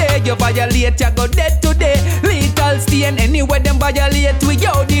dead today. You violate, you go dead today. Little Stayne, anywhere them violate. We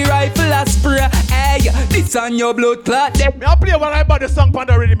yo the rifle a spray. Hey, this on your blood clot. Me a play when I buy the song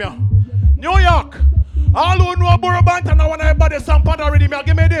Panther rhythm here. New York. All who know Borough Bantan now when I buy the song Panther rhythm here.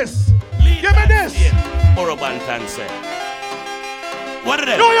 Give me this. Give me this. Borough Bantan say. What are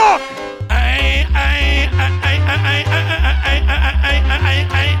they? New York.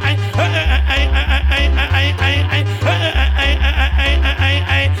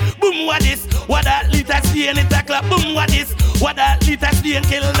 Boom, what this? What that little Stayne it a clap? Boom, what this? What that little Stayne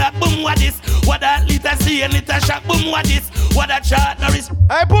kill that? Boom, what this? What that little Stayne it a shot? Boom, what this? What that shot Norris?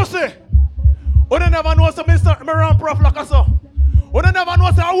 Hey, pussy. You don't never know some Mr. Miran Prof like us. You don't never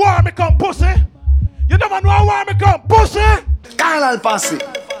know some war me come, pussy. You never know how war me come, pussy. Carnal Posse.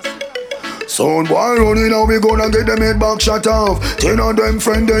 Sound boy running out, we gonna get them head back shut off. 10 of them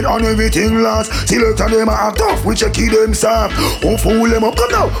friended and everything lost. Select of them act tough, we check them soft. Who fool them up,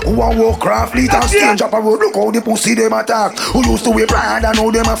 come now. Who a walk craft, Little Stayne drop a road, look how the pussy them attack. Who used to wear brand and now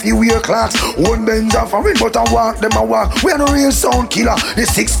them a few wear clocks. One Benz a foreign, but a walk them a walk. We are no real sound killer, the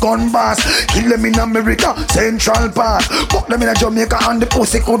 6-gun boss. Kill them in America, Central Park. Fuck them in a Jamaica and the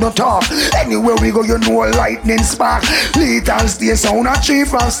pussy couldn't talk. Anywhere we go, you know a lightning spark. Little Stayne sound a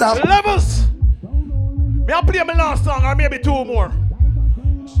chief and staff. Levels. Me I play my last song or maybe two more.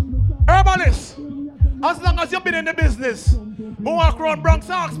 Herbalist, as long as you've been in the business, me walk around Bronx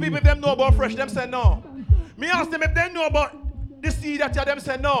and ask people if them know about Fresh, them say no. Me ask them if they know about the seed that you them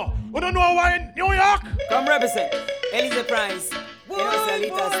say no. We don't know why in New York. Come represent. Elisa Price. You know say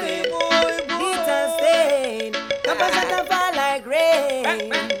Little Stayne. Little Stayne. Come fall like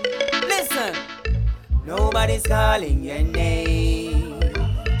rain. Listen. Nobody's calling your name.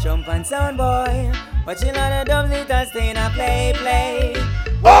 Jump and sound boy. But you know the dumb Little Stayne a play.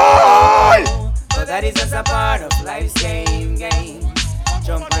 Oh! But that is just a part of life's game.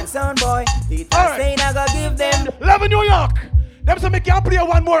 Jump and sound boy. Little Stayne I go give them. Love in New York. Them say me can't play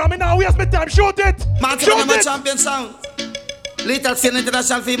one more. I mean now waste my time. Shoot it. Man, shoot I'm it. a champion sound. Little Stayne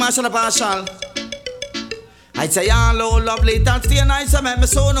international female shall partial. I say hello, love Little Stayne. I say make me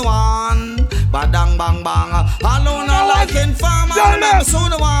so no one. Badang bang bang. Hello, no like in farm. I make me so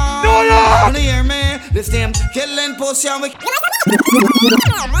no one. Wanna hear me? This name killing pussy and we.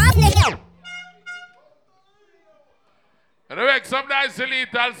 And make some nice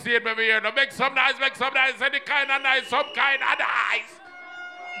Little Stayne, baby here. Now make some nice, any kind of nice, some kind of nice.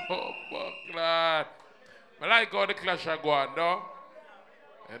 Oh, fuck, lad. I like how the clash are going, no?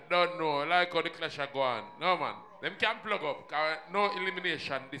 I don't know. I like how the clash are going. No, man. Them can't plug up. No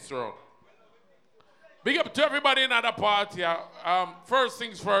elimination this round. Big up to everybody in the party. First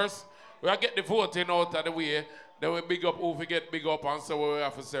things first, we'll get the voting out of the way. Then we big up who we get big up and so what we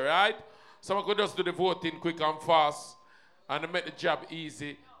have to say, right? So we could just do the voting quick and fast and make the job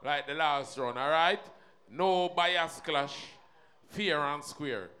easy like the last round, all right? No bias clash, fair and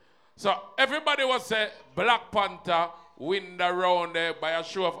square. So everybody will say Black Panther win the round there by a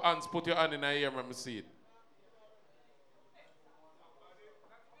show of hands. Put your hand in the air, let me see it.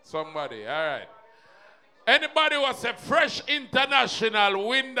 Somebody, all right. Anybody who say Fresh International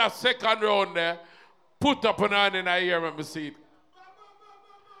win the second round there, Put up an hand in the ear when we see it.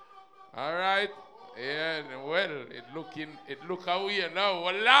 All right? Yeah, well, it look how we are now.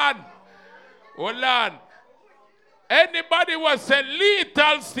 Hold on. Anybody was say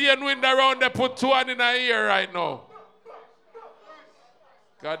lethal Stayne wind around, they put 2 hands in the ear right now.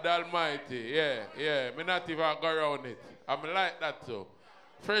 God Almighty, yeah. Me not even go around it. I'm like that too.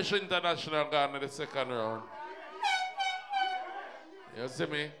 Fresh International gone in the second round. You see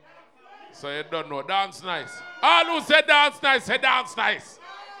me? So you don't know. Dance nice. All who say dance nice, say dance nice.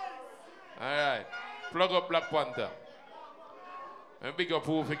 All right. Plug up Black Panther. And big up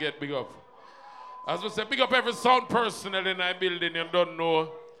who forget big up. As we say, big up every sound personnel in our building you don't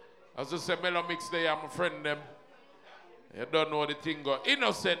know. As we say, Mellow Mix Day, I'm a friend them. You don't know the thing go.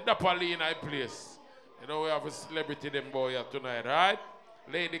 Innocent, Dapali in our place. You know we have a celebrity them boy here tonight, right?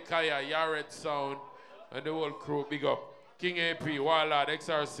 Lady Kaya, Yared Sound, and the whole crew, big up. King AP, Warlord,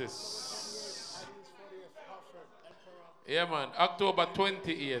 Exorcist. Yeah, man. October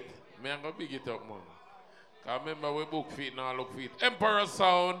 28th. Man, I'm going to big it up, man. I remember we book feet now, look feet. Emperor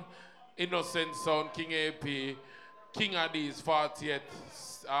Sound, Innocent Sound, King AP, King Addy's 40th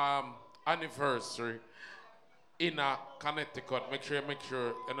anniversary in Connecticut. Make sure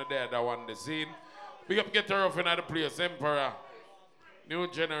you know there that one the scene. Big up Get Her Off in the place, Emperor. New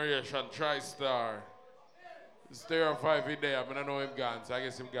Generation, TriStar. Stereo 5 in there, I don't know him gone, so I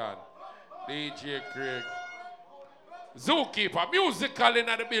guess him gone. DJ Craig. Zookeeper, musical in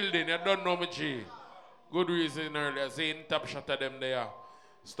the building, you don't know me, G. Good reason earlier, seeing top shot of them there.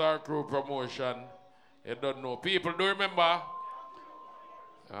 Star Crew Promotion, you don't know. People, do remember?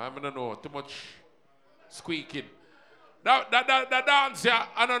 I don't know, too much squeaking. That dance here,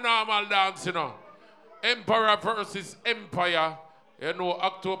 a normal dance, you know. Emperor versus Empire. You know,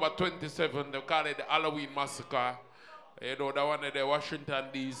 October 27th, they call it the Halloween Massacre. You know, that one in the Washington,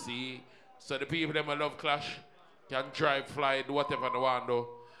 D.C. So the people them love clash can drive, fly, do whatever they want to.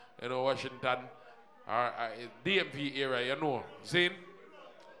 You know, Washington, or DMV area, you know. See?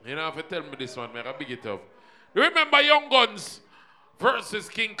 You don't have to tell me this one, man. I big it up. You remember Young Guns versus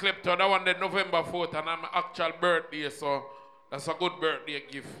King Klepto, that one the November 4th, and I'm actual birthday, so that's a good birthday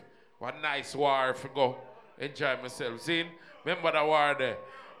gift. One nice war if I go enjoy myself. See? Remember the war there.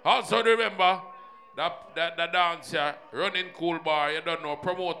 Also remember that dance here, running cool bar, you don't know,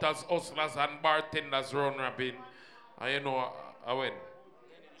 promoters, hustlers, and bartenders run rapping. And you know, I went.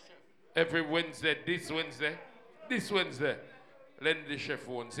 Every Wednesday, this Wednesday, lend the chef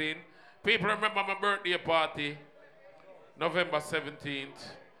one. See? People remember my birthday party, November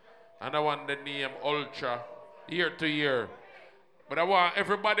 17th, and I want the name Ultra, year to year. But I want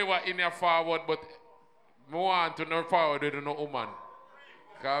everybody was in here forward, but I want to know forward with no woman.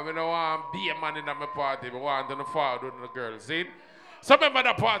 Because I don't want to be a man in my party, but I want to know forward with the girls. See? So remember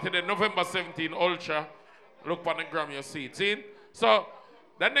that party then, November 17, Ultra. Look on the gram, you see it. See? So,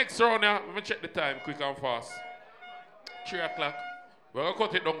 the next round here, let me check the time quick and fast. 3 o'clock. We're going to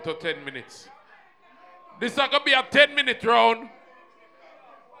cut it down to 10 minutes. This is going to be a 10-minute round.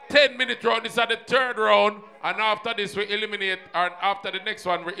 10-minute round. This is the third round. And after this, we eliminate, and after the next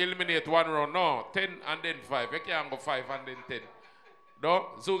one, we eliminate one round. No, 10 and then 5. You can't go 5 and then 10. No?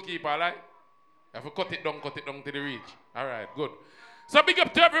 Zookeeper, like? If you cut it down to the reach. All right, good. So big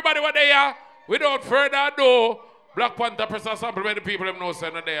up to everybody what they are. Without further ado, Black Panther press a sample where the people them know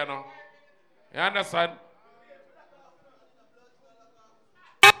saying there now. You understand?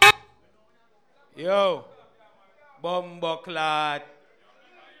 Yo, Bumbleclad.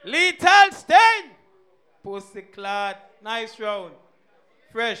 Lethal Stayne. Pussyclad. Nice round.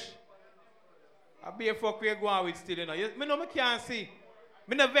 Fresh. I be a fuck we going with still, you know. Me know me can't see.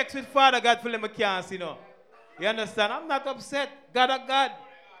 Me no vex with Father God for them me can't see, you know. You understand? I'm not upset. God of God.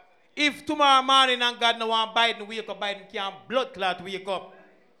 If tomorrow morning and God no want Biden wake up, Biden can't blood clot wake up.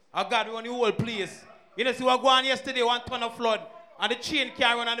 And God run the whole place. You know see what going on yesterday, 1 ton of flood. And the chain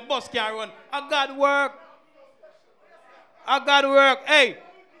can't run and the bus can't run. And God work. And God work. Hey,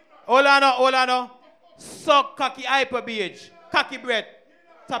 hold on now. Suck cocky hyper beige. Cocky breath.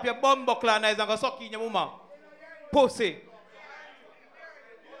 Tap your bum buckle and eyes and go suck in your mama. Pussy.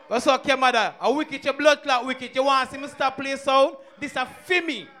 Go suck your mother. A wicked your blood clot wicked. You want to see me stop play sound? This a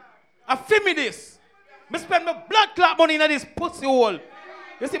fimmy. A fimmy this. Me spend my blood clot money in this pussy hole.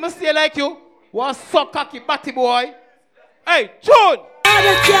 You see me stay like you? Want suck cocky batty boy? Hey, June!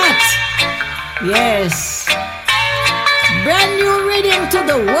 The cat. Yes. Brand new rhythm to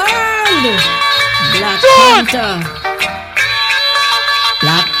the world. Black Panther.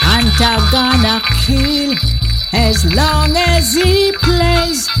 Black Panther gonna kill as long as he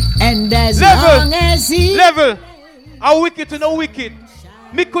plays and as long as he... Level. A wicked to no wicked.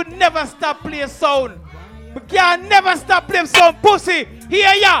 Me could never stop playing sound We can never stop playing some pussy.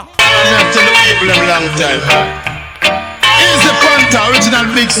 Here ya. Tell the people them long time. Here's the Panther, original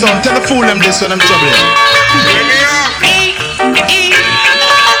big son. Tell the fool them this when I'm troubling.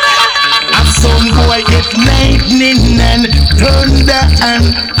 Some boy get lightning and thunder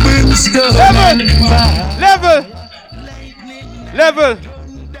and brimstone and fire. Level.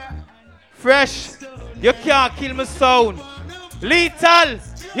 Fresh. You can't kill my sound. Lethal.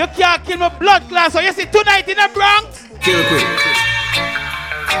 You can't kill my blood class. So you see tonight in the Bronx. Kill quick.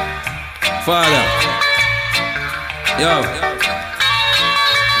 Father. Yo.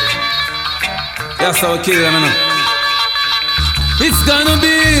 That's how we kill them, you know. It's gonna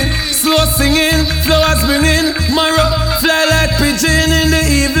be slow singing, flowers bringing, marrow fly like pigeon in the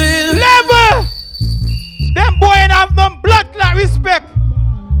evening. Level! Them boy ain't have no blood clot respect.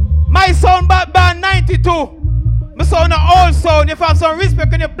 My sound band 92. My sound a old sound. If you have some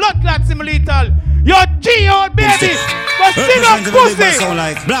respect in your blood clot simulator, you're G-old baby. But sing up pussy. Sound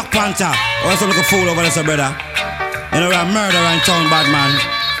like Black Panther. Also look a fool over there, brother. You know, a murderer in town, bad man.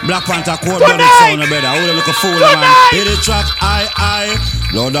 Black Panther cold-blooded sound, brother. Who look a fool, man? Hear the track, I.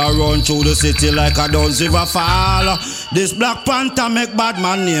 Lord, I run through the city like a Duns River fall. This Black Panther make bad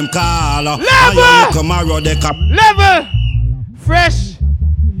man name call. Level! Fresh.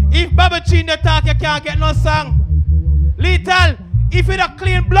 If Baba Chin the talk, you can't get no song. Lethal. If you don't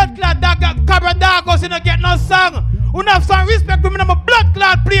clean blood clot, that got cabra darkos, you don't get no song. You have some respect for me, I'm a blood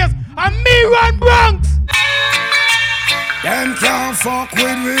clot place. And me run Bronx. Them can't fuck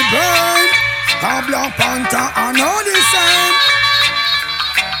with we brain. Cause Black Panther I know the same.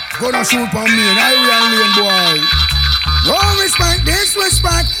 Gonna shoot on me and I will lane boy. No respect,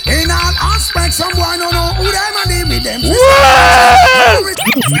 disrespect. In all aspects, someone don't know who them and they with them. I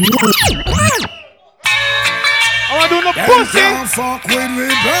want to do no pussy. Them can't fuck with we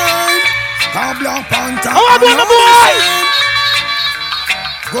brain. Cause Black Panther I want to do no boy.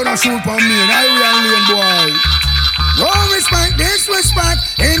 Gonna shoot on me and I will lane boy. No respect, disrespect.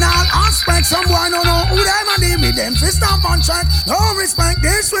 In all aspects, someone don't know who them and they with them. Fist up on track. No respect,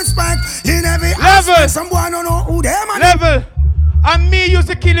 disrespect. In every aspect, someone don't know who them and Level. And me used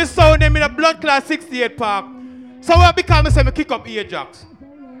to kill the sound them in a blood class 68 park. So what become me say me kick up Ajax?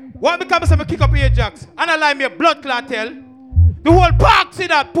 What become me say me kick up Ajax? And I lie me a blood clot tell. The whole park see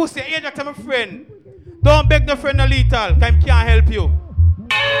that pussy. Ajax is my friend. Don't beg no friend no lethal. Cause he can't help you.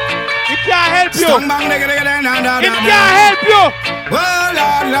 It can't help you. It can't help you. It can't help you.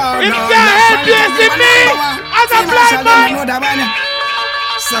 See me as a blind man.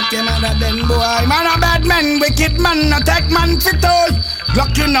 Suck him out of them boy. Man a bad man, wicked man, attack man for toy.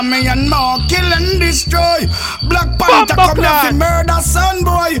 Glock in a me and more, kill and destroy. Black Panther come here to murder son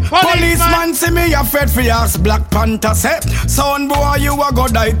boy. Policeman see me afraid for yours. Black Panther say, son boy you a go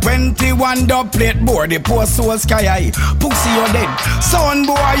die. 21 dub plate board, the post soul sky high. Pussy you dead. Son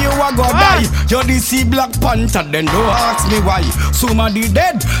boy you a go die. You DC Black Panther then don't ask me why. Somebody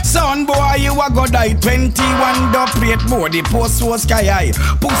dead. Son boy you a go die. 21 dub plate board, the post soul sky high.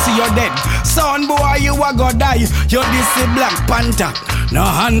 Pussy you dead. Son boy you a go die. You DC Black Panther. No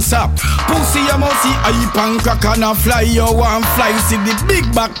hands up. Pussy you must see hype and crack and a fly. You want fly, see the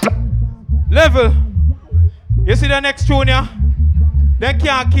big back. Level. You see the next tune, yeah? They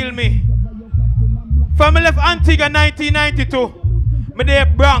can't kill me. From me left Antigua 1992. Me there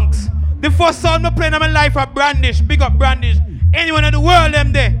Bronx. The first sound me playing in my life are Brandish. Big up Brandish. Anyone in the world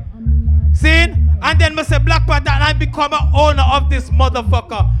them there. See? And then me say Black Panther and I become an owner of this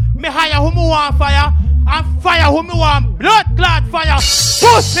motherfucker. Me hire who me want fire. And fire who me want blood clot fire.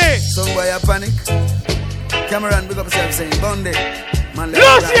 Pussy! Some boy a panic. Cameron, big up yourself saying Bundy. Man,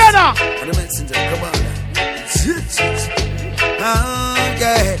 Luciana! The messenger, come on.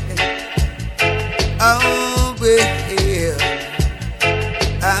 Okay. Oh, yeah.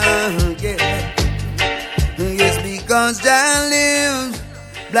 Okay. Yes, because Jah lives,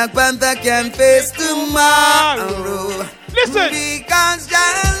 Black Panther can face tomorrow. Listen. Because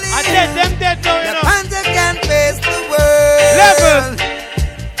Jah lives, and then them dead now, you know. Black Panther can face the world.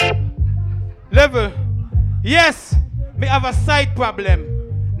 Level. Yes, me have a sight problem.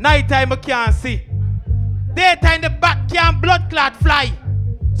 Nighttime I can't see. Daytime the back can't blood clot fly.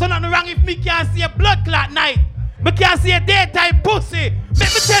 So nothing wrong if me can't see a blood clot night. Me can't see a daytime pussy.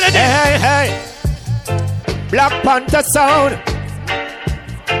 Let me tell you this. Hey. Black Panther sound.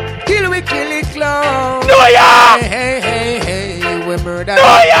 Kill it clown. New York! Hey, we murder. New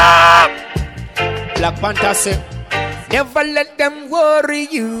York! Black Panther say, never let them worry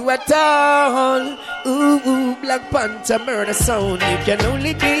you at all. Ooh, Black Panther murder sound. You can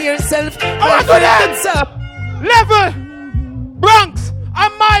only be yourself. I want to dance up. Level. Bronx.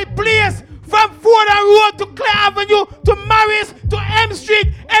 And my place. From Ford Road to Clare Avenue to Morris to M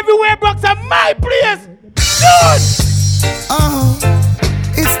Street, everywhere Bronx are my place. Dude!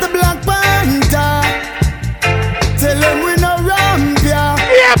 It's the Black Panther. Tell them we no ramp ya.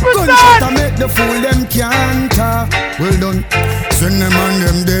 Gunshot to make the fool them canter. Well done. Send them on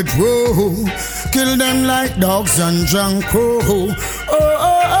them dead row. Kill them like dogs and drunk crow.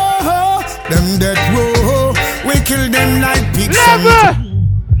 Them dead row. We kill them like pigs.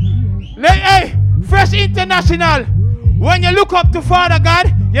 Hey, Fresh International. When you look up to Father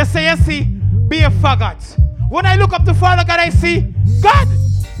God, you say you see, be a faggot. When I look up to Father God, I see God.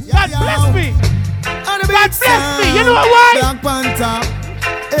 God bless me. God bless me. You know why? Black Panther.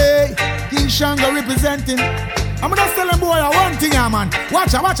 Hey, King Shango representing. I'm gonna tell them boy one thing, yeah, man.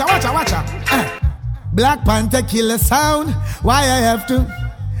 Watch out. Black Panther kill a sound. Why I have to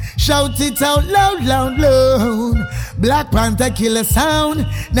shout it out loud. Black Panther kill a sound.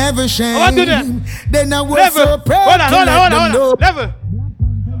 Never shame. I want to do that. Then I was so proud. Hold on.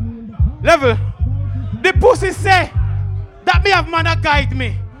 Level. The pussy say that me have man that guide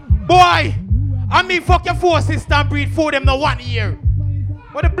me. Boy, I mean fuck your 4 sister and breed for them no 1 year.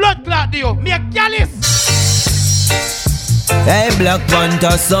 But the blood clot do me a gallus. Hey, Black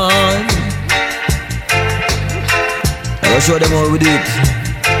Panther son, I'll show them how we do it.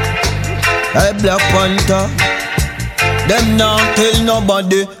 Hey, Black Panther, them not tell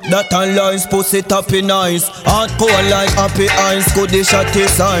nobody that a lies pussy tapping nice. Hardcore like happy eyes, could they shot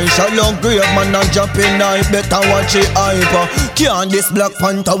his eyes. Shallow grave man and jumping knife, better watch it hyper. Can't this Black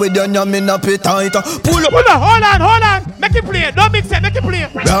Panther with your name in appetite. Pull up. Hold on. Make it play. Don't mix it, make it play.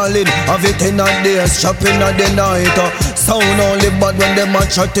 Darling, have it in a days, shopping at the night. Sound only bad when them are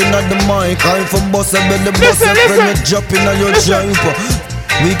chatting at the mic. I'm from boss and the boss and when you jumping on your jump.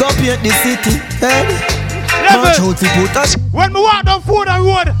 We go paint the city, hey. When me walk down Ford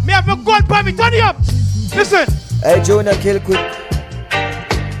Road, me have my gun by me, turn it up. Listen. Hey, Jonah, kill quick.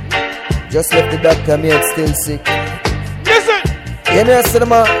 Just left the doctor, me head still sick. Listen. You know,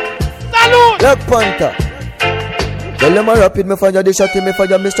 cinema. Salute. Black Panther. Tell them a rapid, me fire, they shot in me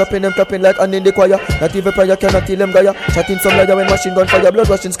fire, me strapping them clapping like an in the choir. Not even prayer cannot kill them Gaia. Shotting some liar when machine gun fire, blood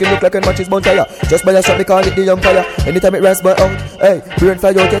rushing skin look like when matches bone tire. Just by a shot, me call it the umpire. Anytime it runs by out, hey, brain fly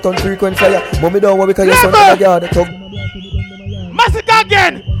out, get on frequent flyer. Mommy don't worry because your son in the yard. Massacre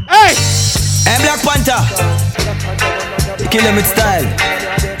again, hey! Hey, Black Panther. Kill them with style.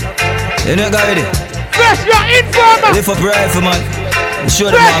 You know, got ready. Fresh, you're informer. Lift up rifle, man.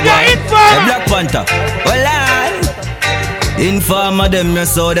 Show them Fresh, you're informer. Hey, Black Panther. Well, informer them, you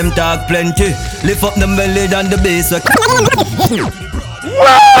saw them talk plenty. Lift up them belly down the base. Hey,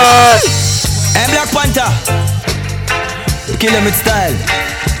 Black Panther. Kill them with style.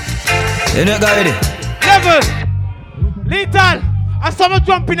 You know, got ready. Level. Lethal. And someone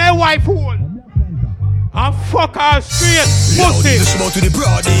jump in a wife hole. And fuck her straight. Pussy. This about to the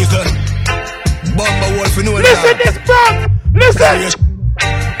broad eagle. Bamba wolf, you know that. Listen this bang. Listen.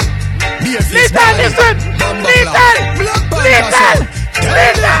 Lethal.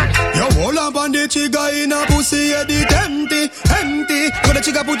 Yo, hold on, bandit, chica in a pussy, edit empty. Got a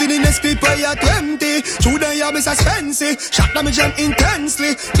chica put it in a script where you're 20. Shoot them, you be suspense. Shot them, jump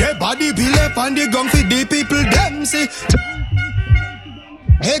intensely. Their body be left on the gun for the people, them see.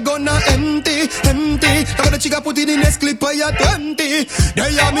 Hey, gonna empty. Got a chica put it in a clip where you're 20.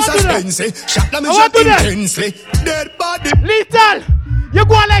 They are me suspense. Shot them, jump intensely. Dead body. Lethal. You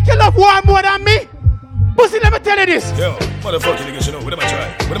go like you love war more than me? Pussy, let me tell you this. Yo, motherfucking niggas, you know, what am I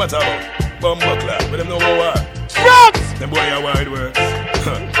trying? What am I talking about? Bumba clap, what them know about war? Drugs! Them boy are wide words.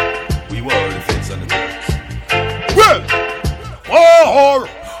 We war the fence and the drugs. Well,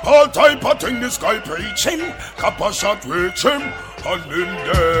 all type of thing this guy preaching. Copper shot reach him, and him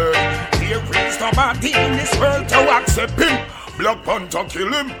dead. Here is nobody in this world to accept him. Black Panther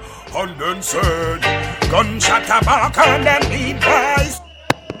kill him, and then said, gunshot a back and them beat boys.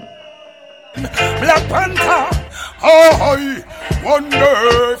 Black Panther, oh, one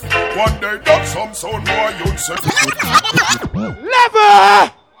day that some son boy you'd say. Level!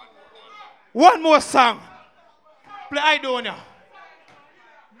 One more song. Play I don't know.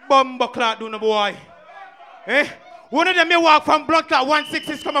 Bumba clot do no boy. Eh? One of them may walk from blood clot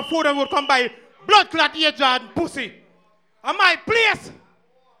 166 come a food and would come by blood clot ear jar and pussy. And my place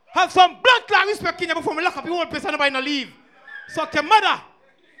have some blood clot respect in you before me lock up your whole place and nobody no leave. Suck your mother.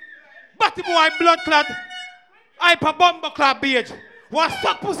 Batty boy blood clot. Hyper bumba clot beige. One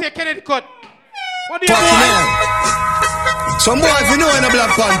suck pussy Kennedy cut. What do you want? Some boy if you know in a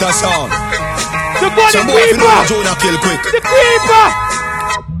Black Panther song. Some boy if you know Jonah kill quick.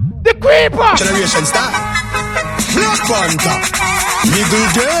 The creeper. Generation star. Black Panther. Niggle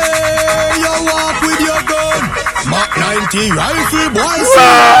day. you walk with your gun. Mach 90 rifle boy.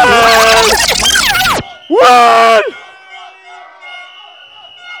 Run!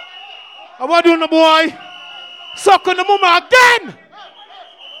 What doing the boy? Suck on the mama again!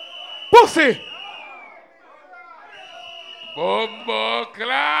 Pussy! Bumbo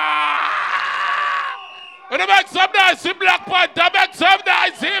Clan! Wanna make some nice in Black Panther? Make some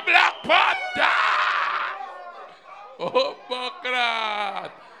nice in Black Panther! Bumbo Clan!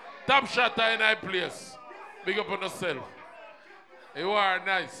 Top shot in a place. Big up on yourself. You are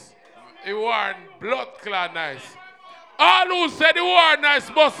nice. You are blood clan nice. All who said you are nice,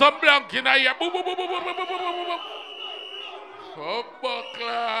 but some blank in here. Boom, boom, boom, boom, boom, boom, boom, boom, boom. Bumbo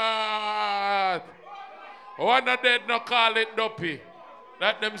Clan! One of them no call it dopey.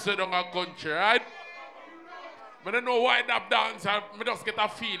 Let them say down a country, right? But I don't know why that dance, I just get a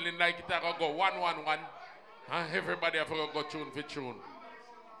feeling like it's going to go 1-1-1. And everybody have to go tune for tune.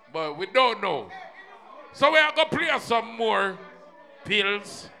 But we don't know. So we are going to play some more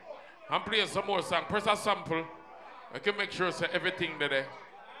pills and play some more songs. Press a sample. I can make sure so everything there.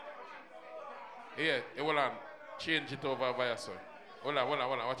 Yeah, hold on. Change it over via sir. Hold on,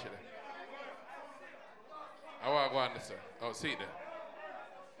 watch it there. I want to go on this side. Oh, see it there.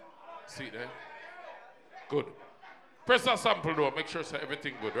 See it there. Good. Press a sample though. Make sure so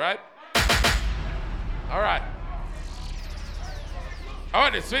everything good, right? All right. I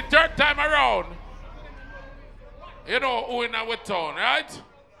want this. With third time around. You know who in our town, right?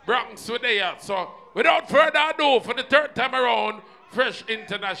 Bronx with there. So without further ado, for the third time around, Fresh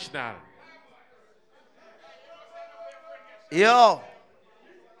International. Yo.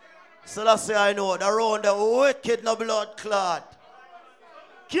 So that's say I know. The round the wicked no blood clot.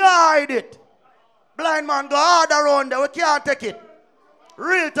 Can't hide it. Blind man go hard around there. We can't take it.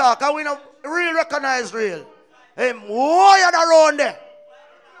 Real talk. And we no real recognize real. Him wired around there.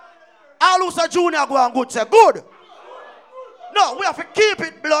 All who say junior go and good say good. No, we have to keep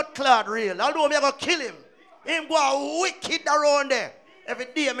it blood clot real. Although we are going to kill him. Him go wicked around there. Every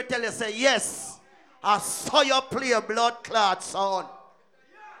day me tell you say yes. I saw you play a blood clot sound.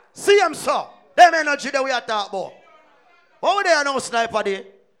 See him, sir. Them energy that we are talking about. What we there now, sniper day?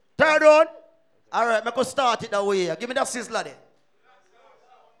 Third round? Alright, I can start it that way. Give me that sizzler there.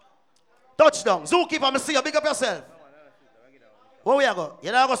 Touchdown. Zookeeper, I see you. Big up yourself. Where we are go?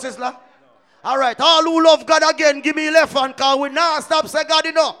 You know go sizzler? Alright, all who love God again, give me left hand, because we now stop say God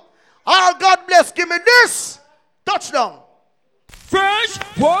enough. All God bless, give me this. Touchdown. Fresh,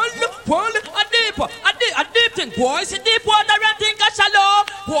 hold, a deep thing, boys. In deep water and think I shallow.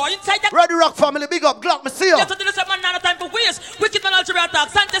 Boy, inside the Ready Rock family, big up, Glock, me see you. Yes, to the man, not time for waste. Wicked man, algebra attack.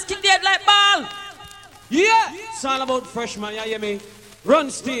 Santos kick dead like ball. Yeah, it's all about fresh man, you hear me? Run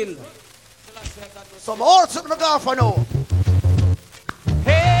still. Some horse in the golf, I know.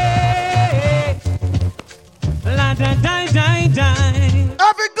 Hey, la da die.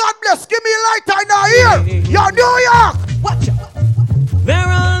 Every God bless, give me a light in the ear. You're New York. Watch out. There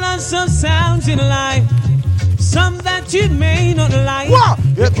are lots of sounds in life, some that you may not like. What?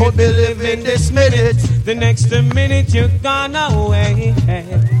 You could be living this minute, the next minute you're gone away.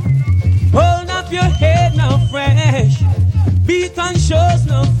 Hold up your head now fresh, be conscious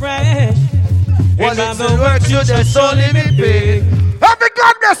now fresh. Well, it's the work you just only me big. Every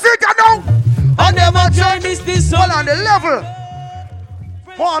God bless it, you know. I never join this all on the level.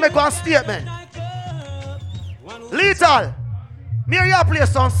 Want to make one statement. Lethal. Me and you play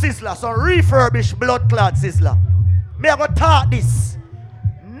some sizzler, some refurbished blood clot sizzler. Me I go talk this.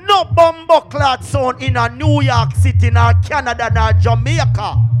 No bumbo clot sound in a New York City, nor Canada, nor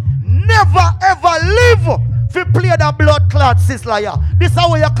Jamaica. Never ever live if play the blood clot sizzler here. This is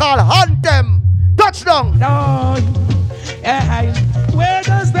how you call anthem. Touchdown. No. Hey, where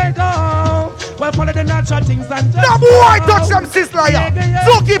does they go? Well, follow the natural things and no boy touch them sizzler here.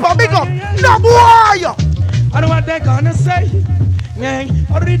 Zookeeper, big up. No boy. I know what they're gonna say.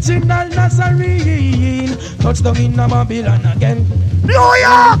 Original Nazarene, touchdown in Babylon again. New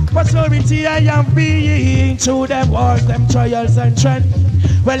York! Maturity I am being through them wars, them trials and trend.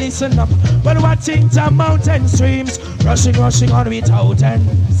 Well, listen up, well, watching the mountain streams, rushing on without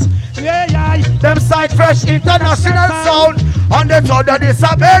ends. Yeah, them side Fresh International sound, on the third of this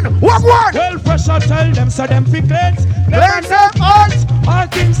again. What? Well, Fresh, I tell them, so them fi cleanse them hearts. All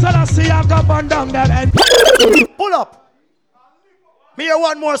things that I see, I go burn down them and pull up. Me hear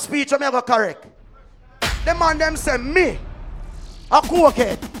one more speech, I'm going to correct. The man them say me, a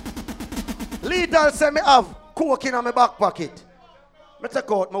cokehead. Lethal say me have coke in my back pocket. Me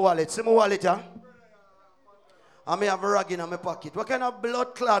take out my wallet. See my wallet, yeah? And me have a rag in my pocket. What kind of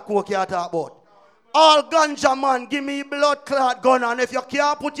blood clot coke you talk about? All ganja man, give me blood clot gun, and if you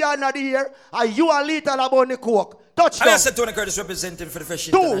can't put your hand in the ear, and you are little about the coke. Touchdown. I said Tony Curtis representing for the Fresh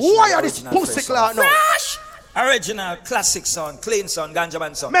Dude, International. why are this pussy clot now? Fresh! Original, classic sound, clean sound, ganja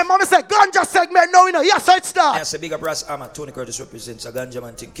man sound. My mama said ganja segment now, you know. Yes, it starts. I say big up Brass Armor. Tony Curtis represents a ganja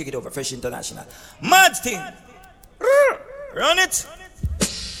man thing. Kick it over, Fresh International. Mad thing. Run it.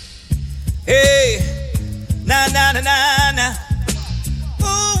 Hey, na na na na na.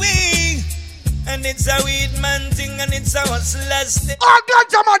 Ooh wee. And it's a weed man thing, and it's a hustler's thing. Oh,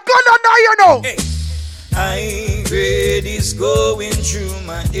 ganja man, go on now, you know. Hey. I read is going through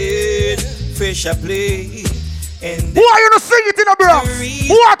my head. Fresh a play. And who are you to sing it in the Bronx?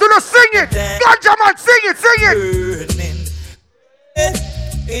 Who are you to sing it? Ganja man, sing it, sing it.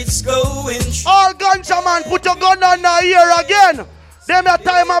 It's going. All ganja man, put your gun on the ear again. Them a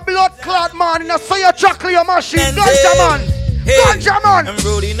time a blood clot man in a soya chocolate your machine. Ganja man, ganja man. I'm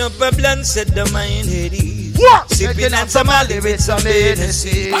rolling up a blunt, set the mind heady. What? Sipping on some Molly with some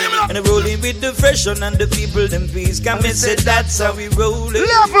Hennessy. And I'm rolling with the fresh one and the people them peace. Come and say that's how we roll it.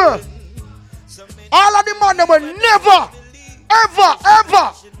 Level. All of the man them will never, ever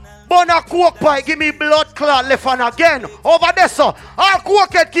burn a coke pipe. Give me blood clot left and again. Over there, sir. All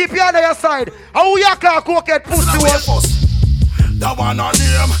cokehead keep you on your side. How you call cokehead pussy was? That one on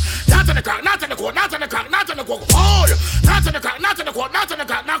him. Not in the crack, not in the coke, not in the crack, not in the coke. Oh, not in the crack, not in the coke, not in the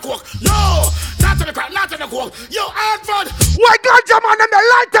crack, not coke. No, not in the crack, not in the coke. You Hartford. Why ganja man them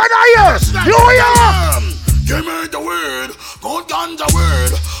light in the ear? You hear? Give me the word, good ganja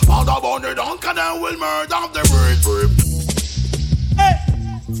word. All the bonnet uncle and will murder the word. Hey,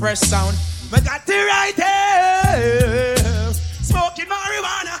 fresh sound. We got the right here. Smoking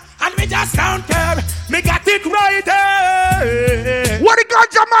marijuana and me just don't care. Me got it right here. What the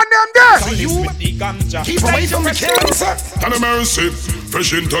ganja man them there? So you with the ganja. Keep away from the cancer. Can mercy,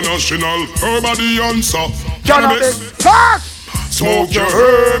 Fresh International, her body answer. Cannabis. Fast. Smoke your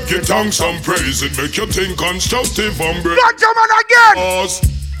herb, get thanks and praise it, make you think constructive and brave. Ganja man again.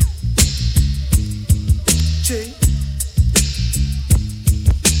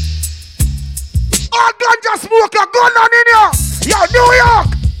 All ganja smoke a gun on in here. Yo, New York.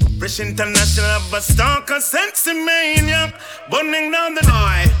 Fresh International have a stalker sexy maniac, burning down the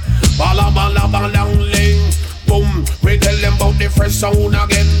night. Bala bala bala ling. Boom, we tell them about the fresh sound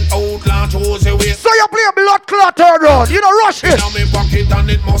again. Outlaw chose away. So you play blood clot turn round. You don't rush it. Now me pocket and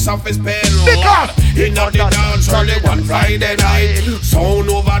it must have his pen. In the dance early one Friday night. Sound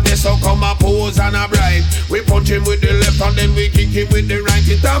over there, so come a pose and a bribe. We punch him with the left and then we kick him with the right.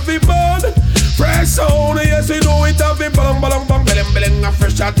 It have been bad. Fresh sound, yes we know it have been bang bang bang bang bang. A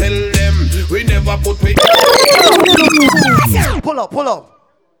fresh I tell them we never put we. Pull up.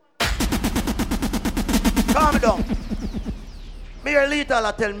 Calm down. Me hear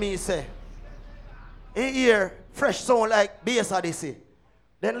Lethal tell me say, in here fresh sound like bass of this.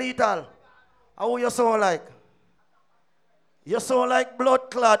 Then Lethal, how you sound like? You sound like blood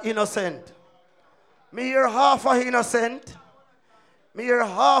clot innocent. Me hear half a innocent. Me hear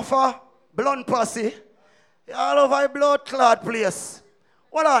half a blunt pussy. All over a blood clot place.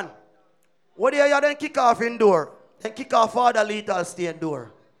 Hold on. What do you then kick off in door? Then kick off Father Lethal Stayne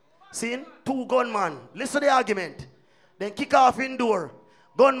door. See? Two gunman. Listen to the argument. Then kick off in door.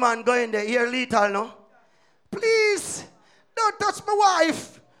 Gunman go in there. Here Lethal, no? Please, don't touch my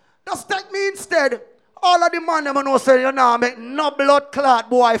wife. Just take me instead. All of the man them know say you know make no blood clot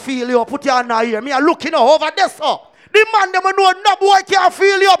boy feel you. Put your hand here. Me a looking over there, so. The man them know no boy can't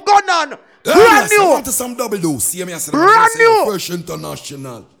feel you up. Gun on. Brand new. I want some double dose. See me, I said, brand new. Fresh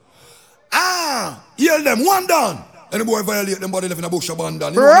International. Heal them. One down. Any boy violate them body left in a bush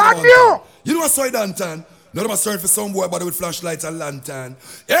abandoned. Brand new. You know what's so done, none of us search for some boy body with flashlights and lantern.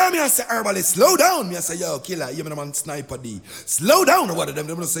 Yeah, me I say herbalist, slow down. Me I say yo killer, you man man sniper D. Slow down or what of them.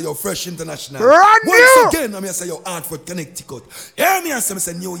 They say yo Fresh International. Brand new. Once again, me I say yo Hartford, Connecticut. Yeah, me I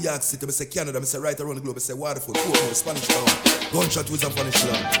say New York City. Me say Canada. Me say right around the globe. Me say Waterford, Portmore, Spanish Town, Gunshot Woods and Spanish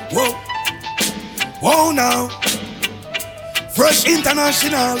Land. Whoa now, Fresh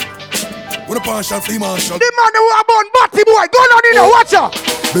International. With a partial flea marshal. The man who are born batty boy, go on in there, watch out.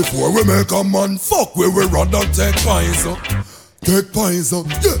 Before we make a man fuck, we rather take poison. Take poison,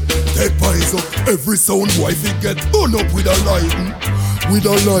 yeah, take poison. Every sound wife it get burn up with a lighting. With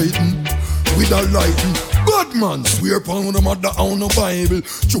a lighting. God man, swear upon the mother on the Bible.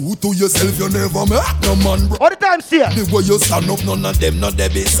 True to yourself, you never make no man, bro. All the time, see ya. The way you stand up, none of them, not they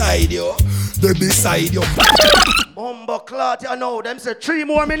beside you. They beside you. Bumbo clot, you know, them say 3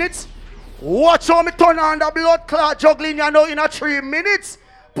 more minutes. Watch how me turn on the blood clot juggling, you know, in a 3 minutes.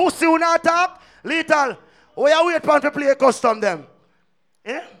 Pussy will not talk. Lethal, we are wait for to play custom them.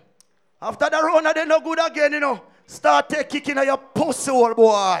 Yeah? After the run, they no good again, you know. Start take kicking at your pussy, old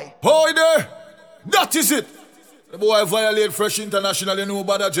boy. Boy there, that is it. The boy violate Fresh International, you know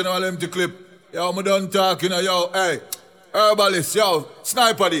about that General Empty clip. Yo, I'm done talking, yo, hey, herbalist, yo,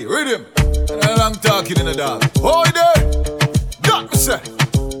 sniper D, read him. And I'm talking in the dark. Boy there, that me say.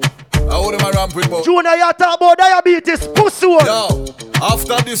 I hold him around with about. Junior, you talk about diabetes, pussy. Yo,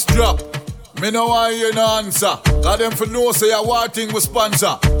 after this drop, me no want hear no answer. Cause them for know say a war thing we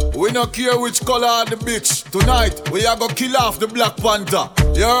sponsor. We no care which color the bitch. Tonight, we are gonna kill off the Black Panther.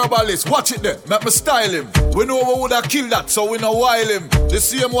 The herbalist, watch it there, make me style him. We know we woulda kill that, so we no while him. The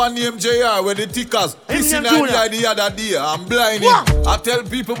same one named JR with the tickers. Pissing at the other day, I'm blind him. I tell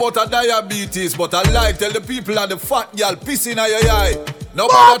people about a diabetes, but I lie, tell the people at the fat girl pissing at your eye.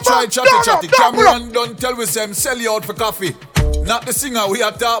 Nobody try chatty. Cameron don't tell we say him sell you out for coffee. Not the singer, we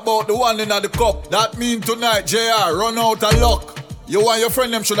are talk about the one in the cup. That mean tonight, JR, run out of luck. You and your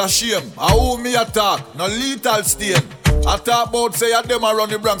friend them should have shame. I who me attack, no lethal Stayne. I talk about say them a run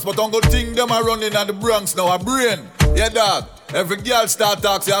the Bronx, but don't go think them a running at the Bronx now, a brain. Yeah, dog. Every girl start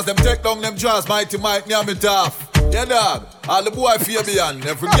talking as them take down them jaws, Mighty Mike, near me tough. Yeah, dog. All the boy Fabian.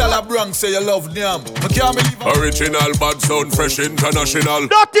 Every girl a Bronx say you love them. I can't believe it. Original bad sound, Fresh International.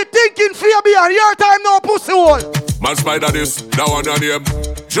 Dirty thinking, Fabian. Your time now, pussy hole. Man spider this, that one on him.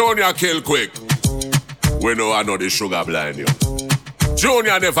 Junior kill quick. We know I know the sugar blind you.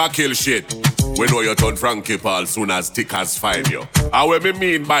 Junior never kill shit. We know you turn Frankie Paul soon as tickers find you. And what me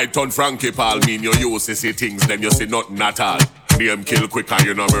mean by turn Frankie Paul mean you use to see things, then you see nothing at all. Name kill quick and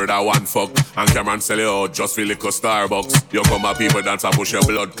you no murder one fuck. And Cameron sell you out just for little Starbucks. You come a people dance and push your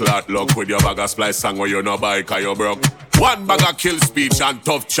blood clot luck with your bag of splice song where you no buy cause you broke. One bag of kill speech and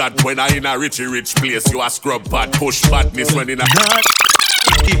tough chat when I in a rich place. You a scrub pad, push badness when in a...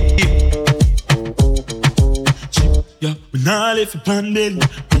 Yeah, we not live for plan daily.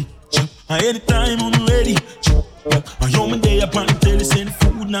 Anytime I'm ready. I know my day upon the telly, send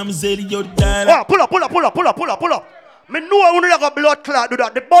food, now I'm zeddy, yo, die. Pull up. Me know I wouldn't have a blood clot do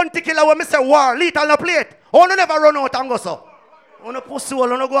that. The bounty killer when me say war, lethal no plate. I wanna never run out and go so. I wanna pussy hole,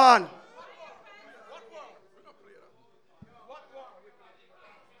 I wanna go on.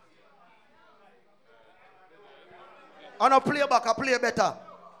 I wanna play back, I play better.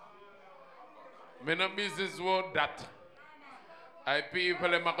 Me no business with that. I people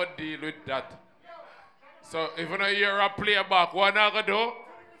them a go deal with that. So if you don't hear a playback, what I go do?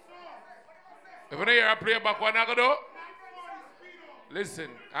 If you don't hear a playback, what I go do? Listen,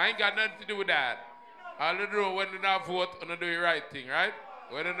 I ain't got nothing to do with that. All you do when you not vote, you do the right thing, right?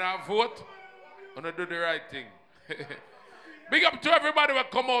 When you not vote, you do the right thing. Big up to everybody who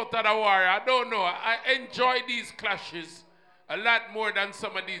come out of the war. I don't know. I enjoy these clashes a lot more than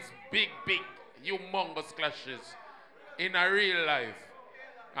some of these big, humongous clashes in a real life.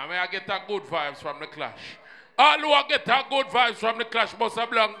 I mean, I get a good vibes from the clash. All who get a good vibes from the clash must have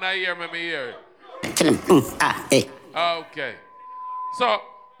belong now hear me hear it. Okay. So,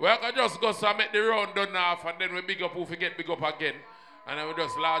 we're going to just go so make the round done off and then we big up who forget big up again. And then we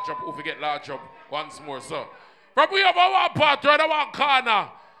just large up who forget large up once more. So, from we have one part or one corner,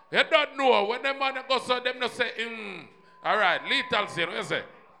 you don't know. When them man go so, them not say, All right, lethal scene, what you say?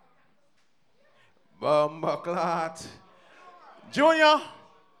 Bumbaclat. Junior,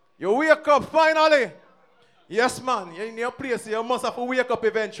 you wake up finally. Yes, man, you're in your place. You must have to wake up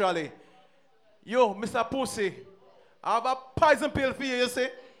eventually. Yo, Mr. Pussy, I have a poison pill for you, you see.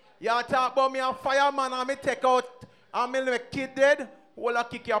 You talk about me a fireman and me take out and me make kid dead, will I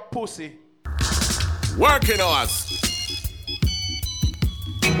kick your pussy. Working hours.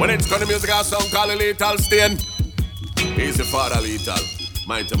 When it's gonna music our song called Lethal Stayne. He's the father Lethal.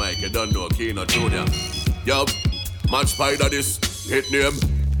 Mighty Mike, you don't know, Kino Junior. Yup, man spider this, hit name.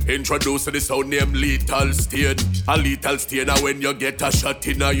 Introduce to the sound name Lethal Stayne. A lethal Stayne when you get a shot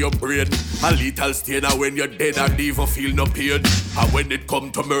in your brain. A lethal Stayne when you're dead and even feel no pain. And when it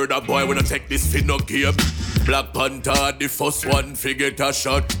come to murder, boy, when I take this for no game. Black Panther, the first one, forget a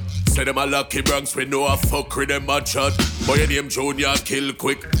shot. Say them a lucky Bronx, we know a fuck with them a chat. Boy, your name Junior, kill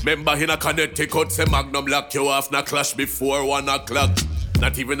quick. Remember in a Connecticut, say Magnum lock you off, na clash before 1 o'clock.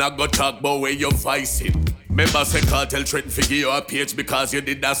 Not even a go talk about where you vicing. Remember say cartel threaten to give you a page because you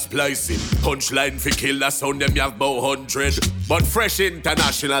did that splicing. Punchline for kill, that sound them you have about 100. But Fresh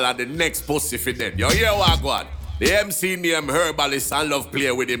International are the next pussy for them. You hear what God? The MC name Herbalist and love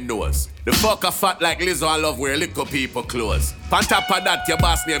play with him nose. The fucker fat like Lizzo and love wear little people clothes. On top of that, your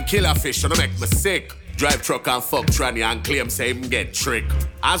boss name Killerfish, you know make me sick. Drive truck and fuck tranny and claim say him get trick.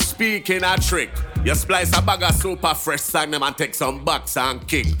 And speaking a trick, you splice a bag of super fresh sang them and take some bucks and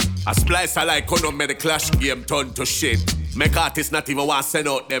kick. A splice a like on me the clash game turn to shit. Make artists not even want send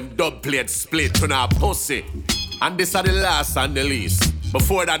out them dub plate split to a pussy. And this are the last and the least.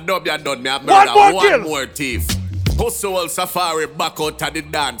 Before that dub you done, me have murder one more thief. Pussy all safari back out of the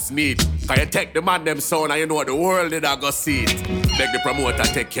dance need. Cause you take the man them sound and you know the world did I go see it. Beg the promoter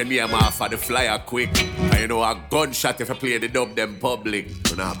take your name off of the flyer quick. And you know a gunshot if you play the dub them public.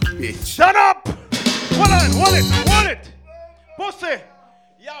 You know bitch. Shut up! Hold it! Pussy!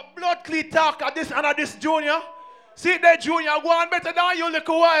 You blood clean talk at this and at this junior. See that junior go on better than you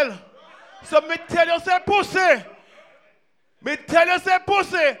little while. So me tell you say pussy.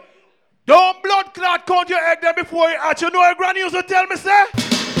 Don't blood clot count your egg there before you hatch. You know your granny used to tell me, say?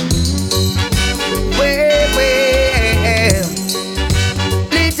 Well,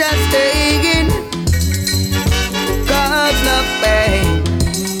 little Stayne, God's not pain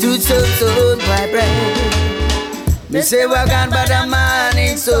to so my brain. Me say we're gone by the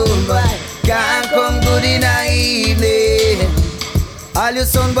morning soon, boy. Can't come good in the evening. All your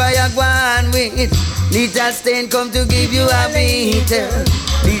son boy are gone with. Little Stayne come to give you a beater.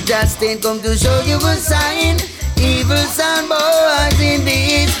 Little Stayne come to show you a sign. Evil son boys in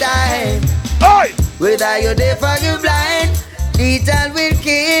this time. Oi! Whether you're deaf or you blind, Little will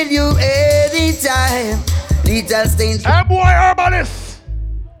kill you anytime. Little Stayne. Hey boy, herbalist.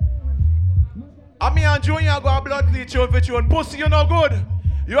 I mean and Junior go a blood leech you with you and pussy you no good.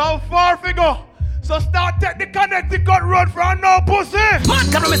 You have far figure. So start take the Connecticut road from no pussy.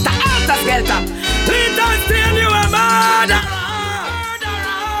 Man, come on, Mr. Alta Skelter. Little Stayne, you a murderer.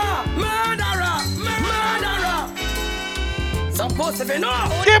 Some pussy, you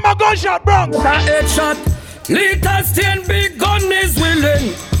know. Give him a gunshot, Bronx. Headshot. Little Stayne, big gun is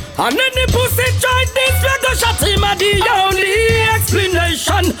willing. And any pussy try this, we go shot him at the only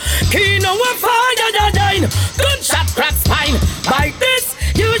explanation. Keen on fire, you dying. Gunshot crack spine. By this,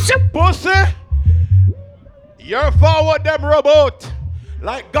 you should. Pussy. You're forward them robot.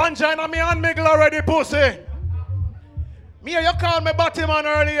 Like ganja in me and Miguel already, pussy. Me you called me Batman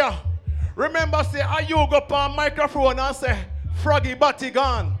earlier. Remember say I you go up on microphone and say Froggy Batty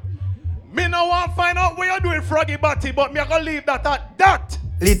gone. Me no want find out what you doing Froggy Batty, but me I gonna leave that at that.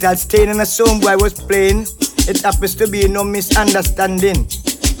 Little Stayne and a song boy was playing. It happens to be no misunderstanding.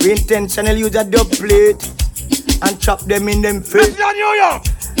 We intentionally use a dub plate and chop them in them face. New York.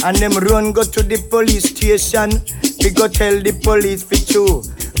 And them run go to the police station. We go tell the police for you.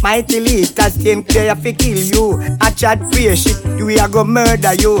 Mighty Little Stayne clear fi kill you. A chat free shit, we a go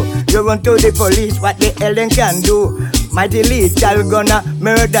murder you. You run to the police, what the hell them can do? Mighty Little gonna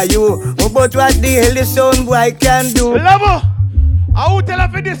murder you. But what the hell the sound boy can do? Level, I will tell her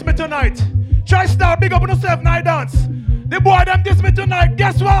for this me tonight. Try start big up on yourself night dance. The boy them this me tonight.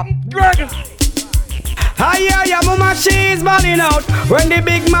 Guess what, Greg? Hiya, mama, she's balling out. When the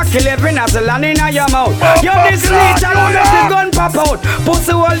big Mac 11 has a land in your mouth. You this little one let the gun pop out.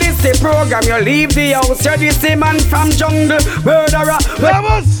 Pussy all this the program, you leave the house. You're this man from jungle, murderer.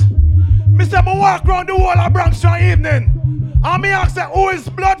 Levels, me say me walk around the whole of Bronx for evening. And me ask say who is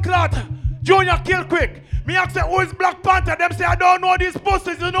blood clot? Junior kill quick. Me ask say who is Black Panther? Them say I don't know these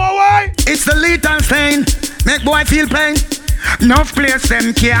pussies, you know why? It's the Little Stayne, make boy feel pain. Enough place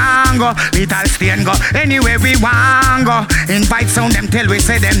them can go. Little Stayne go anywhere we want go. Invite sound them till we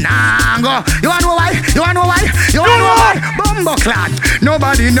say them nah go. You wanna know why? You wanna know why? You wanna know why? Bumbo clad.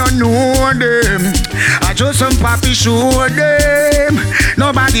 Nobody no know them. I just some papi show them.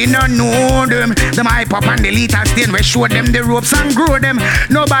 Nobody no know them. Them hype up and the Little Stayne we show them the ropes and grow them.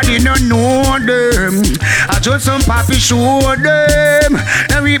 Nobody no know them. I just some papi show them.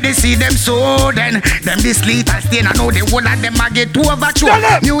 Then if they see them so then them this Little Stayne I know they would have them. I get overthrown.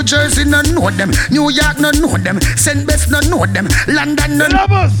 New Jersey no know them. New York no know them. St. Bess no know them. London no know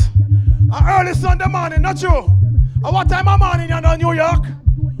them. Early Sunday morning, not you. What time of morning you know New York?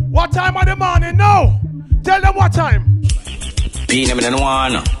 What time of the morning now? Tell them what time. Pina me no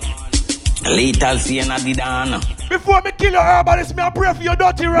one. Little Stayne a did on. Before me kill your herbalist, me I pray for your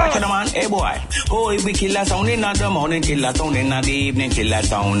dirty rat. Man, hey boy. Oh, we kill a sound in the morning, kill a sound in the evening, kill a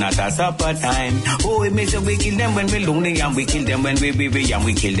sound at a supper time. Oh, we say we kill them when we lonely and we kill them when we busy and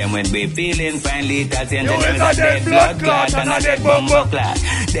we kill them when we feeling fine. Little Stayne, there's a dead blood clot and a dead bumbo clot.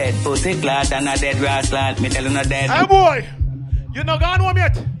 Dead pussy clot and a dead grass clot. Me tell you no dead. Hey boy, you not gone home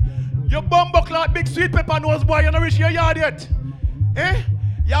yet. Your bumbo clot, big sweet pepper nose boy, you not reach your yard yet. Eh?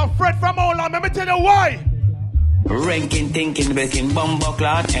 You're afraid from all long, let me tell you why. Ranking, thinking, breaking, bumbo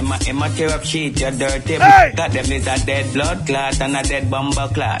clot. Emma tear up sheet, you dirty. Hey! Got them is a dead blood clot and a dead bumbo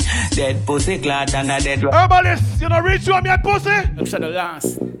clot. Dead pussy clot and a dead... Herbalist, you know reach you on me pussy? I'm sure the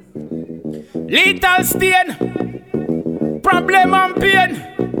last. Lethal Stayne. Problem and pain.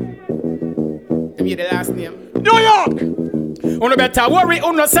 Give me the last name. New York! Uno better worry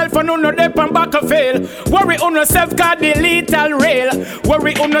on yourself and uno dep and back a fail. Worry on yourself cause the lethal rail.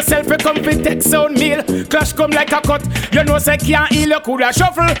 Worry on yourself you come fi take sound meal. Clash come like a cut. You know say can't heal you coulda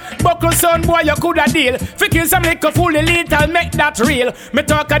shuffle. Buckle sound boy you coulda deal. Fi kill some little fool the lethal make that real. Me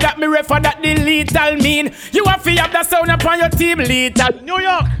talk of that me refer that the lethal mean. You have to have the sound upon your team lethal. New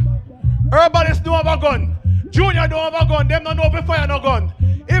York! Herbalists don't have a gun. Junior don't have a gun. Them don't know if fire no gun.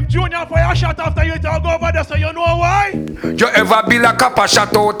 If Junior fire shot after you, it'll go over there, so you know why? You ever be like a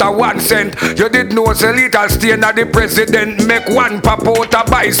shot out of 1 cent? You did know the Lethal Stayne at the president. Make one pop out a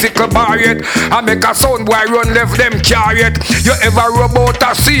bicycle barrier and make a sound boy run left them chariot. You ever rub out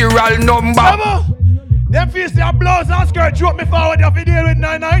a serial number? Them face their blouse and skirt drop me forward if you deal with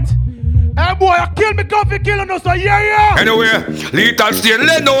 9-night. Hey boy, you kill me, come for killing us, so yeah. Anyway, Lethal Stayne,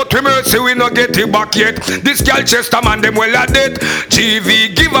 lend out to mercy, we no get it back yet. This girl Chester man, them well at it.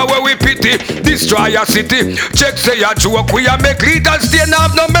 GV, give away we pity, destroy a city. Check say a joke, we a make Lethal Stayne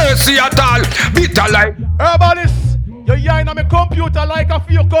have no mercy at all. Bitter like Herbalist, you yarn on my computer like a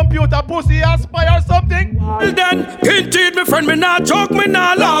few computer pussy aspire something. Well then, indeed, my friend, me not joke, me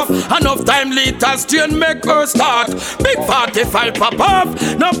not laugh. Enough time Lethal Stayne make her start. Big 45 pop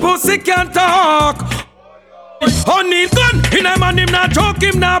off, no pussy can't talk. Honey gun, in a man him not joke,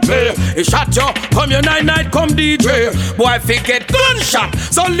 him not play. He shot you, come your night, come DJ. Boy, if he get gunshot,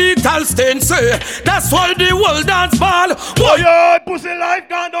 so Lethal Stayne say that's why the world dance ball. Boy, your pussy life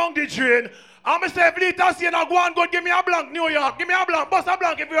gone down the drain. I'm say if Lethal Stayne a go on good, give me a blank, New York. Give me a blank, bust a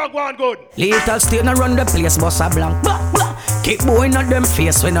blank if you are going good. Lethal Stayne a run the place, bust a blank. Blah, blah. Keep blowing at them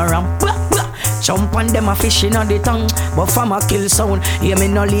face when I ram. Blah, blah. Jump on them a fishing on the tongue. But from a kill sound, hear me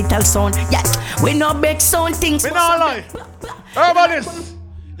no lethal sound. Yeah, we no big sound things. Me not lie. Herbalist,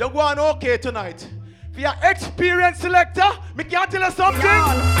 you go on okay tonight. For your experienced selector, me can't tell you something.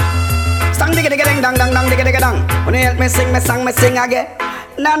 Sang digga digga ding dang dang dang digga digga dang. When you help me sing, me sing again.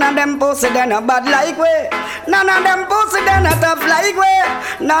 None of them pussy then a bad like way. None of them pussy then a tough like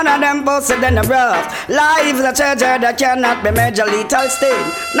way. None of them pussy then a rough. Lives a treasure that cannot be measured. Lethal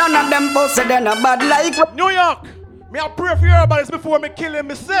Stayne. None of them pussy then a bad like way. New York, me a pray for herbalist before me kill him.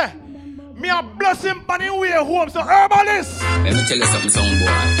 Me say, me a bless him on the way home. So herbalist. Let me tell you something, sound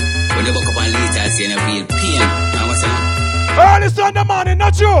boy. When you walk up on Lethal Stayne, a real pain. Now what's that? Early Sunday morning,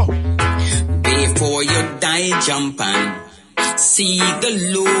 not you. Before you die, jump and see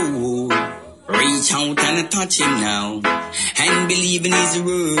the Lord. Reach out and touch him now, and believe in his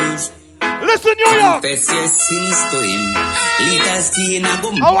words. Listen, New York. Confess your sins to him. Lethal Stayne a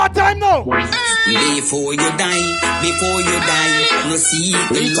go. Our time now. Before you die, no see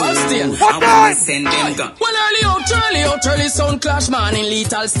the Lord. What I wanna send them gun. Well, early sound clash man in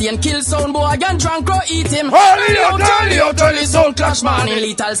Lethal Stayne. Kill sound boy and drunk or eat him. Early sound clash man in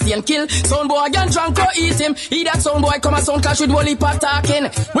Lethal Stayne. Kill sound boy and drunk or eat him. He that sound boy come a sound clash with Wally attacking.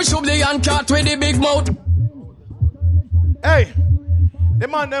 We shoot the young cat with the big mouth. Hey, the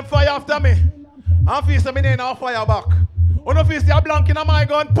man them fire after me. I'm facing me now fire back. On the face, you're blank in my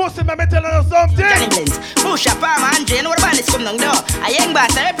gun. Pussy, me tell you something. Push up, man, Jane, what about this come down there? A young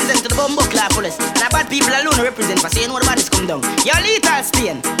boss, I represent to the Bumbo Club police. And a bad people alone represent for saying what about this come down. You're Lethal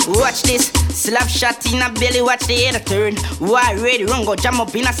Stayne. Watch this. Slap shot in a belly, watch the head turn. Why ready, run, go jam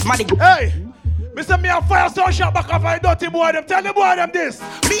up in a smarty. Hey! Mr. Me a fire some shot back off a dirty boy them. Tell the boy them this.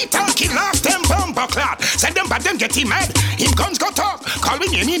 Lethal kill off them bumper clot. Send them bad them get him mad. Him guns cut off.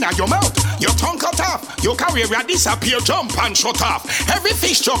 Calling him in your mouth. Your tongue cut off. Your career disappear, jump and shut off. Every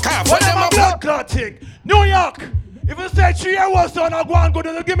fish choke off. What them a blood clot thing? New York. If you say 3 hours son I go on good,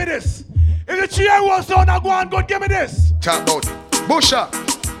 then give me this. If you 3 hours son I go on good, give me this. Talk about Busha.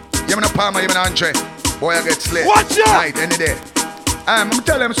 You mean a Palmer, you mean Andre. Boy I get slayed. Watch ya. Night any day. I'm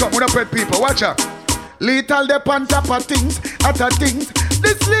tell them something with the pet people. Watch out. Lethal they on top of things, other things.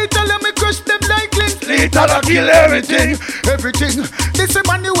 This lethal let me crush them like links. Lethal I kill everything, everything. This is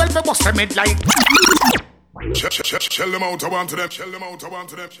Manuel for bust them it like. Shell them out, I want to them. Shell them out, I want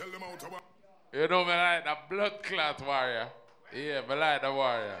to them. Shell them out, I want. You know me like the blood clot warrior. Yeah, me like the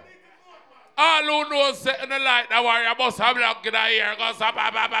warrior. All who knows setting the light the warrior must have luck in the ear.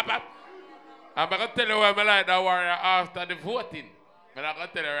 I'm going to tell you why I like the warrior after the voting. I'm not going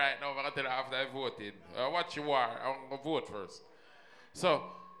to tell you right now, I'm going to tell you after I voted. Watch your war, I'm going to vote first. So,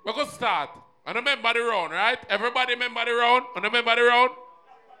 we're going to start. And remember the round, right? Everybody remember the round? And remember the round?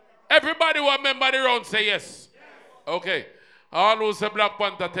 Everybody who remember the round say yes. Okay. All who say Black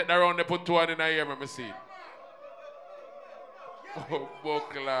Panther take the round, they put 2 in the air, let me see. Oh,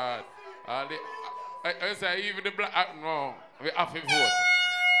 Buckland. I say even the black, no, we have to vote.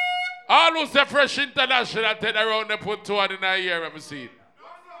 All who say Fresh International take the round, they put 2 in the air, let me see.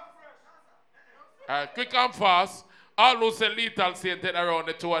 Quick and fast. All who say Lethal say take the round,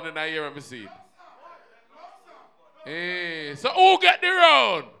 the 2 in the air, let me see. Hey, so who get the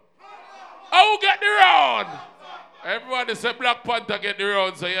round? Who get the round? Everybody say Black Panther get the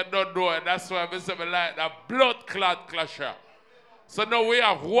round, so you don't know it. That's why I say me like the blood clot clasher. So now we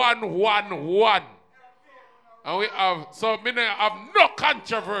have 1-1-1. And we have, so me have no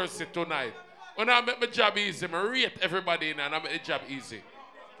controversy tonight. When I make my job easy, I rate everybody in and I make the job easy.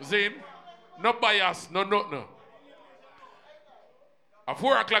 See? No bias, no nothing. At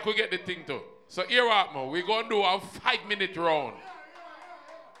 4 o'clock we get the thing too. So here what, man, we're going to do a 5-minute round.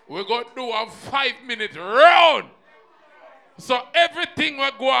 We're going to do a 5-minute round. So everything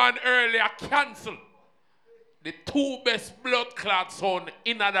we go on earlier cancel. The 2 best blood clot sound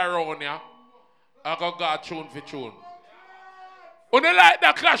in the round, yeah, I go tune for tune. When you like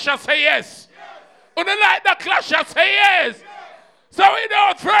the clash, I say yes. When you like the clash, I say yes. So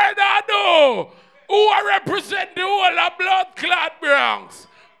without further ado, who I represent the whole of blood clot Bronx?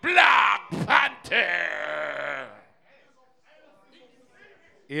 Black Panther.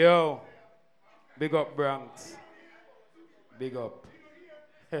 Yo, big up Bronx. Big up.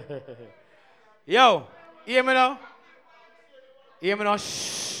 Yo, hear me now? Hear me now?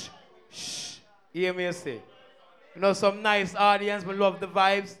 Shh. Shh. Hear me say. You know, some nice audience, we love the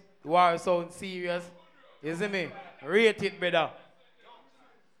vibes. The war sound serious. You see me? Rate it, brother.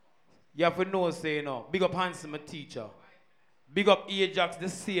 You have to know, say, you know. Big up Hanson, my teacher. Big up Ajax, the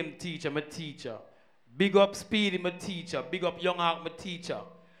same teacher, my teacher. Big up Speedy, my teacher. Big up Young Hawk, my teacher.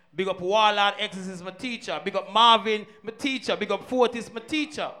 Big up Warlord Exorcist, my teacher. Big up Marvin, my teacher. Big up Fortis, my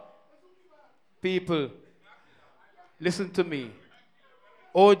teacher. People, listen to me.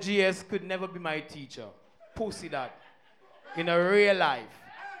 OGS could never be my teacher. Pussy that. In a real life.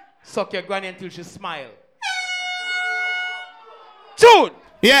 Suck your granny until she smile. Tune!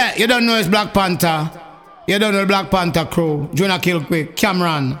 Yeah, you don't know it's Black Panther. You don't know the Black Panther crew. Jonah Kill Quick,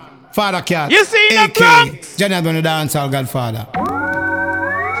 Cameron, Father Cat. You see the AK, Bronx? Johnny are gonna dance all Godfather.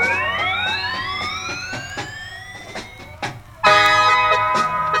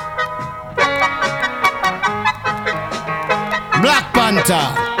 Black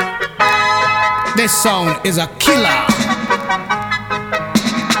Panther. This sound is a killer.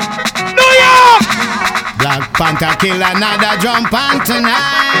 New York! Black Panther kill another drum pan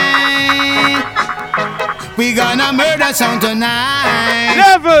tonight. We gonna murder sound tonight.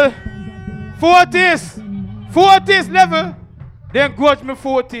 Level 40s level. Then grudge me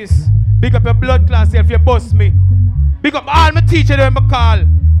 40s. Big up your blood class if you bust me. Big up all my teacher them I call.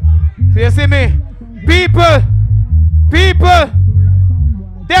 So you see me? People,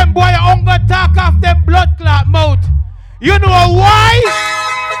 them boy hunger talk off them blood clot mouth. You know why?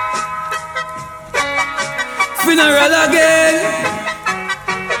 Funeral again.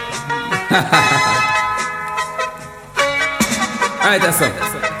 Alright, that's all.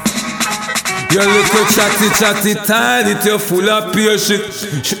 You look a chatty tired, it you're full of pure shit.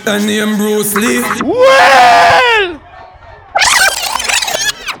 Shit and name Bruce Lee. Well!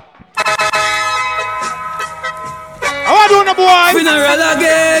 How I doing, boy? Funeral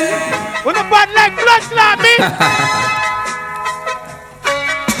again. When the bad like blood clot me.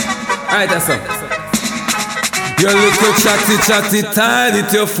 Alright, that's all. You look a chatty tired,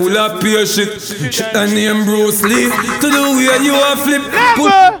 it you're full of pure shit. Shit and name Bruce Lee. To the way you are flip.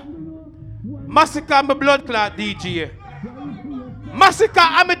 Never! Massacre, I'm a blood clot DJ. Massacre,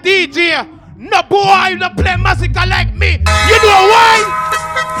 I'm a DJ. No boy, you don't play Massacre like me. You know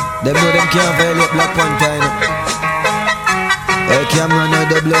why? Them know them can't violate Black Panther. Hey, Cameron, no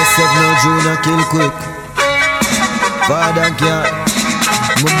double SF, no Junior Kill Quick. Father can't.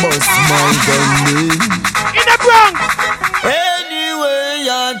 My boss, my gun. In the Bronx. Anyway,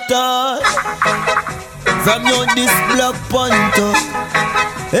 I thought from you this Black Panther.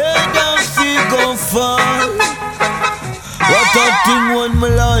 Hey, don't see go fall. What a thing when me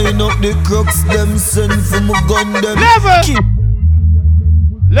line up the crooks them send for my gun them.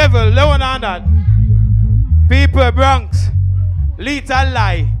 Level on that. People Bronx. Lethal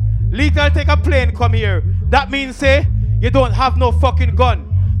lie. Lethal take a plane come here. That means say you don't have no fucking gun.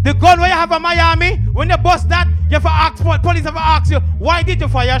 The gun where you have in Miami, when you bust that, you have to ask, police have to ask you, why did you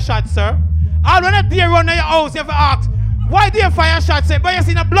fire shots, sir? And when a deer run in your house, you have to ask, why did you fire shots, sir? But you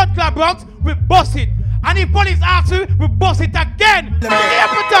see in a blood clot Bronx, we bust it. And if police ask you, we bust it again.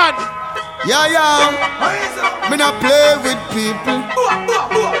 Yeah. Me not play with people.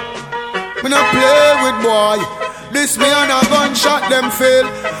 Me not play with boy. This me and a gunshot them fail.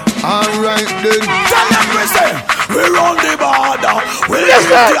 Alright then. Tell them we say we run the border. We lift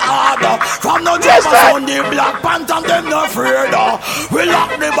the order. From the jumpers on the Black Panther them no afraid. We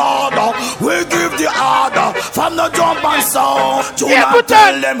lock the border. We give the order. From the jumpers sound. Do not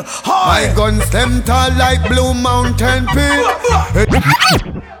tell them hi. My guns them tall like Blue Mountain Peak.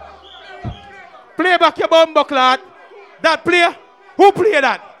 Play back your bumbo clot. That player? Who play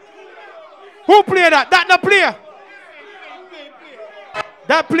that? Who play that? That no player.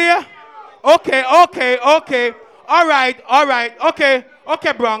 That player? Okay. All right.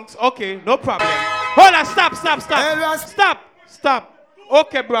 Okay, Bronx. Okay, no problem. Hold on, stop.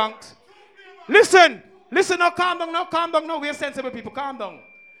 Okay, Bronx. Listen, now calm down, no. We're sensible people, calm down.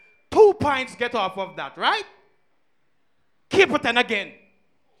 2 points get off of that, right? Keep it on again.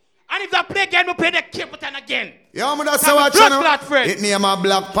 And if that play again, we play the keep it on again. Yeah, man, that's how I channel. It name a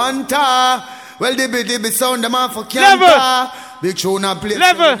Black Panther. Well, the sound them off for Canada. Big show now play.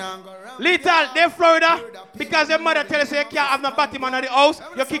 Level. Lethal, they're Florida. Because your mother tells you you can't have no Batman in the house,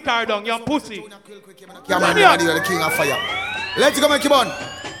 you kick her down, you're pussy. Yeah, man, you're the king of fire. Let's go, make it on.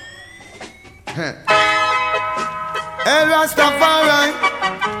 El Rastafari.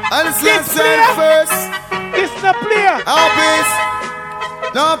 I'll say first. This the player.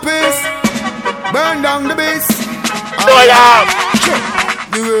 No peace. Burn down the beast.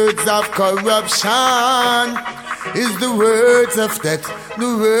 The words of corruption is the words of death.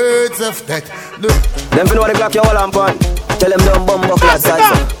 The words of death. Them fi know the clock you all on pan. Tell them don't bumbo class size.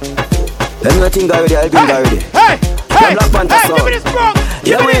 Them no think already, I'll think already. Hey, Black Panther song. give me this bro.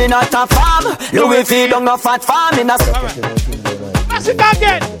 Yeah, we not a farm. Louis feed on a fat farm in a. Pass it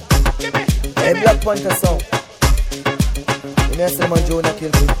again. Give me. Hey, Black Panther song. You know say man Jonah kill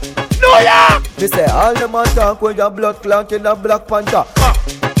me. New York. They say all the man talk when your blood clot in a Black Panther.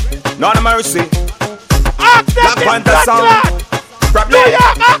 No mercy. Black Panther song. New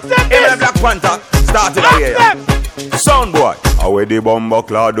York, accept this. Black Panther started again. Sound boy. How the bumbo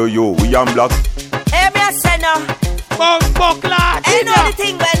clad do you? We am black. Hey, me a say no. Bumbo clad. Ain't no the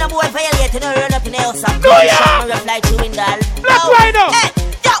thing when no boy violate, no run up in the house and New York. shot me reply to window. Black Rhino. Hey,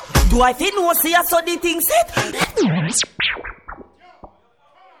 yo. Do I think no see I saw the thing set?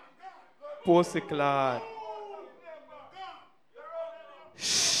 Pussy clad.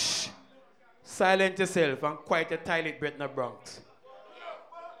 Shh. Silent yourself and quiet your toilet breath in the Bronx.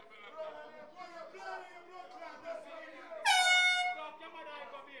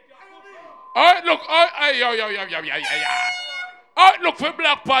 Alright, look, alright, look for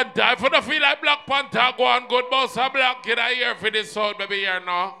Black Panther. If you don't feel like Black Panther, go on good boss a black kid I hear for this sound, baby, here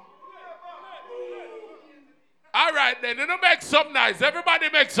now. Alright then, you know, make some nice. Everybody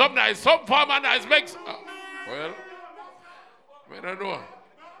make some nice. Some farmer nice makes. Well, I don't know.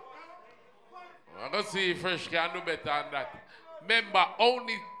 I'm gonna see if Fresh can do better than that. Remember,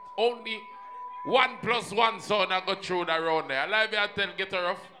 only 1 + 1 sound I go through the round there. Alive I tell get her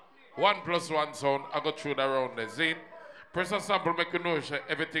off. 1 + 1 sound I go through the round there. See? Press a sample, make you know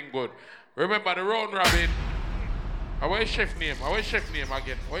everything good. Remember the round robin. Where's chef name? Where's chef name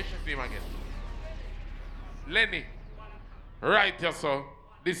again? Lenny. Right, yes, sir.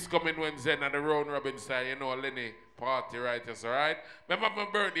 This coming Wednesday at the round robin style, you know, Lenny party, right, yes, right? Remember my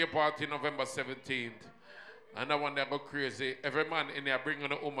birthday party November 17th. And that one they go crazy. Every man in there bring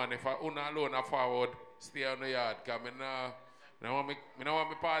on a woman. If I own alone a forward, stay on the yard. Because I don't want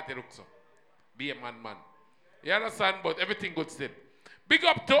my party look so. Be a man. You understand? But everything good still. Big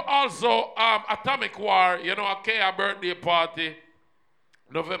up to also Atomic War, you know, a Kea birthday party.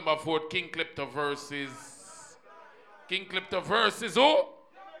 November 4th, King Clipto versus who?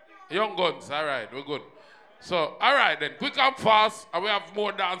 Young Guns. All right, we're good. So, all right then. Quick and fast. And we have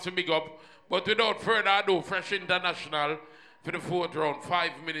more dance to big up. But without further ado, Fresh International for the 4th round.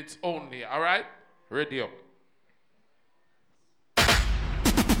 5 minutes only. All right? Ready up.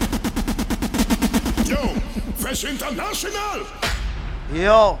 Yo, Fresh International.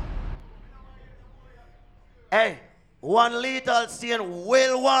 Yo. Hey, one lethal Stayne,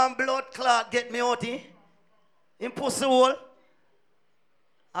 well one blood clot get me out here. In pussy hole.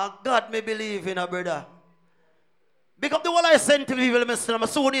 And God me believe in a brother. Big up the whole I sent to people, Mr. I'm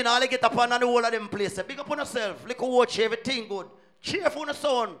soon in, all I get up on the whole of them places. Big up on yourself. Look watch everything good. Cheerful on the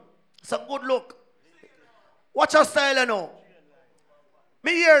sun. It's a good look. Watch your style, you know.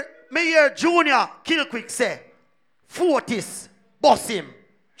 Me hear Junior kill quick say, Fortis, boss him.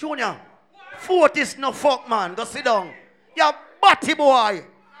 Junior, Fortis no fuck man. Go sit down. You batty boy.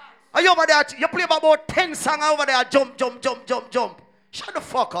 Are you over there? You play about 10 songs over there. Jump. Shut the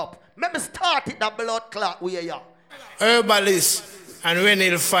fuck up. Let me start it, that blood clot way, yeah. Herbalist and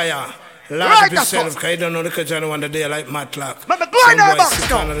Renil Fire. Large Right, yourself, because you don't know the culture one day like Matlock. Let me go in there, box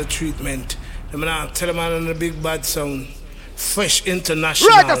now. The treatment. I'm not tell them on the big bad sound. Fresh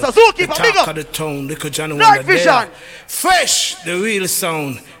International. Right, that's a zookeeper, the big talk up. of the town, the culture Night one vision. day. Fresh, the real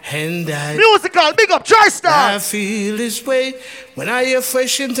sound. And musical, big up, TriStar. I feel this way when I hear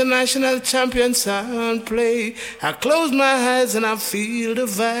Fresh International champion sound play. I close my eyes and I feel the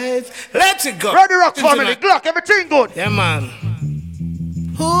vibes. Let it go. Ready Rock family, Glock, everything good. Yeah, man.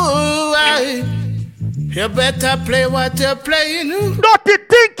 You better play what you're playing. Dirty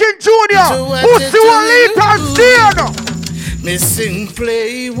Thinking Junior. Pussy one little Stayne. Me sing,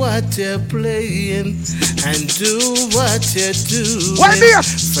 play what you're playing and do what you do.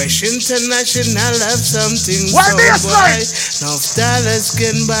 Fresh International have something so bright. No dollars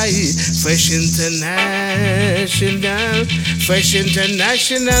can buy it. Fresh International, Fresh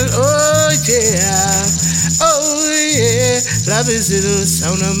International. Oh yeah, love is the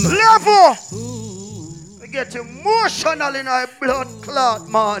sound of my level. We get emotional in our blood clot,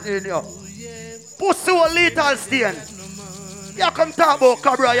 man, in you. Pussy one little Stayne. You come talk about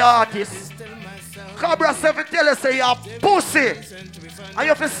Cabra, your artist. Cabra say if tell you say you're pussy. And you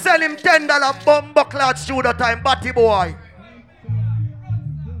have to sell him $10 bumbo clad studio time, batty boy.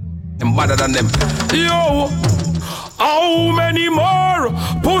 I'm better than them. Yo, how many more?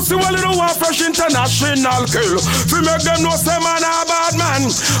 Pussy well you want Fresh International kill. We make them know say man a bad man.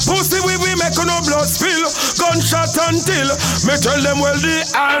 Pussy we make no blood spill. Gunshot until me tell them well the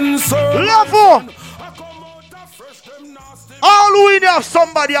answer. Level. All who in have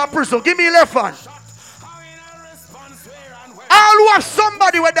somebody in prison, give me left hand. All who have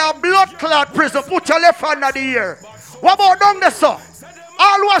somebody with a blood clot prison, put your left hand at the ear. What about down there, sir?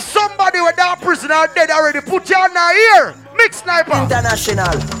 All who have somebody with that prison are dead already, put your hand at the ear. Mix sniper.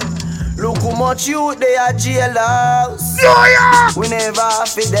 International. Look how much you they are jailhouse. Yeah. We never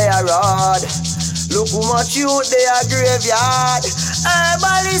fit their rod. Look how much you they are graveyard.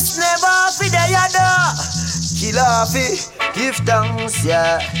 Herbalists never fit their door. Kill off it, give thanks,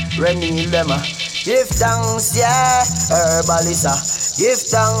 yeah. Renil them, give thanks, yeah. Herbalist, give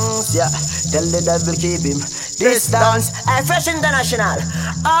thanks, yeah. Tell the devil keep him distance. Fresh International,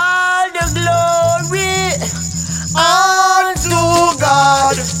 all the glory unto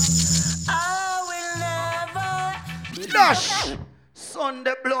God. I will never Dash.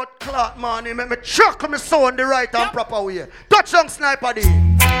 Sunday blood clot, man. He make me chuck me so on the right and proper way. Touchdown sniper D.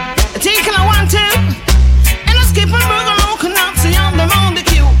 Taking a 1-2. Skip and burger looking up, see I'm the on the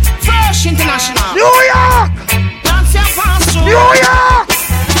queue. Fresh International. New York! That's your pastor. New York!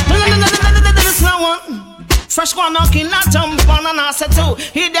 This no one. Fresh one knocking, not jump on and I said 2.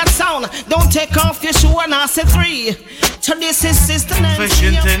 Hear that sound, don't take off your shoe and I said 3. So this is Sister Nancy. Fresh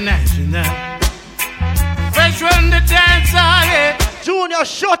International. Fresh run the dance on it. Junior,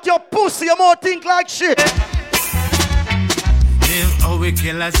 shut your pussy, you more think like shit. Oh, we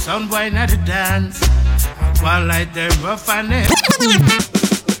kill a sound boy, not a dance. One like them rough and them.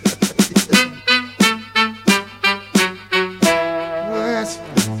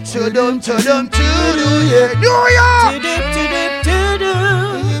 Chudum, yeah. New York!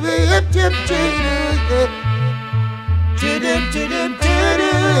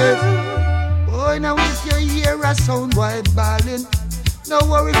 Boy, now if you hear a sound boy ballin', no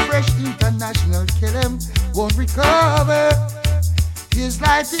worry, Fresh International kill him, won't recover. His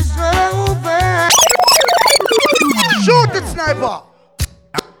life is over. Shoot it, sniper.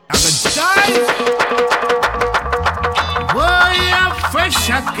 Boy, you're fresh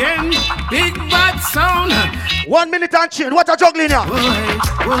again. Big bad sound. 1 minute and change. What a juggling here. Boy.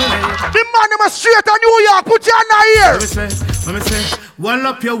 The man them straight to New York. Put your hand here. Let me say. Wall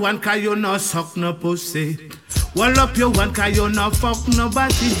up your one cause you no suck no pussy. Wall up your one cause you no fuck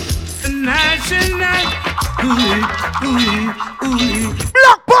nobody. National.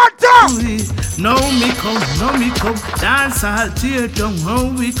 Black Panther. No me come, dance all tear down.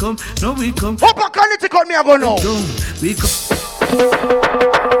 No we come. What a quality cut me a go now? We come.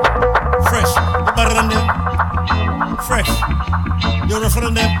 Fresh, better than them. Fresh, you're rougher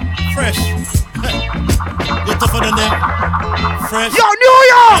than them. Fresh, you're tougher than them. Fresh, yo New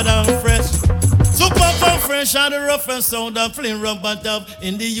York. Better than fresh. Super fun, fresh and the rough and sound and fling rump and dub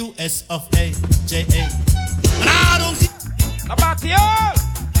in the US of A, J.A. And I don't think about you.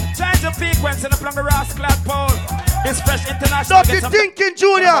 Change the frequency and plug the rascal pole. This Fresh International. Dirty Thinking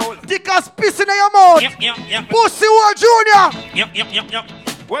Junior. Dick as piss in your mouth. Yep. Pussy World Junior.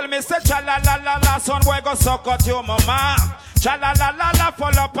 Yep. Well, Mr. Cha la la la la, son boy go suck out your mama. Cha la la la la,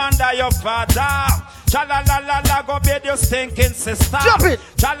 fall up under your father. Cha la la la la, go bed your stinking sister. Drop it.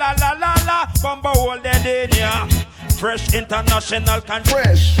 Cha la la la la, bumbo hold dead in ya. Fresh international country.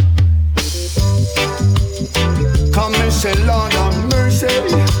 Fresh. Come and say Lord of mercy.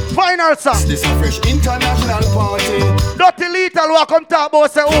 Final song. This a fresh international party. Dirty little who come talk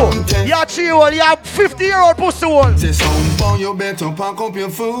about say oh, you have 3-year-old, you have 50-year-old pussy hole. Say some boy you better pack up your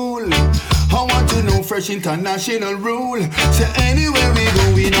fool. I want to know fresh international rule. Say anywhere we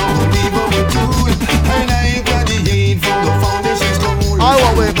go, we know we go with tool. And I graduate from the foundation school. I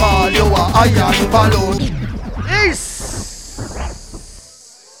want to call you a iron balloon. Yes.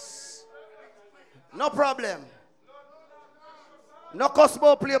 No problem. No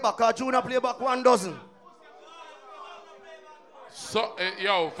Cosmo playback, or Junior playback 1 dozen. So,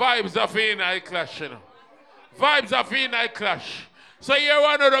 yo, vibes are in I clash, you know. Vibes are in I clash. So you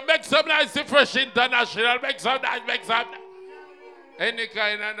want to make some nice fresh international, make some nice, make some any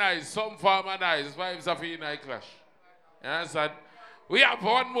kind of nice, some form of nice. Vibes are in I clash. You understand? We have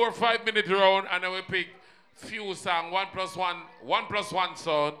 1 more 5-minute round and then we pick few songs, 1+1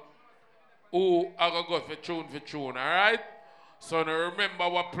 song. Who are going to go for tune, alright? So now remember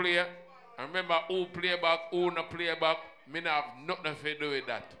what play, remember who play back, who no play back. Me not have nothing to do with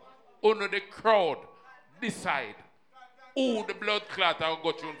that. Only the crowd decide who the blood clot will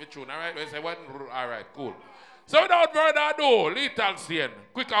go tune for tune, alright? We say, alright, cool. So without further ado, Lethal Stayne,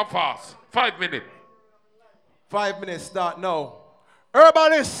 quick and fast, 5 minutes. 5 minutes start now.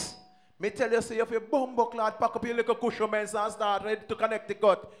 Herbalist, me tell you, say if you bumbo clot, pack up your little cushion and start ready to connect the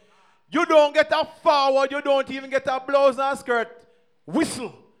cut. You don't get a forward, you don't even get a blouse and skirt.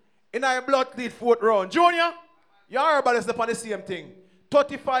 Whistle in a blood cleat 4th round. Junior, your herbalist upon the same thing.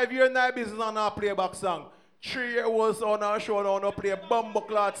 35 years in our business on our playback song. 3-year-olds on our show on our play bumbo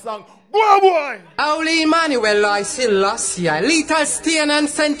clot song. Go boy! Holy Emmanuel, I see last year. Lethal Stayne and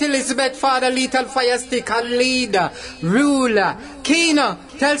St. Elizabeth, Father, Lethal Fire Stick, and leader, ruler, Kino.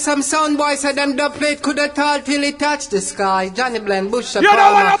 Tell some sound boys that them dub plate could have tall till it touch the sky. Johnny Blend, Bush,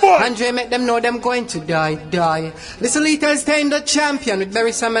 Palmer, Andre make them know them going to die. Listen, Lethal Stayne the champion with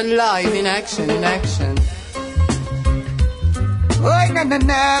Barry Salmon live in action. Oh,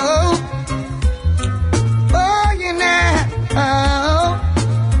 no. Oh, you know.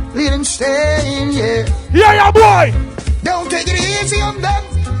 Let him stay, yeah. Yeah, boy! Don't take it easy on them.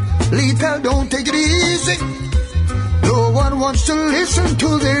 Lethal, don't take it easy. No one wants to listen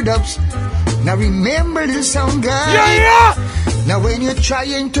to their dubs. Now remember this sound, guys. Yeah! Now when you're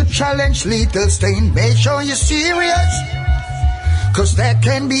trying to challenge Lethal Stayne, make sure you're serious. Cause that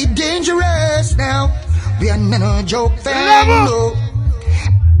can be dangerous now. We are not a joke fan, no.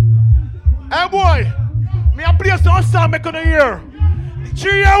 Hey boy, me a play some song make on the ear.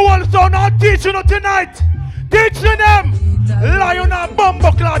 3-year-olds so not teaching you tonight. Teaching them. Lion and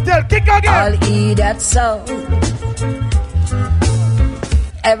bumbo cartel. Kick again. I'll eat that soul.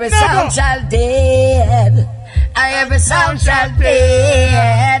 Every sound shall dead. Every sound shall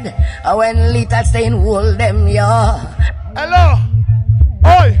dead. When Lethal Stayne hold them, yeah. Hello.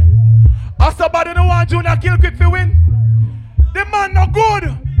 Oi. As somebody no want Junior kill quick for win. The man no good.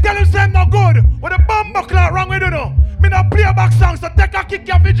 Tell him say no good. What the bumbo clock wrong with you know? Me no play back songs, so take a kick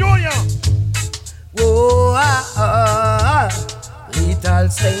for Junior. Whoa, Lethal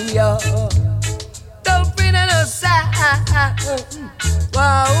Stayne, yo. Don't bring no side.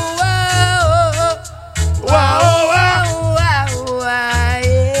 Wow. Yeah.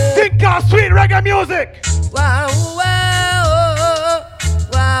 Think of sweet reggae music. Wow.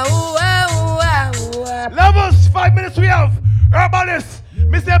 Levels, 5 minutes we have. Herbalist,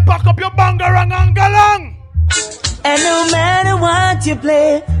 me say pack up your bangarang and galang. And no matter what you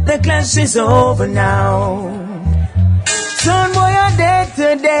play, the clash is over now. Son boy, you're dead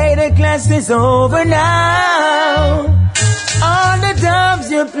today, the clash is over now. All the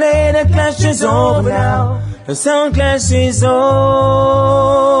dubs you play, the clash is over now. The sound clash is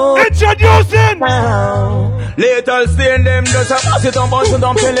over. Introducing now. Lethal Stayne them just a pass it on bounce and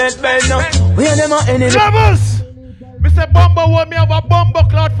don't feel it bend now. Where them are enemy? Levels, me say Bumbo want me have a Bumbo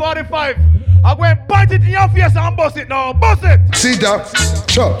Cloud 45. I go and bite it in your face and bust it now. Bust it. See that?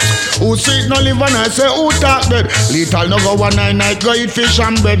 Sure. Who see it no live and I say who talk dead. Lethal no go 1 night go eat fish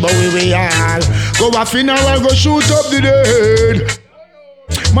and bread. But we all go a funeral go shoot up the dead.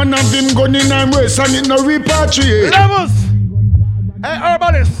 Man have him gun in and race and it no repatriate. Levels. Hey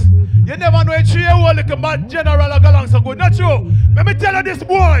herbalist, you never know a 3-year-old like a mad general go along so good. Not true. Let me tell you this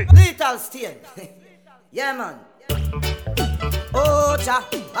boy. Lethal Stayne. Yeah man. Oh, cha,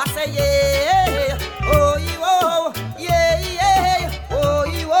 I say yeah, oh, you, oh, yeah, oh,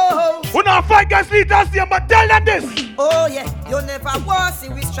 you, oh. Who not not fight against Lethal Stayne, but tell them this. Oh yeah, you never was see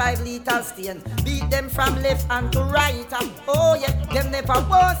we strive Lethal Stayne. Beat them from left and to right. Oh yeah, them never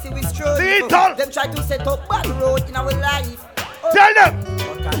was see we struggle. Lethal. Them try to set up bad road in our life. Oh, tell them.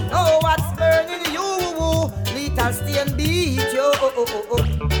 But I know what's burning you. Lethal Stayne beat you.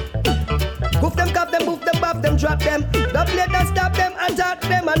 Goof them, cuff them, move them, buff them, drop them. Don't let them stop them, attack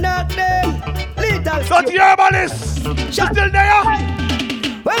them, and knock them. Lethal Stayne. But the herbalist, she's still there.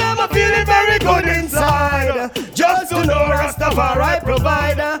 Well, I'm feeling very good inside. Just to know Rastafari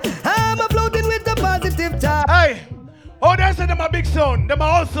provider. I'm floating with the positive tide. Hey, oh, they say them a big sound, them a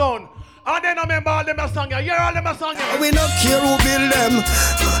whole sound. And then I remember all them a song, hear all them a song. We not care who build them.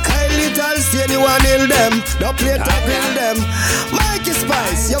 Hey, Lethal Stayne, you want build them. Don't play to build them. Mikey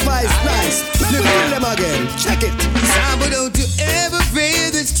Spice, your voice nice. Let me build them again. Check it. But don't you ever fear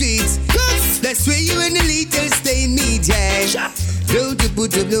the streets. That's where you and the Lethal Stayne meet, yeah. Don't you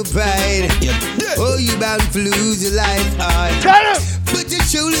put up no pride. Oh, you bound to lose your life. Put your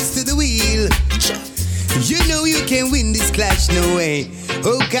shoulders to the wheel. You know you can't win this clash, no way.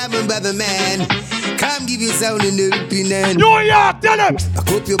 Oh, come on, brother man. Come give your sound in the opinion. New York, tell them.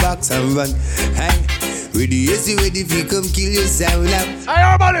 Back up your box and run. Hey, ready, yes, you ready if you come kill your sound out. Hey,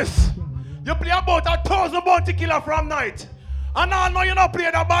 herbalist, you play about 1,000 bounty killer from night. And I know you not play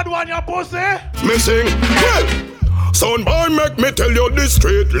the bad one, you pussy. Missing. Well. Son boy, make me tell you this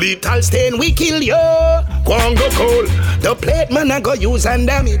straight. Lethal Stayne, we kill you. Go and go cold. The plate man I go use and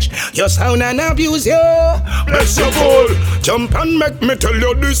damage your sound and abuse you. Bless your soul. Jump and make me tell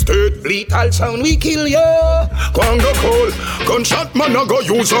you this straight. Lethal sound, we kill you. Go and go cold. Gunshot man I go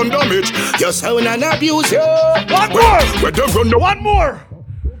use and damage your sound and abuse you. One more. Where they run the one more.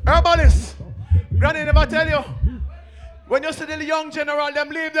 Herbalist, Granny never tell you. When you see the young general, them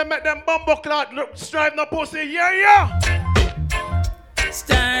leave them, make them bumbo clot, look, strive no pussy, yeah.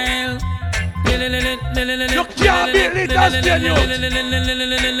 Style. You can't beat Lethal Stayne, you.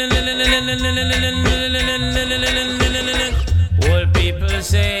 Old people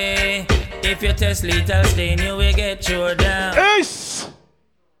say, if you test Lethal Stayne, you will get chewed down. Ace.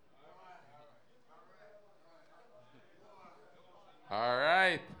 All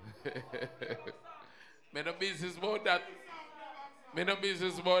right. Me no business about that. Me no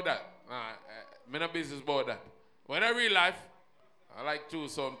business about that. Me no business about that. When I real life, I like to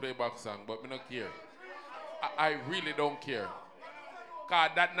some playback song, but me no care. I really don't care.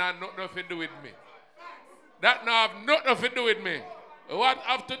 Cause that not nothing to do with me. That not have nothing to do with me. What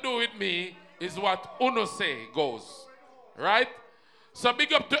have to do with me is what Uno say goes. Right? So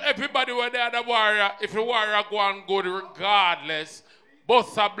big up to everybody where they are the warrior. If the warrior go and good regardless,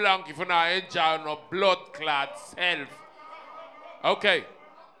 Bossa Blanc if you not enjoy no blood clot self. Okay.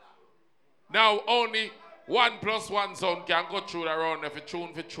 Now only 1 + 1 sound can go through around if you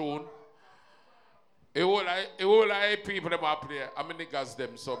tune for tune. It will like people them up there. I mean niggas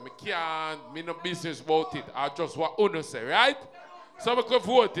them, so me no business about it. I just what Uno say, right? So we can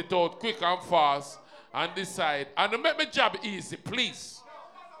vote it out quick and fast and decide. And make my job easy, please.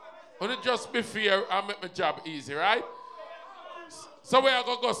 Only just be fair and make my job easy, right? So we are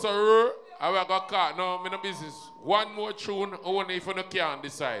going to go so and we are going to cut. No, me no business. One more tune, only if you no can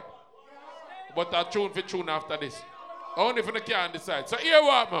decide. But a tune for tune after this. Only if you no can decide. So here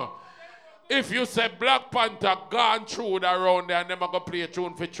what, man. If you say Black Panther gone through the round there and them are going to play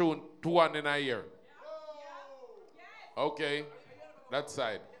tune for tune 2 in a year. Okay. That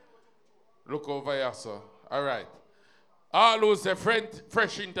side. Look over here, sir. All right. All who say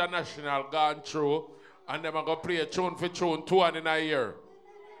Fresh International gone through and them are going to play tune for tune 2 in a year.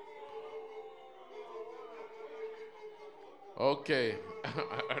 Okay.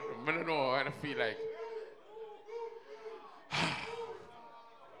 I don't know what I feel like.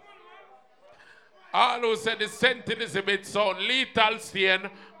 All who said the St. Elizabeth sound Lethal Stayne,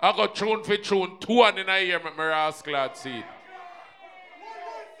 I got tune for tune 2 in a year, my rascal see.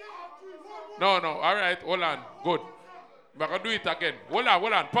 No, all right, hold on, good. I'm going to do it again. Hold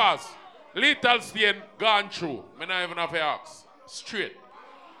on, pause. Lethal Stayne gone through. I don't even have to ask. Straight.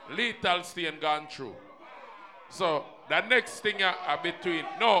 Lethal Stayne gone through. So, the next thing are between.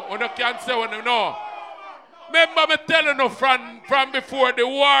 No, you can't say one, no. Remember me telling you from before the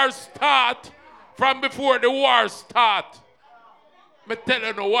war start. From before the war start. Me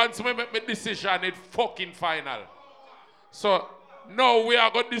telling you once I make my decision, it's fucking final. So, now we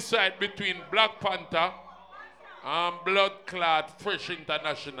are going to decide between Black Panther and Blood Clad Fresh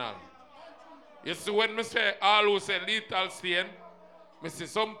International. You see, when I say all who say Lethal Stayne, I see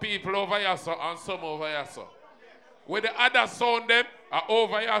some people over here so, and some over here so. With the other sound them are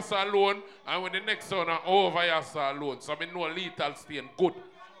over here so alone, and with the next sound are over here so alone. So I know Lethal Stayne good.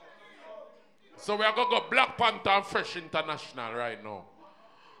 So we are going to go Black Panther and Fresh International right now.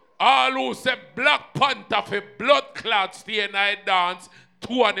 All who say Black Panther for blood clot stay in a dance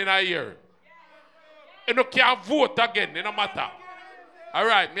 2 and in a year. You can't vote again, it no matter. All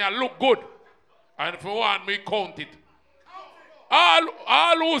right, me I look good. And if you want me count it.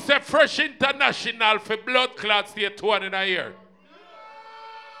 All who say Fresh International for blood clot stay 2 and in a year.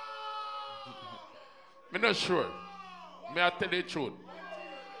 I'm not sure. Me I tell you the truth.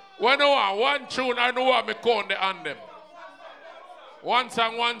 When I want one tune, I know what me count the anthem. One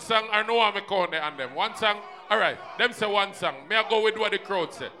song, I know what me count the anthem. One song, all right. Them say one song. Me I go with what the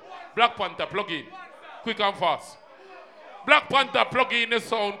crowd say. Black Panther, plug in, quick and fast. Black Panther, plug in the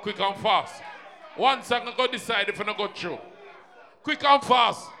sound, quick and fast. One song I go decide if I go through. Quick and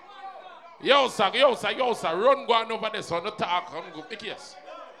fast. Yo sir, run go on over there so no talk. I'm go. Yes.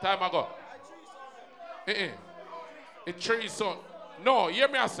 Time I go. It's 3 son. No, hear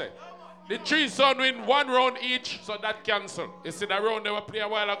me I say. The 3 son win 1 round each, so that cancel. You see that round they were play a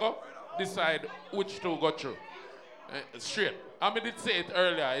while ago? Decide which 2 go through. Straight. I did say it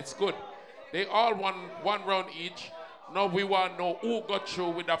earlier, it's good. They all won 1 round each. Now we want to know who got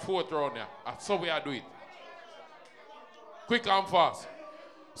through with the 4th round here. So we are doing it. Quick and fast.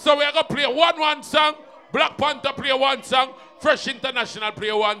 So we are going to play 1 song. Black Panther play 1 song. Fresh International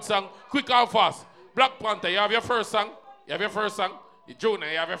play 1 song. Quick and fast. Black Panther, you have your first song? You have your first song? Junior,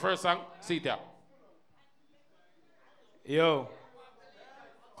 you have your first song? See it there. Yo.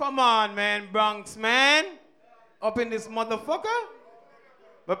 Come on, man, Bronx, man. Up in this motherfucker.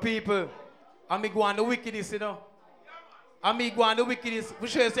 But people, I'm go on the wickedest, you know. I'm go on the wickedest. We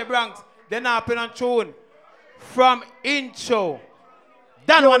should say Bronx. They're not playing on tune. From Intl.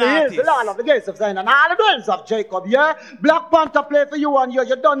 That one artist. The land of the gates of Zion and all the dwellings of Jacob, yeah? Black Panther play for you and you.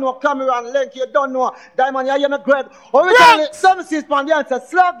 You don't know Cameron Link, you don't know Diamond, you know Greg. Originally, some sees from the answer,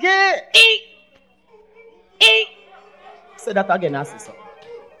 Sluggy. Say that again, I see so.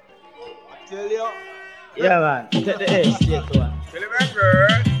 Tell you. Yeah, man. Take the edge, take the one.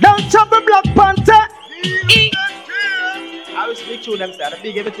 Don't chop the Black Panther. I will speak to them, sir. The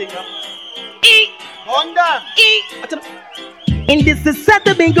big everything, no? On them. In this is set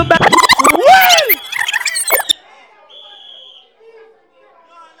the bingo back.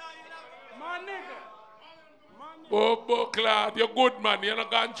 Bobo Clad, you're good, man. You're not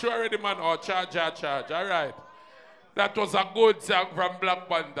gone through already, man. Oh, charge. All right. That was a good song from Black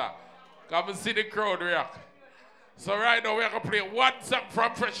Panther. Come and see the crowd react. So right now, we're going to play 1 song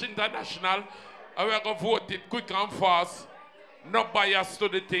from Fresh International. And we're going to vote it quick and fast. No bias to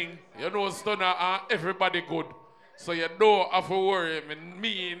the thing. You know, Stunna, everybody good. So you don't have to worry.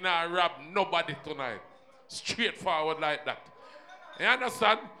 Me not rap nobody tonight. Straightforward like that. You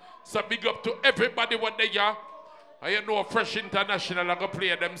understand? So big up to everybody what they are. And you know Fresh International are going to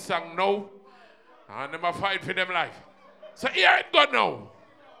play them song now. And them a fight for them life. So here it go now.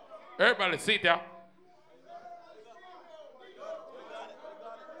 Everybody sit there.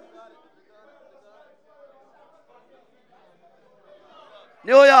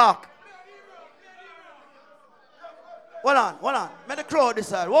 New York. Hold on. Make the crowd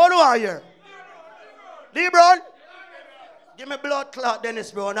decide. What are you here? LeBron? Give me blood clot, Dennis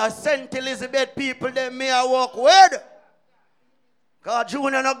Brown. I St. Elizabeth people, they may I walk with. God,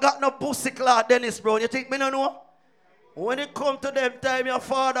 Junior not got no pussy clot, Dennis Brown. You think me no know? When it come to them time, your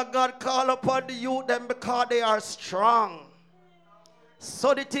father God call upon the youth them because they are strong.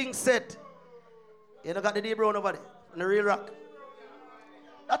 So the thing said, you know got the D Brown over there, on the real rock.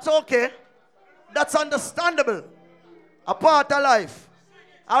 That's okay. That's understandable. A part of life.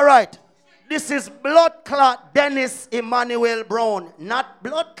 All right. This is blood clot Dennis Emmanuel Brown. Not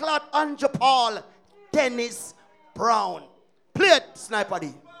blood clot Andrew Paul. Dennis Brown. Play it, Sniper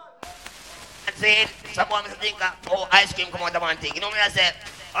D. That's it. Someone think oh, ice cream come out of one thing. You know what I say?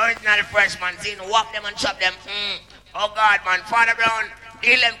 Original freshman, see, walk them and chop them. Oh God, man. Father Brown,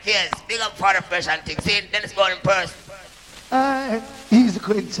 deal them case. Big up Father Fresh and things. See, Dennis Brown in person. He's a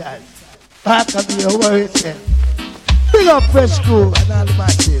Quinton. Back of your words. Big up Fresh Crew and all the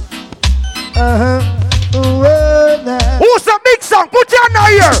matches. Who's a big song? Put your hand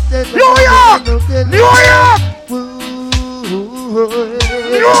here. New York! New York!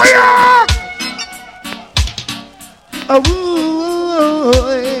 New York!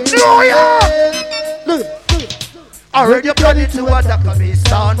 New York! Look. Already you ready to attack me,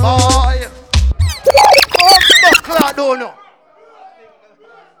 sound boy. Oh, buckle, I don't know.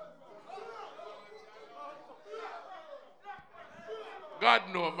 God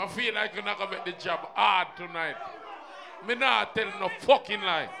knows, I feel like you're not going to make the job hard tonight. Me not tell no fucking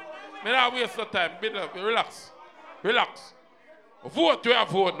lie. Me not waste no time. Relax. Vote to a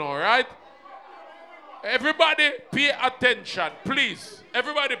vote now, right? Everybody pay attention, please.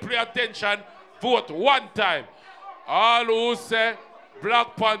 Everybody pay attention. Vote one time. All who say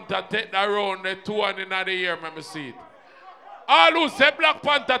Black Panther take the round the 2 in the year, let me see it. All who say Black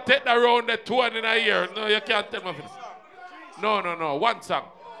Panther take the round the 2 in the year. No, you can't tell me. No. One song.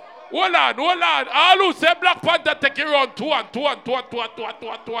 Hold on. All who say Black Panther take it round 2.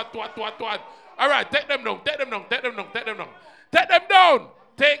 All right, take them down.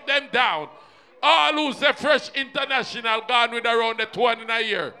 Take them down. All who say Fresh International gone with around the 2 in a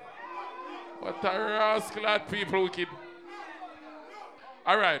year. What a rascal people wicked.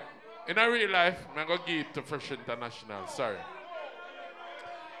 All right. In a real life, I'm going to give it to Fresh International. Sorry.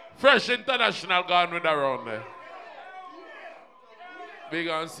 Fresh International gone with around there. Big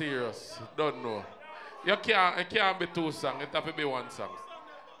and serious. Don't know. It can't be 2 songs. It have to be 1 song.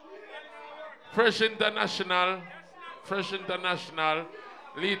 Fresh International.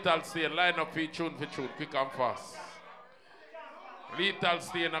 Lethal Stayne. Line up for tune, quick and fast. Lethal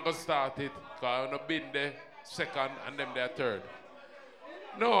Stayne, I'm going to start it. Because I'm been there second and them there third.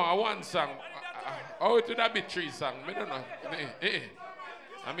 No, I want song. Oh, it would have been 3 songs. I don't know.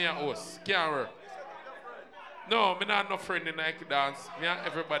 I'm a host. Can't work. No, I'm not no friend in the dance. Me and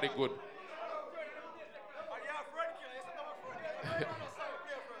everybody good.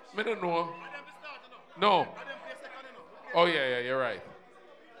 I don't know. No. Oh, yeah, you're right.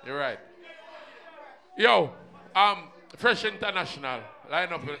 Yo, Fresh International.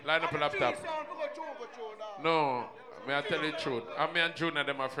 Line up a laptop. No, may I tell you the truth. I'm me and Junior,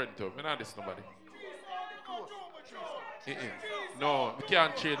 them my friend too. Me not this nobody. No, we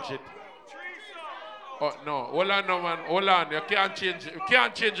can't change it. Oh no, hold on, no man, hold on. You can't change it. You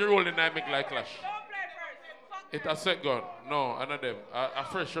can't change the rule in Dynamic like Clash. It's a set gun. No, I know them. I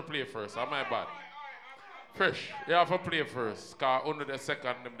Fresh to play first. Am I bad? Fresh, you have to play first. Because only the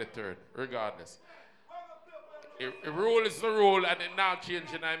second, them the third, regardless. The rule is the rule, and it now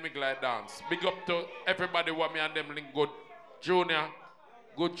change in Dynamic like dance. Big up to everybody what me and them link good. Junior,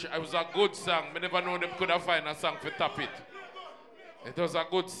 good. It was a good song. I never know them could have find a song for top it. It was a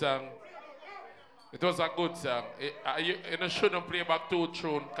good song. You shouldn't play back 2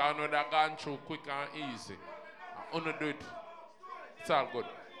 tunes because you know they're gone through quick and easy. I want to do it. It's all good.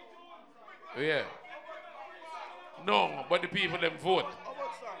 Yeah. No, but the people them vote.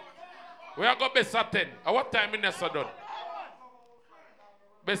 We are going best at 10. At what time in Nessa done?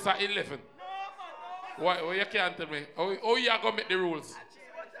 Best at 11. Why you can't tell me? Oh, you are going to make the rules?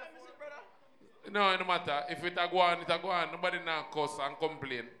 No, no matter. If it go on, nobody now cuss and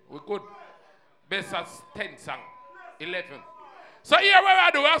complain. We could. Best at 10 song. 11. So here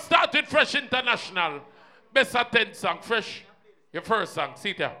we do. We'll start with Fresh International. Best at 10 song. Fresh. Your first song.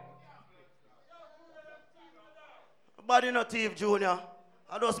 Sit here. Body not thief, Junior.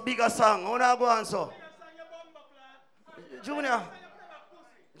 I those bigger song. How now go on so? Junior,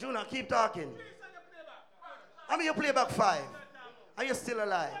 keep talking. I mean you play back 5. Are you still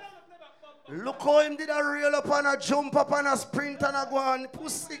alive? Look how him did a reel up and a jump up and a sprint and a go on.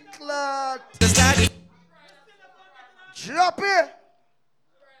 Pussy clot. Drop it.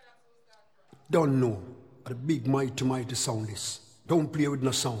 Don't know. A big mighty sound is. Don't play with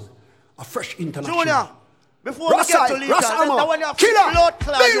no sound. A Fresh International. Junior. Before we get to Lethal, that one you have Killer. blood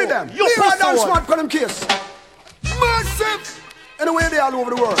clot. Leave them. You leave pussy them one. smart for them case. Massive. Anyway, they all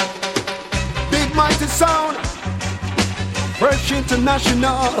over the world. Big mighty sound. Fresh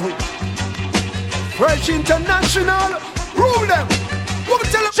International. Fresh International. Rule them. What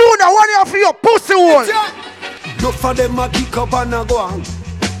tell them? Junior, one you for your pussy one. Look for them a kick up and a go on.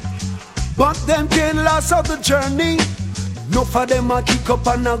 But them can't last out the journey. Look for them a kick up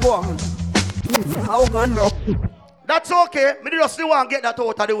and a go on. That's okay. Me just still want to get that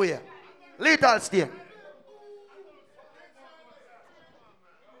out of the way. Lethal Stayne.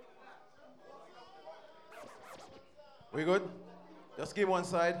 We good? Just give one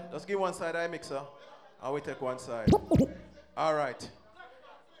side. I mixer. And we take one side. All right.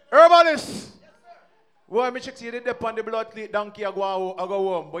 Herbalist. Why me check you did dip on the blood cleat donkey I go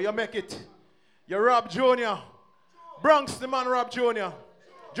home. But you make it. You Rob Junior. Bronx the man Rob Junior.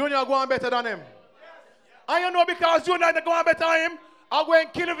 Junior go on better than him. And you know because Junior go on better than him, I'm going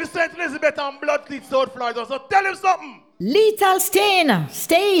to kill him with St. Elizabeth and blood cleat South Florida. So tell him something. Lethal Stayne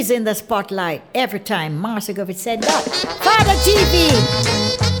stays in the spotlight every time Marcy Griffith said that. Father TV,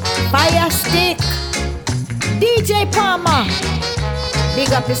 Fire Stick, DJ Palmer,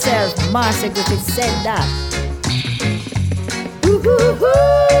 big up yourself, Marcy Griffith said that.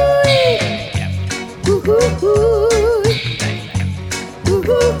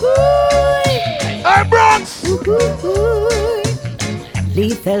 Hey, Bronx!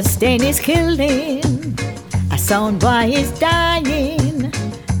 Lethal Stayne is killing. A sound boy is dying.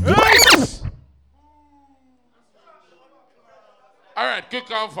 Alright, quick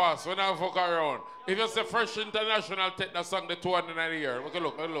and fast. We don't fuck around. If you say Fresh International take that song the 200 a year. Okay,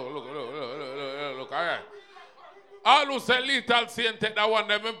 look. Alright. All who say Lethal Stayne take that one,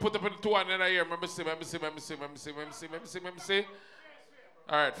 then put up in the 200 a year. Let me see.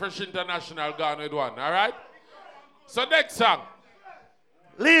 Alright, Fresh International gone with one. Alright? So next song.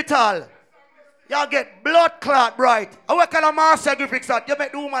 Lethal. Y'all get blood clot bright. I work on a Marcia graphics that you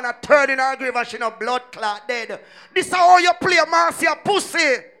make the woman a third in her grave and she no blood clot dead. This is how you play Marcia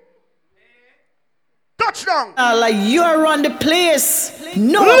pussy. Touchdown. Like you run the place.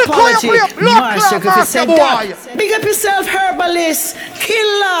 No Look apology. Marcia Marcia said boy. that. Big up yourself, herbalist,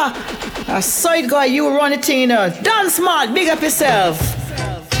 killer. A side guy, you run it in. Dance smart. Big up yourself.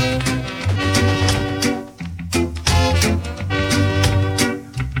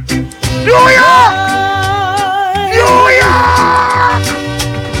 New York! New York!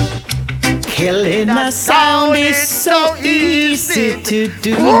 Killing a sound is so easy to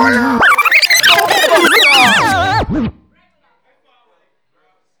do.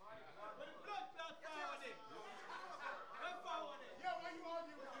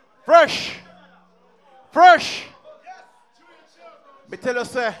 Fresh. Me tell you,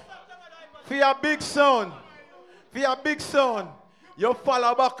 say, for your big son, you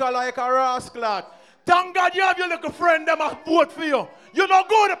follow back like a rascal. Thank God you have your little friend them a vote for you. You don't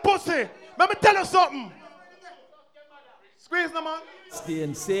go to pussy. Let me tell you something. Squeeze no man. Stay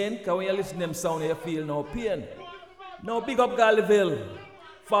insane, because when you listen to them sound, you feel no pain. No big up Galville.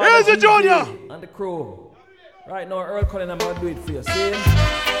 Here's the Junior. And the crew. Right now, Earl Cullen, I'm going to do it for you. See?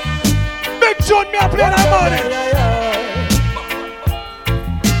 Big tune me a play that morning.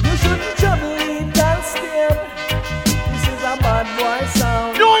 You shouldn't trouble Lethal Stayne. This is a bad boy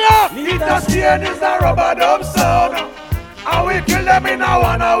sound. New York! Lethal Stayne is a rubber dub sound. And we kill them in a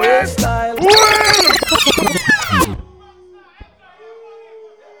one-away style.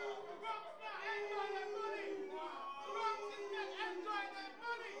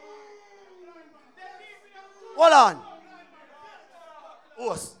 Hold on.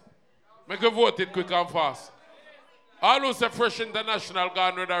 Us. Make a vote it quick and fast. All who say Fresh International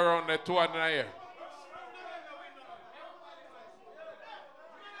gone with around the 200 a year.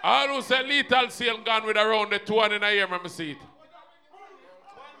 All who say Lethal Stayne gone with around the 200 a year, let me see it.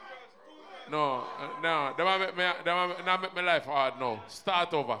 No. That make my life hard now.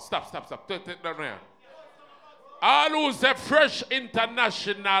 Start over. Stop. Take it down here. All who say Fresh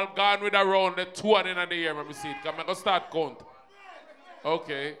International gone with around the 200 a year, let me see it. Come on, go start count.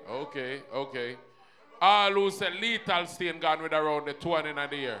 Okay. All who say Lethal Stayne gone with around the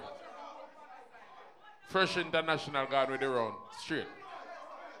 200 a year. Fresh International gone with the round. Straight.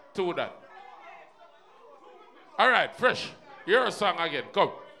 To that. All right, Fresh. Hear a song again. Come.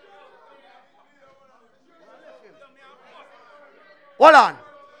 Hold on.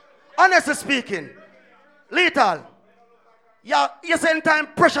 Honestly speaking, Lethal, you same time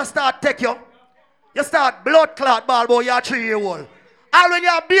pressure start take you. You start blood clot ball boy, you're 3-year-old. All when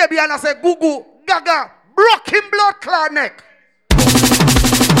you're a baby and I say goo gaga, broke him blood clot neck.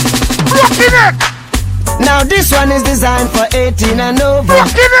 Broke him neck. Now this one is designed for 18 and over.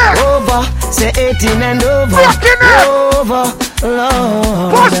 Over, say 18 and over. Over,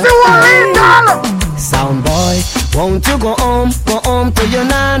 Lord. Push the one dollar. Sound boy, won't you go home to your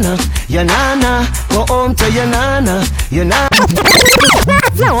nana, go home to your nana,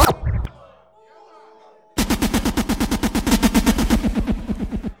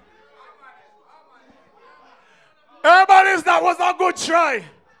 Everybody's that was a good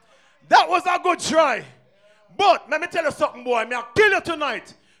try. But let me tell you something, boy. I'll kill you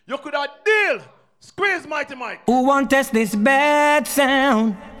tonight. You could have deal. Squeeze Mighty Mike. Who won't test this bad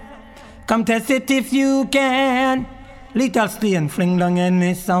sound? Come test it if you can. Lethal Stayne fling down in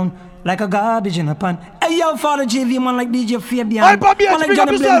me sound like a garbage in a pan. Hey yo, Father JV, man like DJ Fabian. Hey, Bobby, man like speak up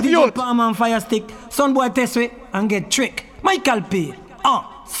Johnny yourself, Blame, youth. DJ Palmer and Fire Stick. Son boy test it and get trick. Michael P.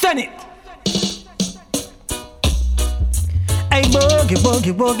 Send it. Hey, boogie.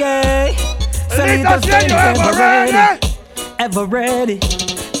 So Lethal Stayne, ever ready.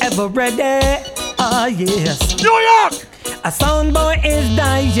 Ah, yes. New York! A sound boy is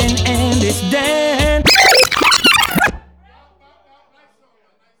dying and it's dead.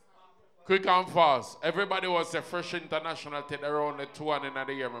 Quick and fast. Everybody was a Fresh International take around the 200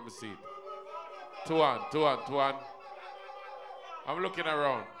 a year, let me see it. 200. I'm looking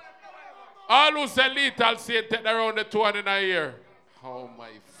around. All who say Lethal Stayne take around the 200 a year. Oh my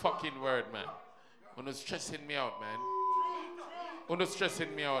fucking word, man. You're stressing me out, man. You're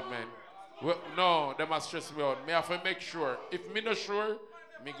stressing me out, man. Well, no, they must stress me out. Me have to make sure. If me not sure,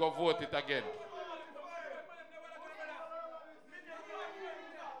 me go vote it again.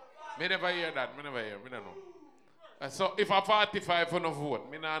 Me never hear that. Me never hear. Me don't know. And so if I 45 for no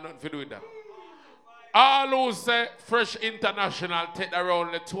vote, me not nothing to do with that. All who say Fresh International take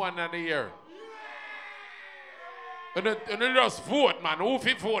around the 200 a year. And you just vote, man. Who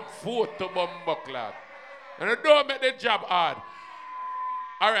fi vote to Bumbuckler. And you don't make the job hard.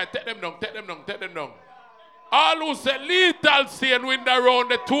 All right, take them down. All who say Lethal Stayne win around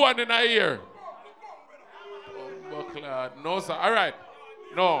the 200 a year. Bumbuckler. No, sir. All right.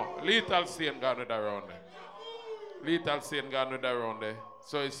 No, Lethal Stayne gone with around there. Lethal Stayne gone with around there.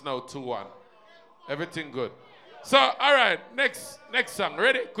 So it's now 2-1. Everything good. So, all right, next song.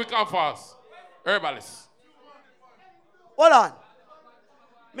 Ready? Quick and fast. Herbalist. Hold on.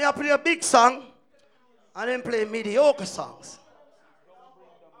 Me I play a big song and then play mediocre songs.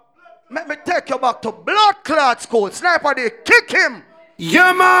 Let me take you back to Blood Clot School. Sniper Day, kick him.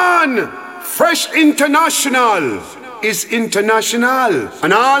 Yeah, man. Fresh International is international.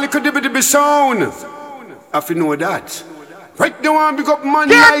 And all it could be sound. If you know that. Right now, I pick up man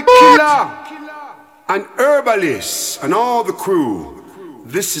like Killer and Herbalist and all the crew.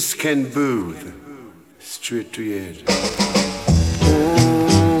 This is Ken Booth. Straight to your head.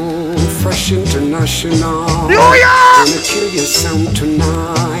 Oh, Fresh International. New York! Gonna kill your sound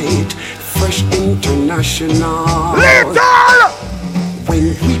tonight. Fresh International. Lethal!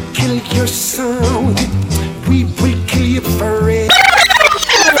 When we kill your sound, we will kill you forever.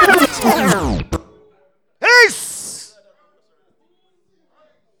 Ace!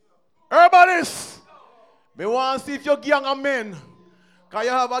 Herbalist! Me want to see if your gang of men. Because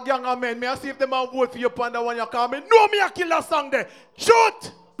you have a gang of men. Me want to see if them want vote for you upon the one you call me. No, me a kill that song there.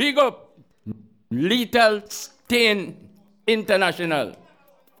 Shoot! Big up. Lethal Stayne International.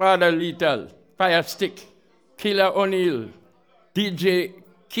 Father Lethal. Fire Stick. Killer O'Neill. DJ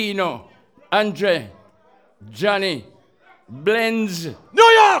Kino. Andre. Johnny. Blends.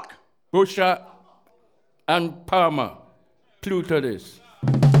 New York! Busha and Palmer. Pluto this.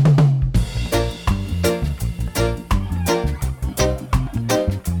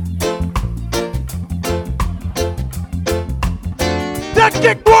 That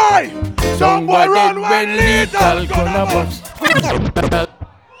kick boy! Some boy run when Lethal gonna bust.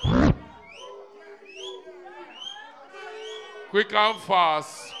 Quick and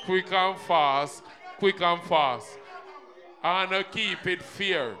fast, quick and fast, quick and fast. And keep it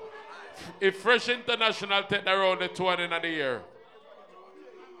fair. If Fresh International take around the 200 in the year.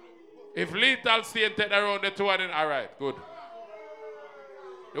 If Lethal Stayne take around the 200, all right, good.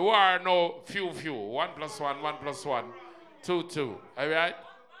 The war now few. 1 + 1, 1 + 1, 2, 2. All right?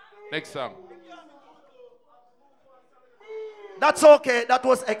 Next song. That's okay. That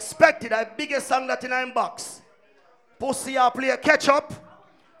was expected. The biggest song that in our box. Pussy, I play catch up.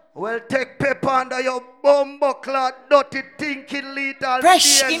 Well, take paper under your bumbuckler, dirty thinking Lethal Fresh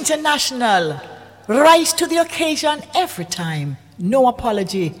Stayne. International. Rise to the occasion every time. No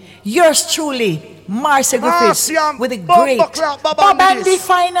apology. Yours truly, Marcia Griffiths, with a great Bob Andy,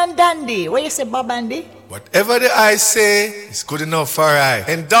 fine and dandy. What you say, Bob Andy? Whatever the I say is good enough for I.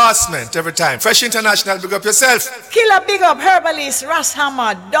 Endorsement every time. Fresh International, big up yourself. Killer, big up, Herbalist, Ras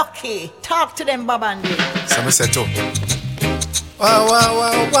Hammer, Ducky. Talk to them, Bob Andy. So me say too. Wow.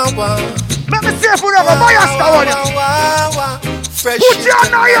 Let me see if we have a bias down here. Fresh put your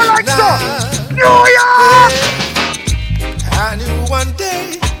hand on you like so. New York! I knew one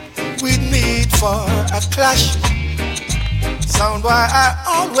day we'd meet for a clash. Sound why I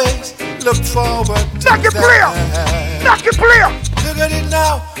always look forward to Knock it that. Knock it player! Look at it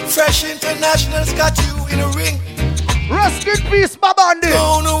now. Fresh International's got you in a ring. Rest in peace, Babandi.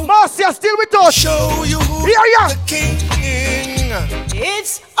 No. Marcia still with us. Show you the king.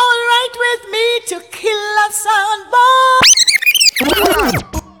 It's alright with me to kill a sound boy.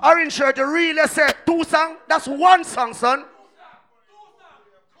 Orange shirt, the real say 2 songs. That's 1 song, son.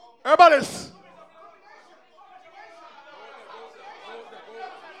 Herbalist.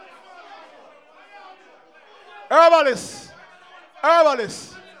 Herbalist.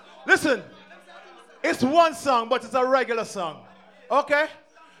 Listen. It's 1 song, but it's a regular song. Okay?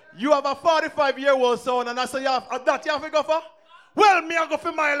 You have a 45-year-old son, and I say, that you have to go for? Well, me I go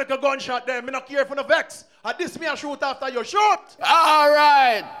for my little gunshot there. Me not care for the vex. And this me I shoot after you shoot. All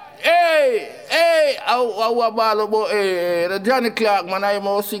right. Hey, the Johnny Clark, man, I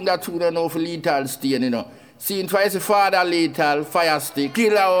must sing that tune now for Lethal Stayne, you know. Seeing twice the Father Lethal, Fire Stick,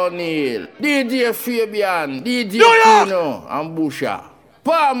 Killer O'Neill, DJ Fabian, DJ Kino, and Busha,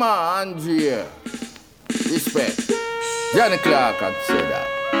 Palmer, Andrea. Respect. Johnny Clark had said that.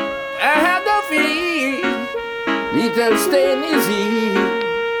 I have the feeling little Stayne is here.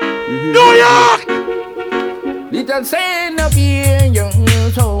 New York! Little Stayne up here, young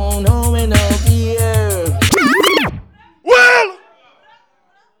so no man up here. Well!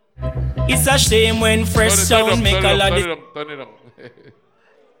 It's a shame when fresh sound make a lot of... Turn it up.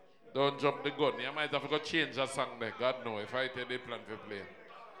 Don't jump the gun. You might have to change a song there. God know if I tell the plan to play.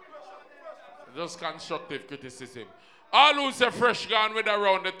 Just constructive criticism. All who say fresh gone with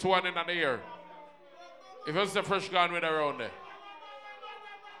around the 2 and in the ear. If you say fresh gone with around there.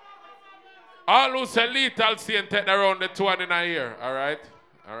 All who say lethal Stayne take around the 2 and in the ear. Alright?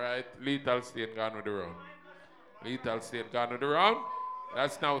 Alright. Lethal Stayne gone with the round. Lethal Stayne gone with the round.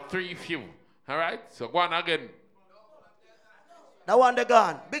 That's now 3 few. Alright? So go on again. That one they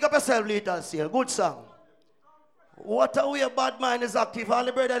gone. Big up yourself, Lethal Stayne. Good song. What a way bad mind is active. All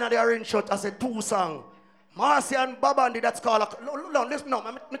the brother in the orange shot I said 2 songs. Marcy and Babandi, that's called a... No, listen, no,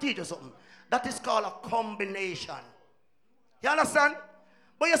 let me teach you something. That is called a combination. You understand?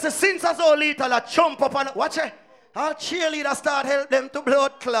 But you say, since I saw Lethal, I jump up and... Watch it. Our cheerleader start help them to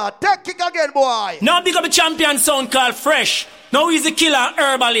blood clot. Take kick again, boy. Now big up a champion sound called Fresh. Now he's a killer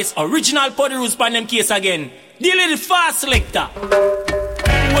herbalist. Original Pody Roots pan them case again. Deal with the fast selector.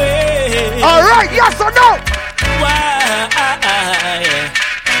 Alright, yes or no? Why?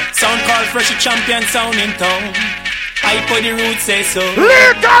 Sound called Fresh, a champion sound in town. I Pody Roots say so.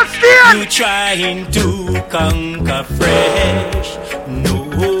 Lethal Stayne! You trying to conquer Fresh? No.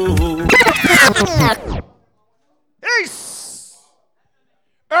 Yes.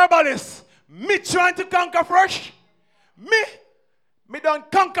 Herbalist, me trying to conquer Fresh? Me done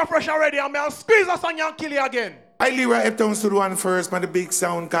conquer Fresh already and I'll squeeze us on you and kill you again. I leave Eptown to the one first, man, the big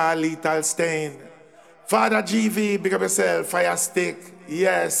sound called Lethal Stayne. Father GV, big up yourself, Fire Stick,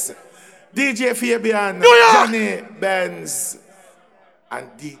 yes. DJ Fabian, Johnny Benz,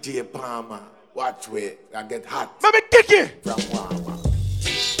 and DJ Palmer. Watch way, I get hot. Let me kick you. From Wawa.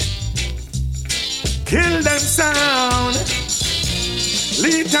 Kill them sound.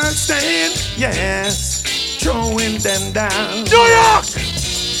 Lethal Stayne, yes. Throwing them down. New York!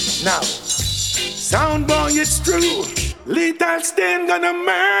 Now, sound boy, it's true. Lethal Stayne gonna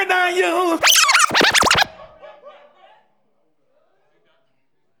murder you.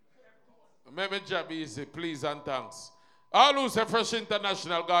 Make me job easy, please and thanks. All who say Fresh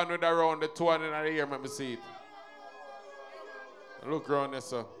International gone with around the 2 and in the ear, let me see it. Look around there,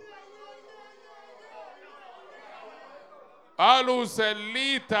 sir. All who say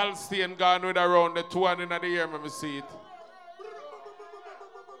Lethal Stayne gone with around the 2 and in the ear, let me see it.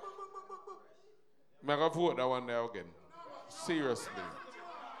 I'm going to vote that one there again. Seriously.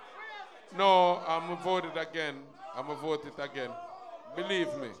 No, I'm going to vote it again. I'm going to vote it again.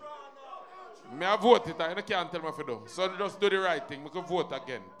 Believe me. I vote it, and I can't tell me if I do. So just do the right thing. I can vote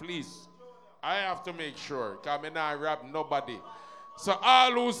again, please. I have to make sure, because I'm not rob nobody. So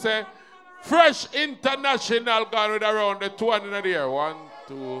all who say, Fresh International gone with around the 200 here. 1,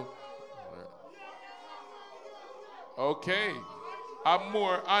 2. Okay. I'm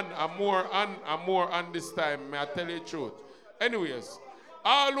more on this time, may I tell you the truth. Anyways,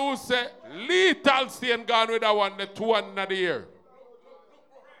 all who say, Lethal Stayne gone with that one, the 200 here.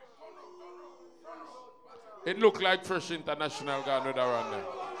 It looked like Fresh International gone with around there.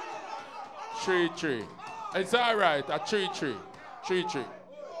 3-3. It's all right, a 3-3. 3-3.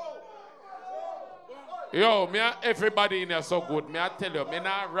 Yo, everybody in here so good. Me I tell you, me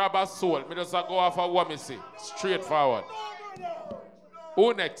not rob a soul. Me just go off of what me see. Straightforward.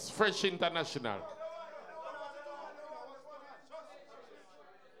 Who next? Fresh International.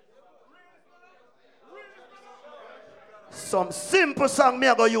 Some simple song me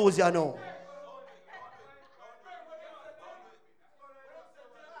I go use, you know.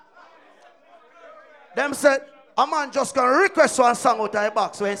 Them said, a man just gonna request one song out of the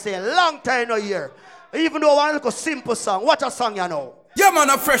box when he say, long time no hear. Even though one little simple song, what a song you know? Yeah, man,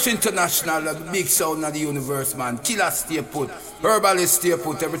 a Fresh International, the big sound of the universe, man. Killer stay put, herbalist stay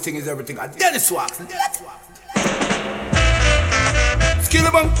put, everything is everything. And Dennis Wax.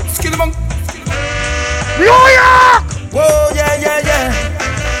 Skillabong, skillabong. New York! Whoa, yeah, yeah, yeah.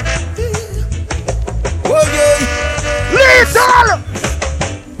 Whoa, yeah. Lethal!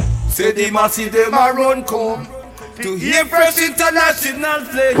 Say the massive them a run come to hear Fresh International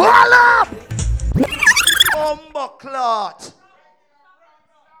play. Call up! Clot.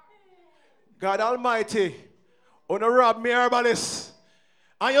 God Almighty, on rob me herbalist.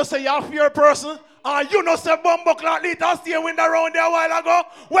 And you say you're a fear person, and you know say Clot Lethal Stayne win around there a while ago.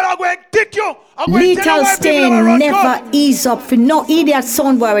 Well, I'm going to kick you. Lethal Stayne never ease up for no idiot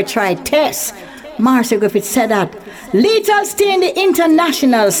sound boy we try test. Marcia Griffith said that. Lethal Stayne, the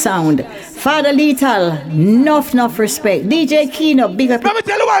international sound. Father Lethal, enough respect. DJ Kino, big up. Let me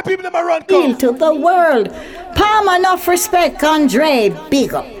tell you why people never run Appeal to the world. Palmer, enough respect. Andre,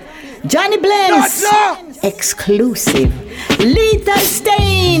 big up. Johnny Blends, exclusive. Lethal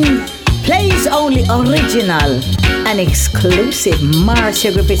Stayne, plays only original and exclusive.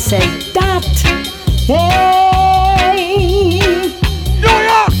 Marcia Griffith said that.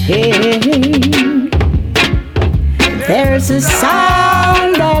 Hey, there's a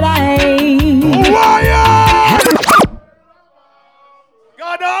sound that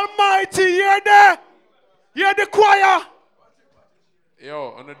God Almighty, you're there. You're the choir.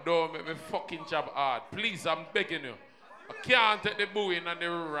 Yo, on the door, make me fucking job hard. Please, I'm begging you. I can't take the booing and the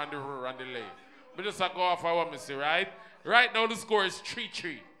lay. But just go off I want me see, right? Right now the score is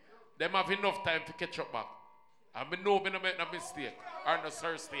 3-3. Them have enough time to catch up back. And we know we don't make no mistake. Or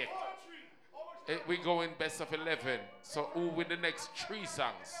no mistake. We go in best of 11. So who win the next 3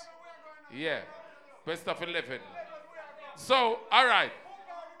 songs? Yeah. Best of 11. So, alright.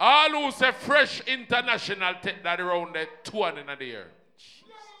 All who say Fresh International take that around the 2 in the year.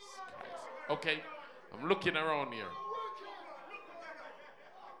 Jesus Christ. Okay. I'm looking around here.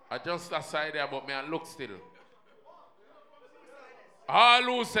 I just aside there, but me I look still. All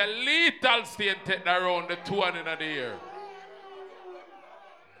who say Lethal Stayne take that around the 2 in the year.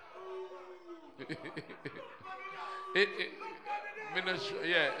 It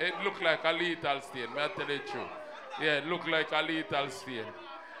look like a Lethal Stayne. May I tell you the truth? Yeah, it look like a Lethal Stayne.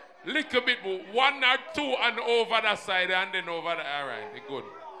 Little bit more, 1 or 2 and over that side and then over the. All right, good.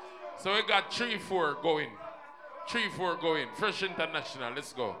 So we got 3-4 going. 3-4 going. Fresh International,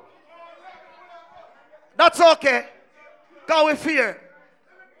 let's go. That's okay. Because we fear.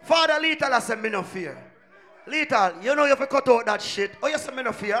 Father Lethal has said me no fear. Lethal, you know you have to cut out that shit. Oh, you say me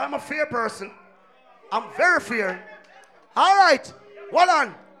no fear. I'm a fear person. I'm very fear. All right. Hold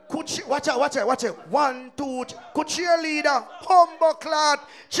on. Watch it. 1, 2, could cheerleader, humble clad,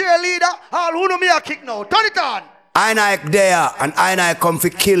 cheerleader, all who know me a kick now. Turn it on. I there and I come for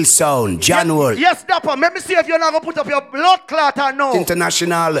kill sound. John Wool. Yes, Dapper. Let me see if you're not going to put up your blood clot or no.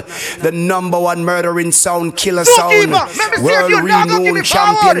 International, the #1 murdering sound, killer sound. World renowned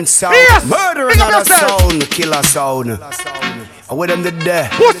champion sound. Yes. Murdering sound, killer sound. With them there.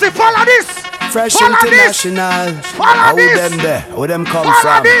 Pussy, follow this. Fresh follow International. This. Follow this. Them there. Where them come follow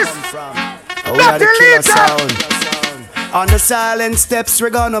from? This. We are the killer sound. On the silent steps, we're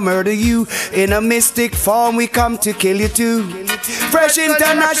gonna murder you. In a mystic form, we come to kill you too. Fresh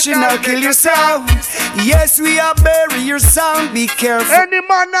International, kill your sound. Yes, we are bury your sound. Be careful. Any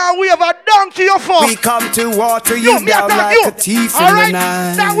man now, we have a donkey your phone. We come to water you down like a thief in the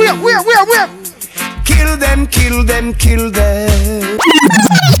night. Now, where? Kill them, kill them, kill them.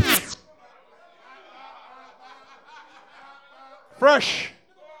 Fresh.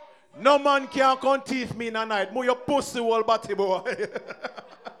 No man can come teeth me in a night. Move your pussy whole body, boy.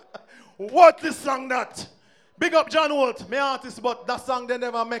 What this song that? Big up John Holt, my artist, but that song they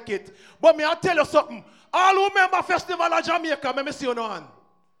never make it. But me I tell you something. All who remember Festival of Jamaica, let me see you no hand.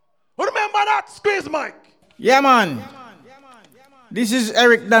 Who remember that? Squeeze mic. Yeah, man. This is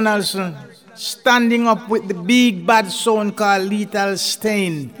Eric Donaldson standing up with the big bad sound called Lethal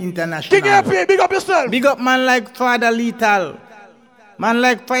Stayne International. Big up yourself. Big up man like Father Lethal. Man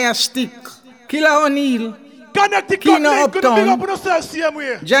like Fire Stick, Killer O'Neill, Kino Uptown,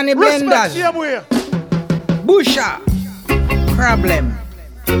 Johnny Blenders, Busha, Problem.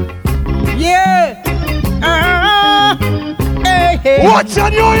 Yeah. Hey. What's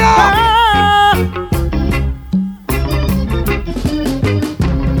on New York?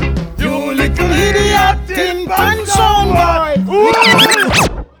 You little idiot in pants on boy.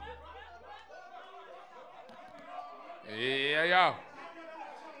 Yeah.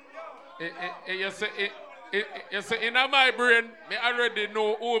 You say in my brain, me already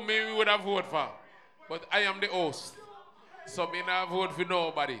know who me would have voted for. But I am the host. So me not vote for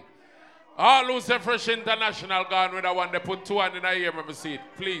nobody. All who say Fresh International gone with that one, they put 2 hands in the ear, me see it.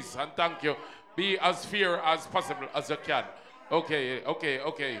 Please and thank you. Be as fair as possible as you can. Okay.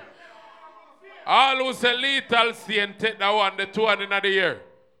 All who say Lethal Stayne, take that one, the 2 hands in the ear.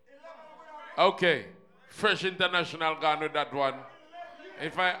 Okay. Fresh International gone with that one.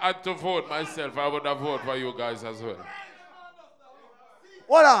 If I had to vote myself, I would have voted for you guys as well.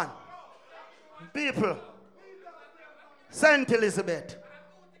 Hold on. People. St. Elizabeth.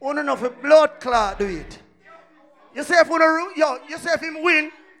 You don't know if a blood clot do it. You say if him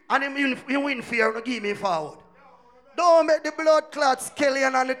win, and he win fear, give me forward. Don't make the blood clot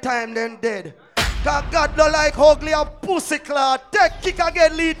skeleton on the time then dead. Cause God don't like ugly and pussy clot. Take kick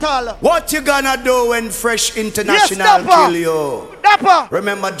again, Lethal. What you gonna do when Fresh International Yes, kill you? Dapper.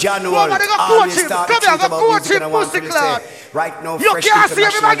 Remember January. Come here, go coach him, pussy clot. Right now, You Fresh can't see him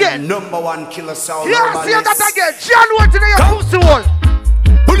International again. number one killer sound. You can't see him herbalist. that again. January today, your pussy hole.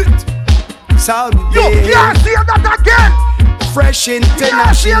 Sound You can't see him that again. Fresh You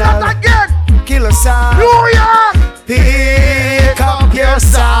can't see him International that again. killer sound. New York. Pick up your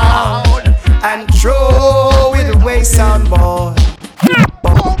sound and throw it away, sound boy.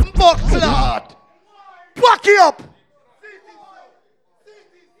 Bumbo clot. Pack it up.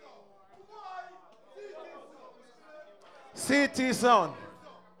 CT sound.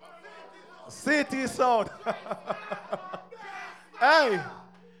 CT sound. Hey,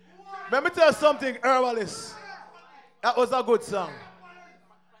 let me tell you something, herbalist. That was a good song.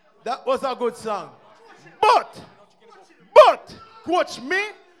 That was a good song. But, watch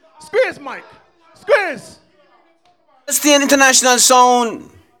me. Squeeze, Mike. Squeeze. Stayne International sound.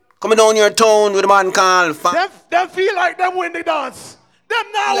 Coming down your tone with a man called Them feel like them win the dance.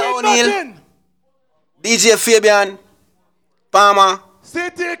 Them now win nothing. DJ Fabian. Palmer.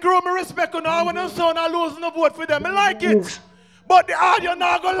 CT crew, me respect you now when them son are losing the vote for them. I like it. But the audio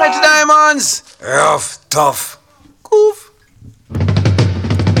not gonna lie. French Diamonds. Rough, tough. Goof.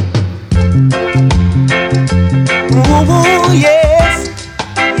 Ooh, yes,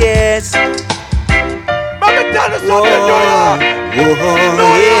 yes. Let me tell you something, New York.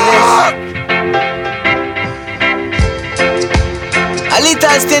 Yes. A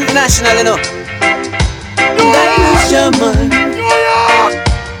little Stayne International, you know. Nice German. New York.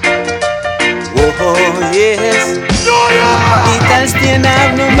 Oh, yes. New York. Little Stayne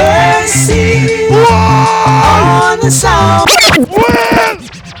have no mercy. On the sound.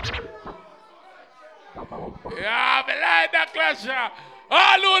 Yeah, me like the clasher.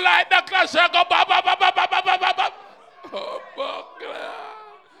 All who like the clasher go ba ba ba ba ba ba ba ba ba. Oh, buckler.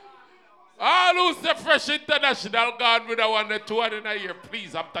 All who say Fresh International gone with a 1 and 2 and in a year.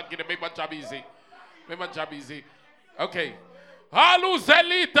 Please, I'm talking to make my job easy. Make my job easy. Okay. All who say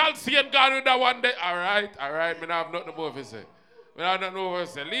Lethal Stayne gone with a 1 day. All right. Me not have nothing more to say. Me not have nothing more to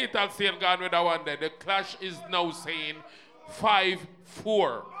say. Lethal Stayne gone with a 1 day. The clash is now saying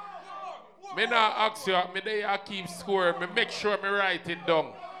 5-4. Me not ask you, me there I keep score. Me make sure me write it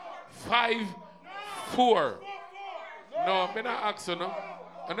down. 5-4. No, me not ask you, no.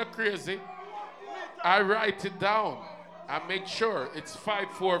 I'm not crazy. I write it down. I make sure it's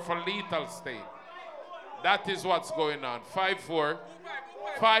 5-4 for Lethal Stayne. That is what's going on. 5-4.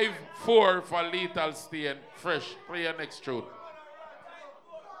 5-4 for Lethal Stayne. Fresh. Play your next tune.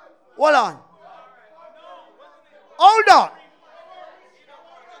 Hold on. Hold on.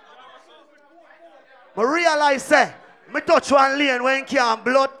 I realize, say, me touch one lane when can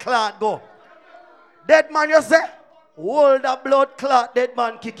blood clot go. Dead man, you say? Hold the blood clot, dead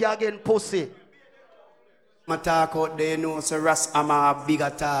man kick you again, pussy. My talk out there, no, so Ras, I'm a big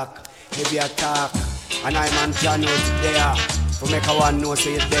attack, heavy attack. And I'm on January there, to make a one know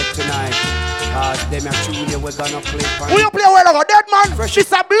say it's dead tonight. Cause them are tune you, we're gonna play for you play well over, dead man? Fresh.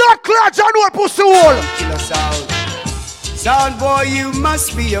 It's a blood clot, January pussy hole. Killer sound. Sound boy, you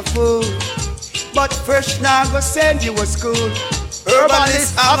must be a fool. But Fresh now go send you to school.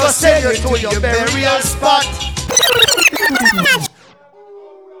 Herbalist, I go send you to your burial spot.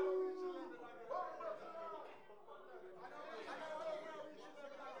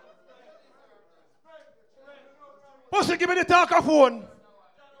 Pussy, give me the talker phone.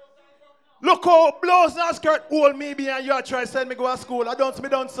 Look how blouse and skirt hold me and you try to send me go to school. I don't see me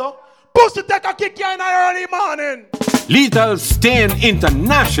done so. Pussy take a kick you in the early morning. Lethal Stayne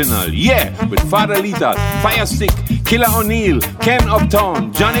International, yeah, with Father Lethal, Firestick, Killer O'Neal, Ken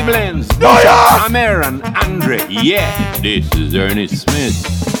Uptown, Johnny Blends, Amer and Andre, yeah. This is Ernest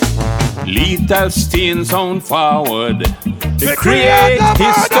Smith. Lethal Stayne sound forward. They create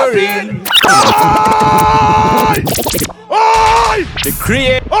history. They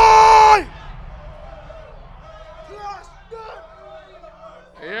create.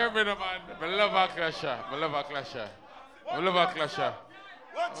 Hear me, man. I love a clasher. I love a clasher. I love a clasher.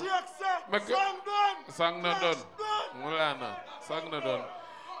 What you accept? Song done. Song not done. Mulana. Song not done.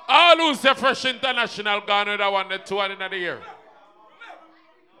 All who say Fresh International gone with a 1 and 2 and in the year.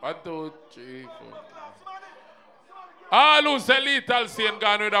 1, 2, 3, 4. All who say Lethal Stayne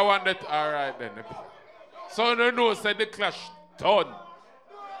gone with a 1 that. All right then. So no know say the clash done.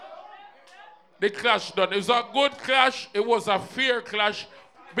 The clash done. It was a good clash. It was a fair clash.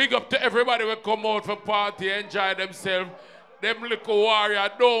 Big up to everybody who come out for party, enjoy themselves. Them little warrior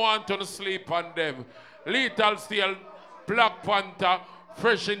don't want to sleep on them. Lethal Stayne, Black Panther,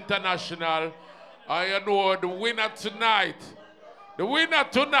 Fresh International, I know the winner tonight. The winner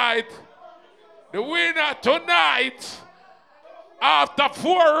tonight. The winner tonight. After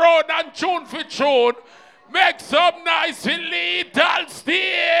 4 rounds and tune for tune, make some nice for Lethal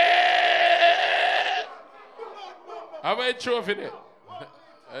Stayne. Have a trophy there?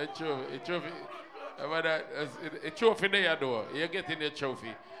 A trophy. A trophy there, though. You're getting a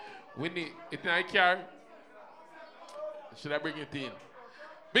trophy. We need it in a car. Should I bring it in?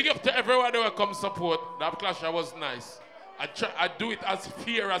 Big up to everyone who will come support. That clash was nice. I do it as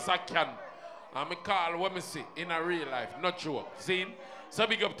fair as I can. And I call what me see in a real life, not joke. See? So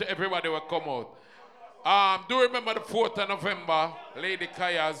big up to everybody who will come out. Do remember the 4th of November, Lady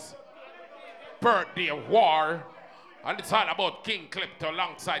Kaya's birthday war. And it's all about King Klepto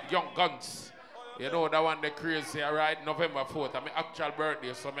alongside Young Guns. You know that one, the crazy, all right? November 4th, I'm my actual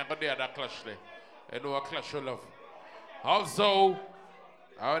birthday, so I'm going to do that clash there. You know, a clash of love. Also,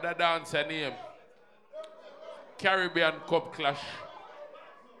 I would dance a name. Caribbean Cup Clash.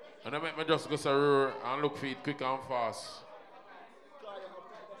 And I make me just go to and look for it quick and fast.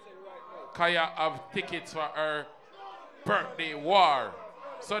 Kaya have tickets for her birthday war.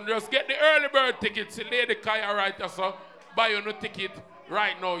 So just get the early bird tickets. Lady Kaya right so buy you no ticket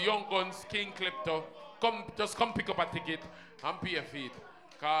right now. Young Guns, King Klepto. Just come pick up a ticket and pay a fee.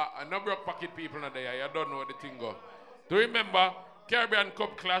 Cause a number of pocket people are there. You don't know the thing go. Do remember Caribbean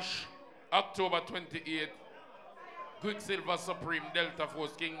Cup Clash, October 28th. Quicksilver Supreme, Delta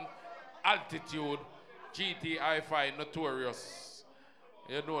Force King, Altitude, GTI 5, Notorious.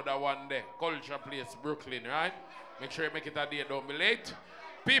 You know that one there. Culture Place, Brooklyn, right? Make sure you make it a day, don't be late.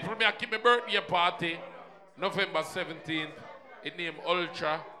 People, me keep my birthday party, November 17th. It named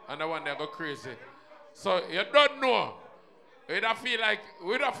Ultra, and the one there go crazy. So you don't know. We don't feel like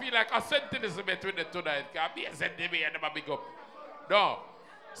a St. Elizabeth with it tonight. Because be a St. Elizabeth and never big up. No.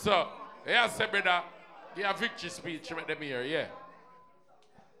 So, yeah, say brother, give a victory speech with them here, yeah.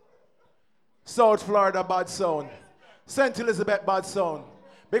 South Florida, bad sound. St. Elizabeth, bad sound.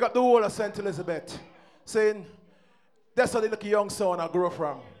 Big up the whole of St. Elizabeth. Saying, that's how the little young son I grow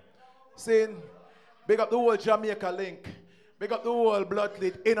from. Saying, big up the whole Jamaica link. Big up the whole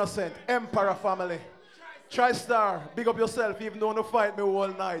Bloodlead, Innocent, Emperor family. TriStar, big up yourself even though you fight me all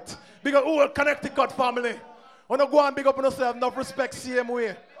night. Big up the whole Connecticut family. When you go and big up yourself, enough respect same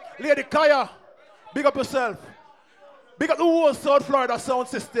way. Lady Kaya, big up yourself. Big up the whole South Florida sound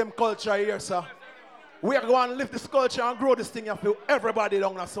system culture here, sir. We are going to lift this culture and grow this thing up for everybody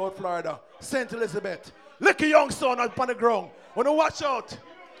down in South Florida. St. Elizabeth. Little young son up on the ground. Want to watch out.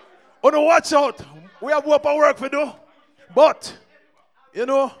 Want to watch out. We have work to do. But, you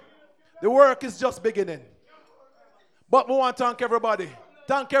know, the work is just beginning. But we want to thank everybody.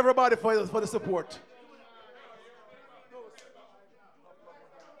 Thank everybody for the support.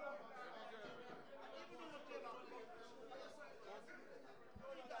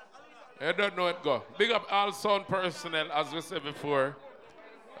 I don't know it go. Big up all sound personnel, as we said before.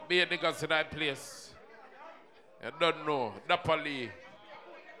 Be a niggas in that place. I don't know. Napoli.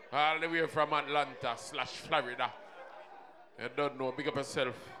 All the way from Atlanta/Florida. I don't know. Big up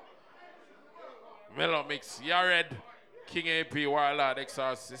yourself. Mellow Mix. Yared. King AP. Warlord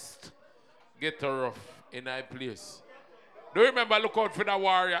Exorcist. Get rough in that place. Do you remember, look out for the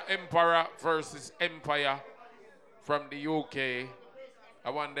Warrior Emperor versus Empire from the UK. I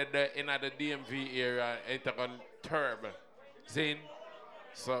wanted in the DMV area, it's terrible. Zane.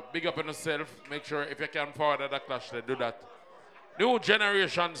 So big up on yourself. Make sure if you can forward that clash, they do that. New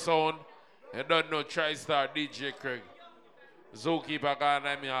generation sound. You don't know TriStar, DJ Craig. Zookeeper gone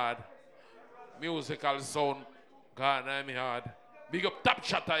I'm hard. Musical sound gone I'm hard. Big up Top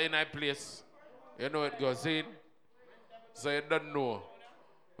Shatter in that place. You know it goes in. So you don't know.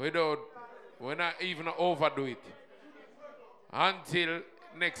 We're not even overdo it. Until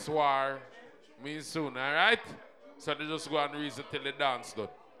next war, means soon, all right? So they just go and reason till the dance done.